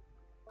again.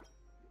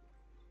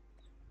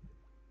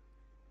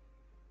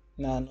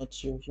 Nah,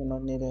 not you. You're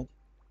not needed.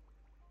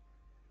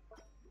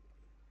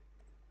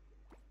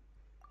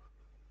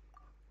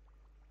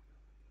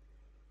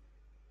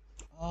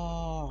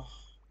 Oh,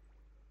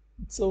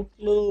 it's so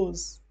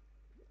close.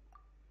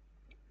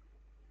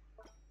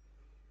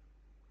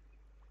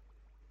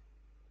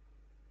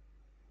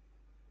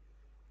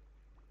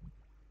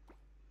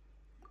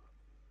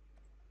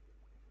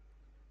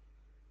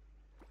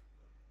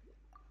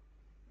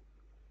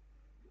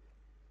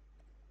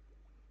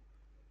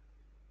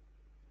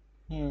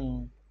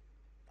 Hmm.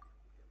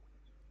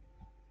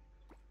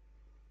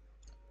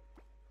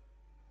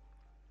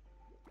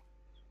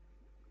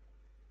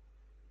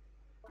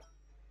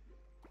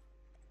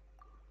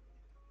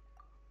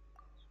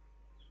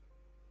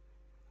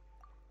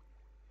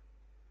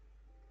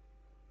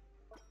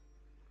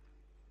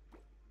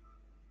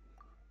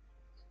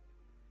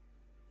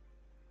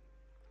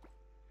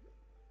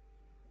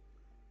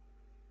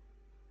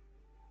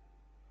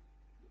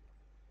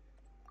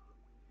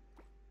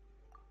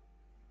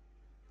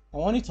 I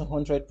want it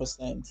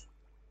 100%.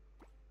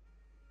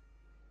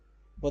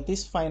 But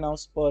this final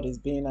spot is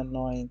being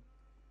annoying.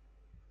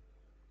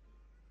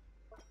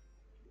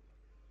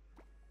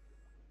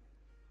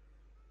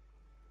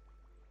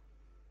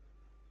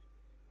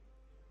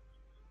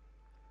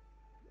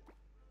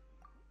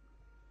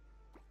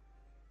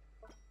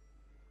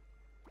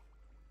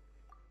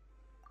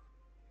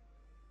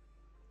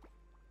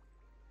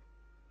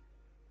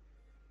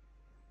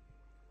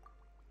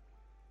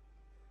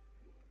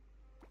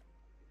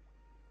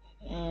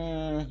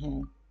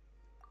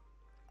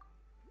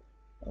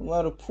 I'm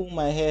going to pull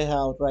my hair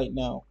out right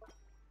now.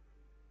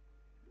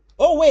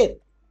 Oh wait,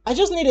 I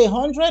just need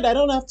 100. I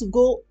don't have to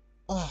go.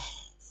 Ah,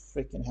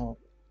 freaking hell!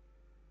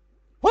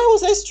 Why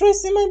was I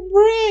stressing my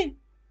brain?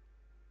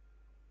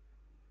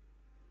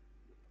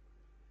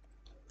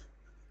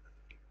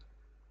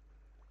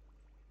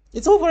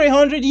 It's over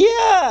 100.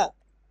 Yeah,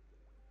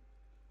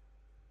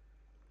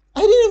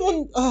 I didn't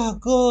even. Oh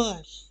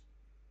gosh.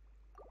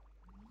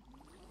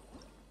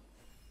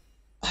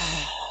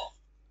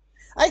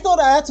 I thought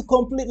I had to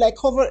complete like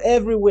cover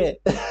everywhere.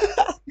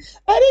 I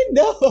didn't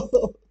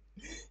know.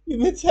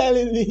 You've been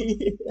telling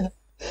me.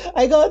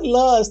 I got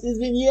lost. It's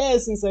been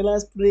years since I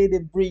last played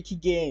a bricky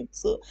game.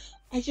 So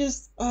I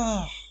just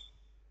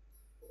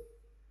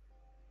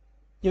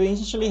you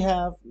essentially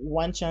have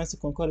one chance to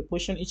concoct a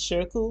potion each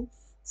circle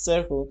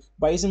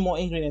by using more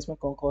ingredients when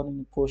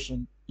concocting a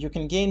potion. You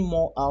can gain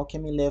more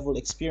alchemy level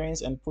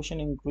experience and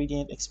potion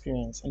ingredient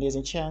experience, and there's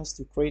a chance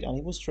to create an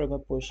even stronger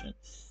potion.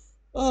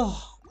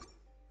 Oh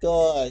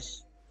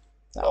gosh.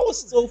 That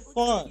was so Looks like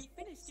fun. you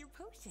finished your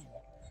potion.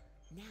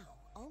 Now,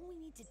 all we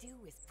need to do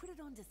is put it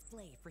on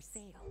display for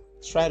sale.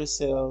 Try to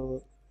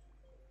sell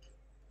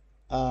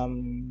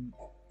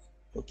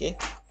okay.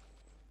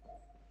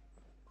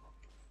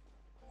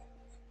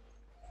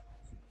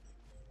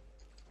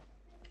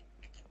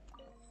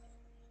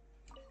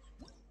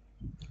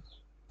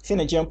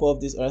 Finna jump off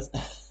this earth.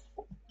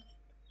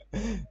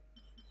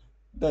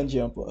 Don't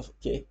jump off,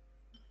 okay?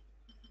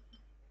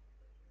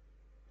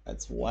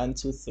 That's 1,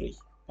 2, 3.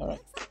 Alright.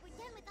 Looks like we're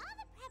done with all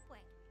the prep work.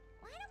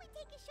 Why don't we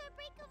take a short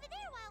break over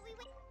there while we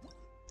wait?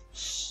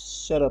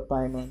 Shut up,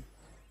 Paimon.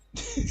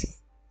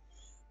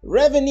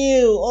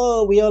 Revenue!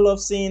 Oh, we all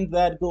love seeing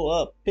that go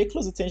up. Pay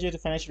close attention to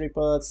financial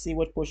reports, see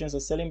what potions are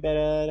selling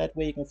better. That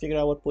way you can figure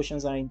out what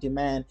potions are in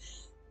demand.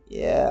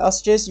 Yeah, I'll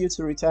suggest you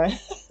to retire.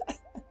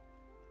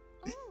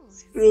 Oh,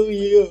 Screw seems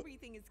like you.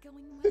 everything is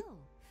going well.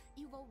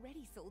 You've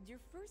already sold your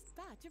first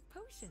batch of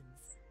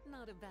potions.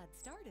 Not a bad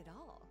start at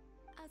all.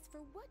 As for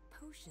what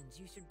potions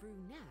you should brew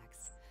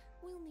next,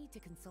 we'll need to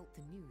consult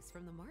the news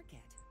from the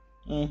market.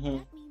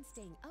 That means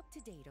staying up to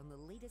date on the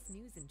latest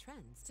news and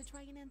trends to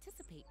try and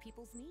anticipate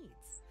people's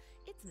needs.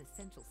 It's an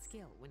essential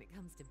skill when it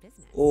comes to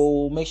business.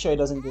 Oh, make sure it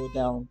doesn't go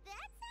down.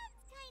 That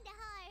sounds kinda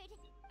hard.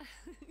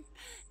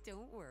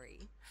 Don't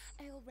worry.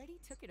 I already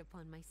took it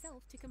upon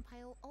myself to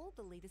compile all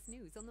the latest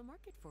news on the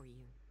market for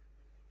you.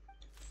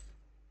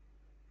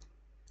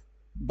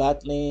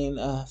 Battling,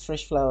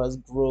 fresh flowers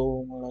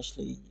grow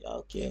actually.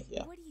 Okay,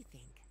 yeah. What do you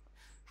think?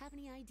 Have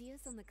any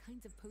ideas on the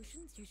kinds of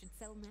potions you should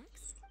sell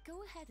next?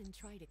 Go ahead and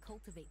try to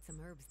cultivate some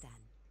herbs then.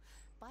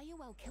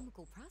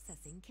 Bioalchemical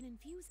processing can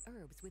infuse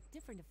herbs with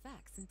different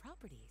effects and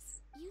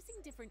properties.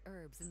 Using different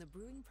herbs in the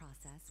brewing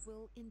process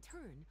will, in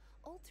turn,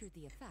 alter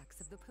the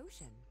effects of the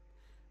potion.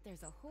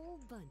 There's a whole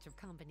bunch of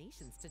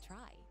combinations to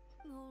try.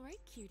 All right,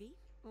 cutie.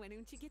 Why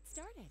don't you get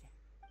started?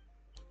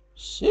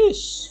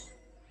 Sheesh.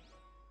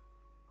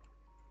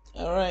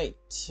 Alright,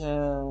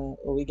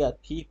 we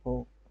got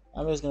people.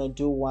 I'm just gonna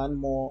do one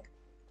more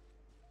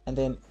and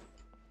then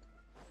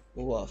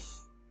go off.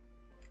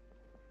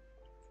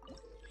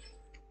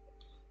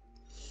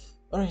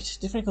 Alright,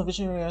 different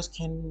convention areas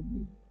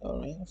can.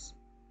 Alright.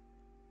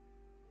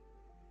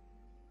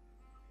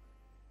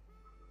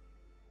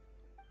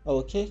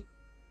 Okay.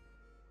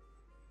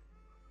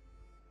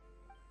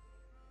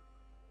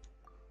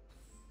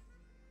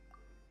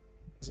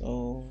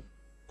 So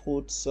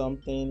put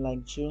something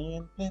like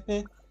Julian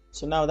Pepe.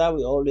 So now that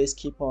we always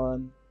keep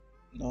on.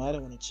 No, I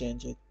don't want to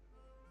change it.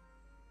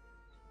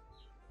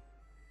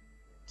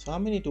 So how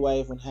many do I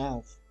even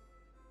have?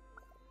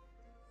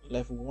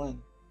 Level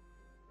 1.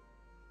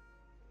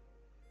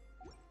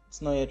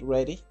 It's not yet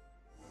ready.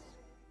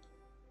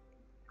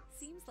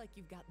 Seems like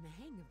you've gotten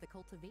the hang of the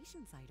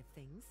cultivation side of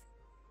things.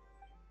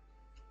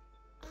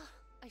 Ah,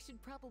 I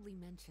should probably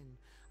mention,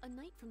 a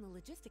knight from the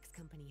logistics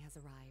company has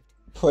arrived.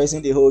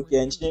 Poison the whole One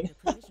handling Genshin. the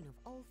provision of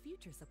all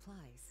future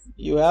supplies.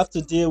 You have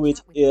to deal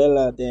with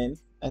Ella then.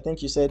 I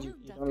think you said you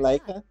And don't after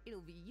like that, her.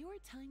 It'll be your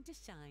time to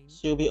shine.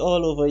 She'll be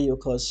all over you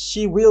because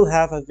she will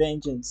have a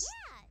vengeance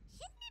Yeah,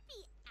 shouldn't it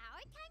be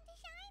our time to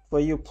shine? for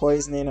you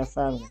poisoning her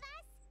family.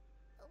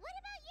 What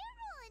about your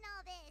role in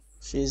all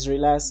this? She's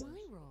relaxing.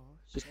 My role.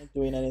 She's not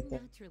doing anything.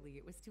 Naturally,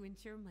 it was to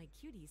ensure my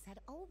cuties had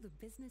all the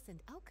business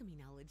and alchemy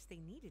knowledge they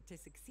needed to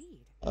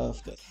succeed.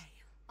 Of course. Okay,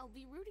 I'll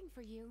be rooting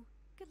for you.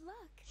 Good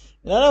luck.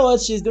 In other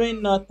words, she's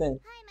doing nothing.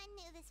 I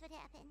knew this would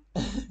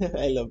happen.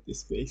 I love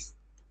this place.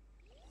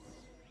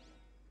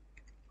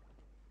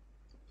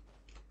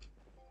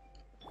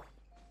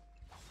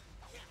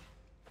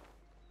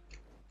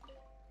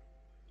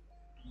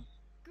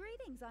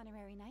 Greetings,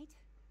 Honorary Knight.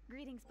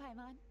 Greetings,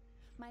 Paimon.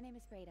 My name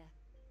is Breda.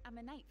 I'm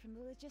a knight from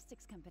the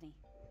logistics company.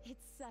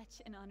 It's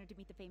such an honor to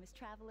meet the famous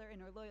traveler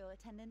and her loyal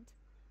attendant.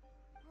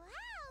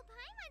 Wow,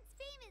 Paimon's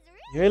fame is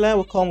really Your line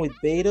will come spreading with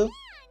across the beta. land.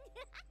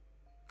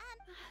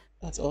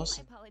 That's My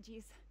awesome.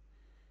 apologies.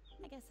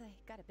 I guess I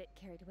got a bit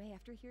carried away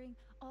after hearing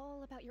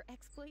all about your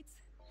exploits.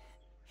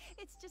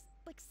 It's just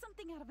like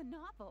something out of a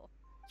novel.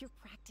 You're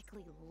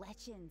practically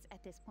legends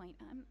at this point.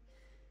 I'm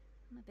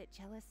a bit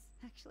jealous,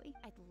 actually.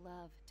 I'd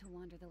love to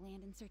wander the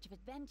land in search of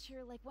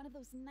adventure, like one of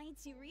those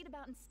knights you read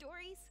about in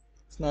stories.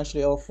 It's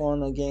naturally all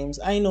fun or games.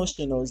 I know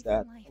she knows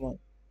that. Come on.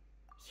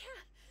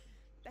 Yeah,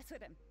 that's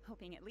what I'm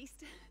hoping at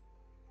least.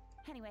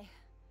 Anyway,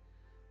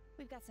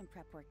 we've got some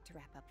prep work to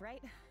wrap up,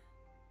 right?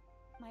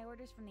 My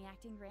orders from the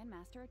acting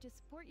grandmaster are to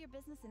support your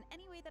business in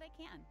any way that I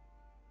can.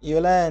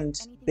 Yola and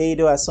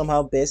Beidou are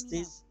somehow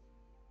besties.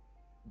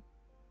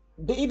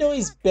 Beidou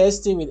is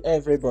bestie with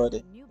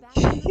everybody. New batch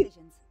of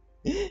revisions.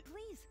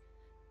 Please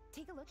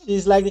take a look.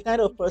 She's like the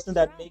kind of person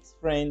that makes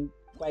friends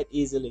quite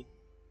easily.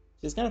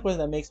 She's the kind of person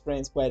that makes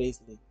friends quite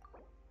easily.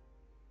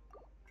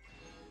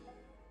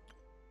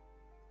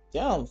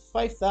 Damn,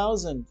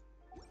 5,000.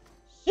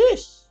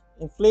 Sheesh.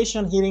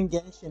 Inflation hitting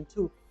Genshin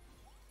too.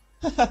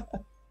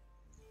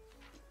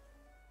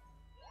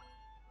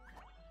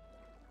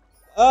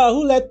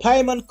 Who let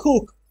Paimon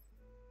cook?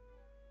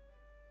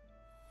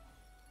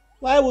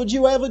 Why would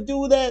you ever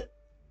do that?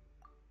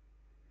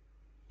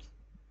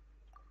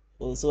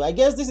 Oh, so I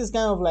guess this is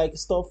kind of like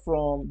stuff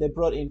from they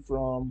brought in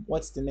from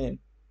what's the name?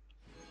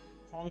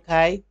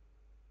 Honkai.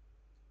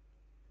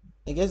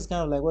 I guess it's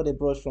kind of like what they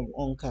brought from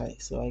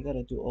Honkai. So I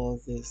gotta do all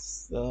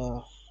this.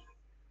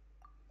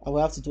 I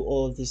will have to do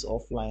all this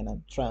offline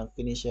and try and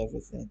finish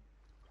everything.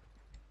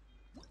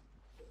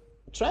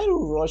 Try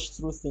to rush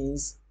through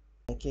things.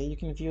 Okay, you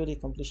can view the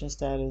completion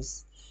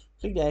status.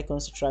 Click the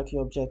icons to track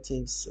your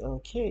objectives.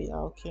 Okay,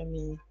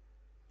 alchemy.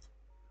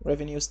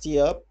 Revenue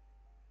still up.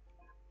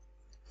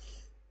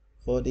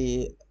 For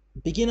the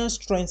beginner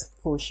strength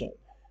potion.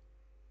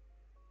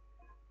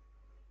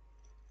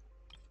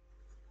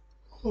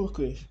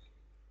 Okay.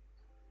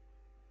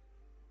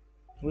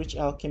 Reach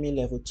alchemy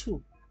level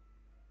 2.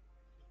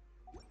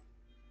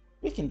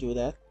 We can do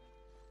that.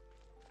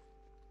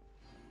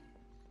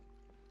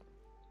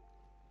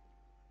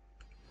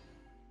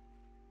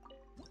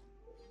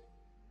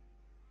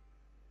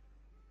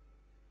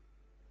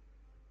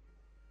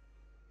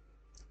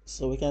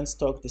 So we can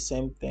stock the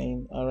same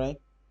thing, alright?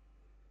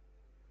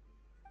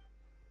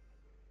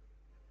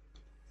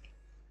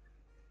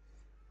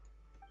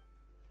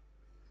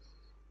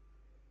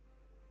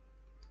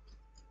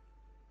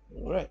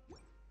 Alright.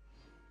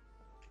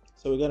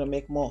 So we're gonna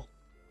make more.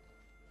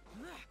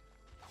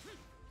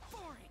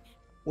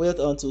 Wait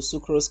until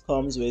sucrose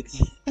comes with.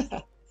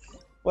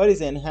 What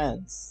is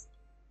enhance?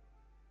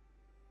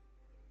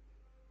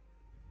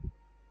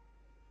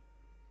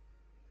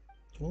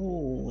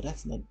 Oh,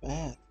 that's not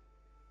bad.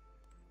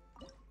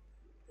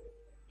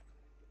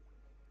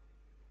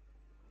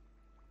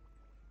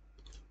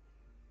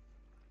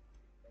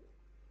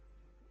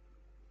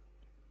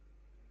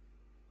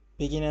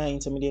 Beginner,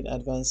 intermediate,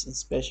 advanced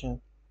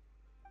inspection.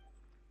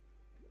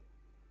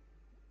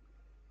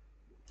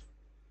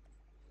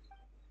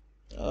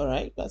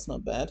 Alright, that's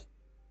not bad.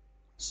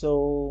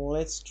 So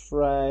let's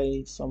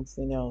try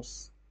something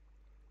else.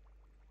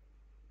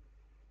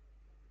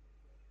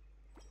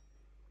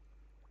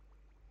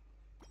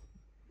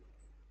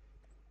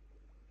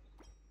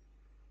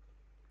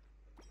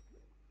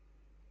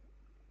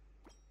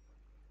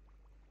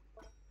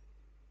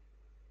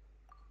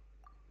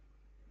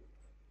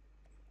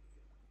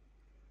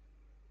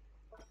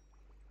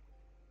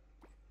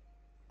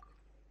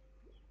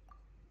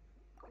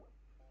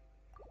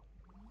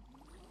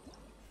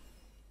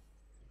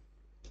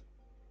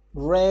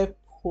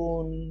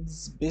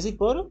 Weapons basic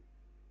bottle,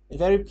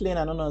 very plain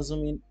and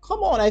unassuming.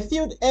 Come on, I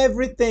filled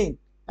everything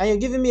and you're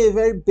giving me a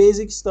very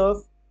basic stuff.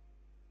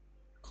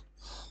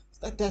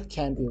 That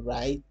can't be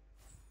right.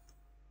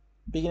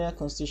 Beginner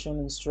constitution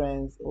and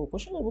strength. Oh,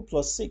 potion level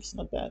 +6,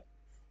 not bad.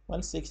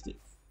 160.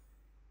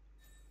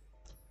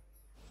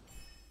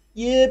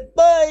 Yeah,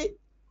 bye.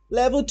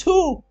 Level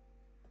 2.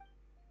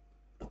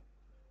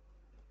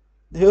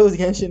 The whole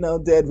Genshin now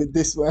dead with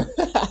this one.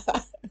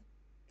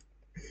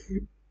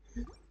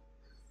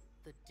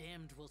 The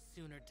damned will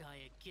sooner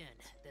die again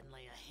than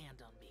lay a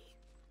hand on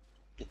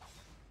me.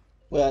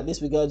 Well, at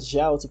least we got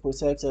Zhao to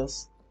protect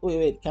us.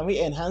 Wait, can we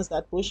enhance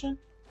that potion?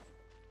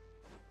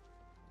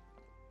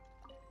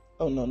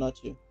 Oh no,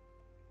 not you.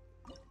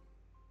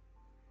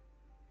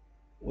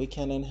 We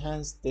can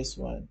enhance this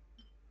one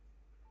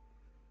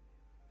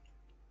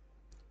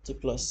to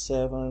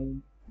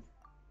 +7.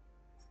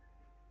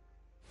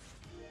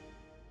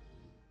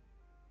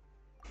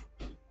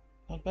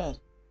 Not bad.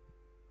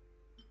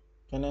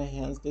 Can I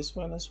enhance this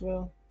one as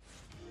well?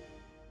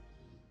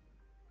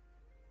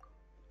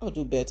 I'll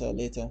do better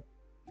later.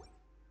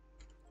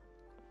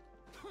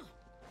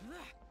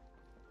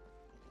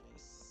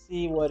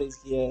 See what is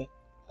here.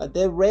 Are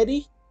they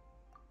ready?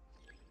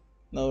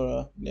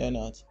 No, they're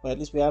not. But at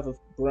least we have a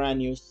brand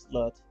new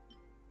slot.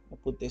 I'll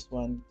put this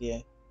one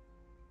there.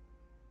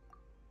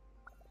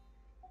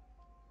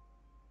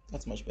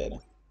 That's much better.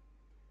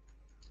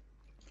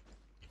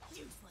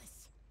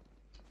 Useless.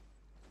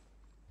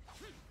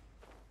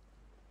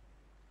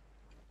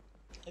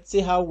 Let's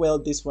see how well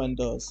this one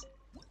does.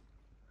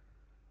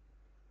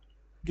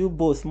 Do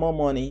both, more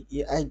money.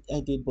 Yeah, I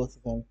did both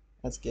of them.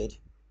 That's good.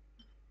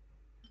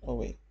 Oh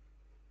wait,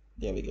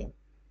 there we go.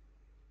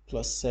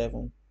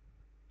 +7.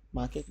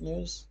 Market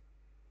news.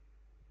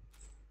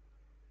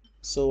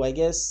 So I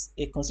guess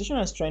a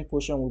constitutional strength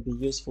potion will be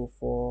useful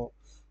for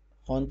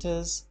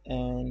hunters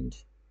and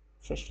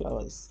fresh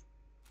flowers.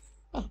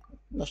 Ah,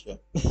 I'm not sure.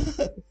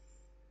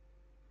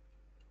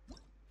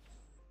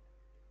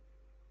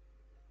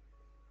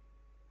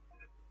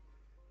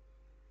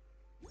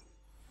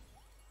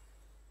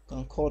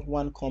 Concord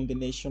 1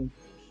 combination.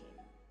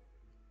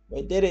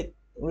 We did it.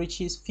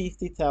 Reaches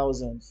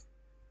 50,000.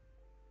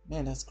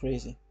 Man, that's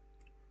crazy.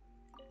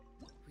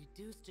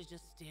 Reduced to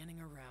just standing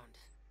around.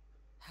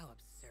 How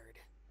absurd.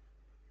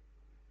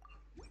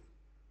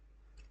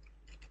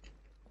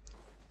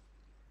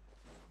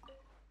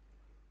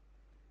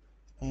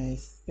 I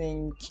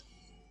think,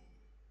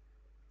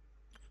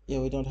 yeah,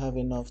 we don't have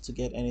enough to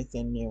get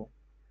anything new.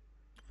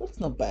 But it's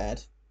not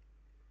bad.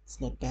 It's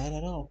not bad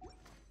at all.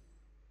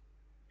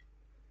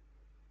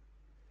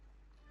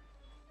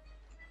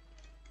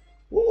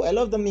 Ooh, I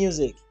love the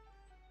music.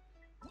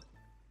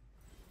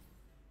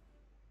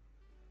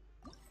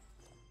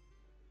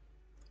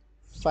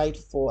 Fight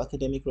for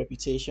academic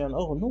reputation.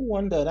 Oh, no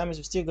wonder. That means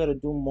we still got to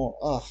do more.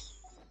 Oh,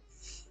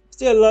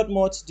 still a lot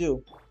more to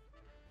do.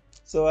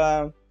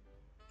 So,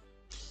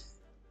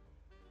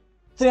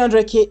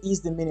 300k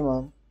is the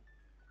minimum.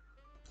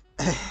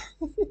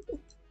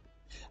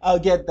 I'll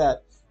get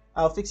that.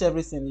 I'll fix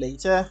everything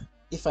later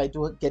if I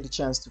do get the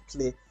chance to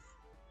play.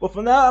 But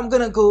for now, I'm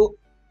gonna go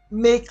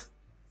make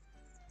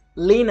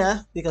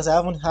Lena because I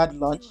haven't had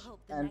lunch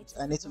and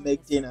I need to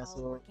make dinner.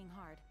 So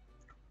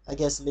I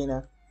guess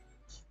Lena,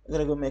 I'm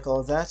gonna go make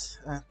all that.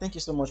 Thank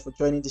you so much for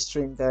joining the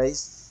stream,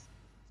 guys.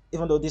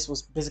 Even though this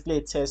was basically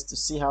a test to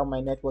see how my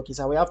network is,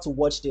 I will have to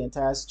watch the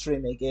entire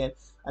stream again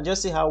and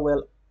just see how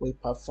well we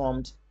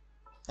performed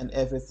and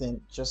everything.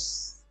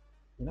 Just,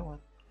 you know what?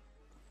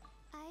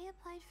 I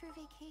applied for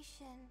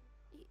vacation.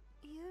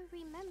 You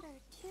remember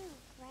too,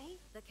 right?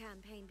 The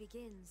campaign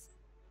begins.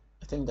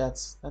 I think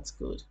that's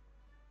good,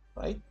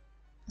 right?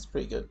 That's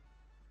pretty good.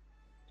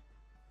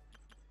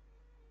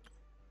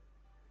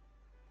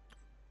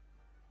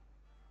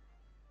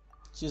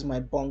 Choose my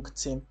bunk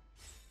team.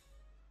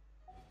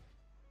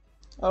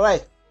 All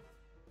right.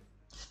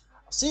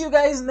 See you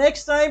guys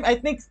next time. I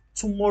think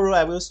tomorrow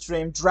I will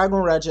stream Dragon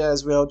Raja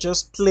as well,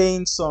 just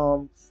playing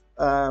some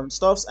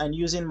stuffs and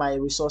using my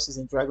resources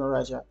in Dragon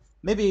Raja.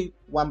 Maybe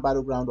one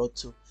battleground or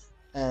two.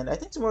 And I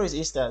think tomorrow is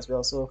Easter as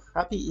well. So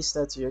happy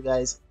Easter to you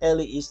guys.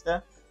 Early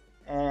Easter.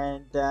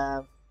 And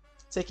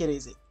take it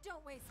easy.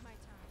 Don't waste my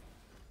time.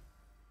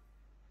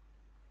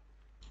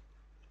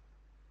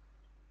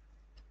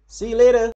 See you later.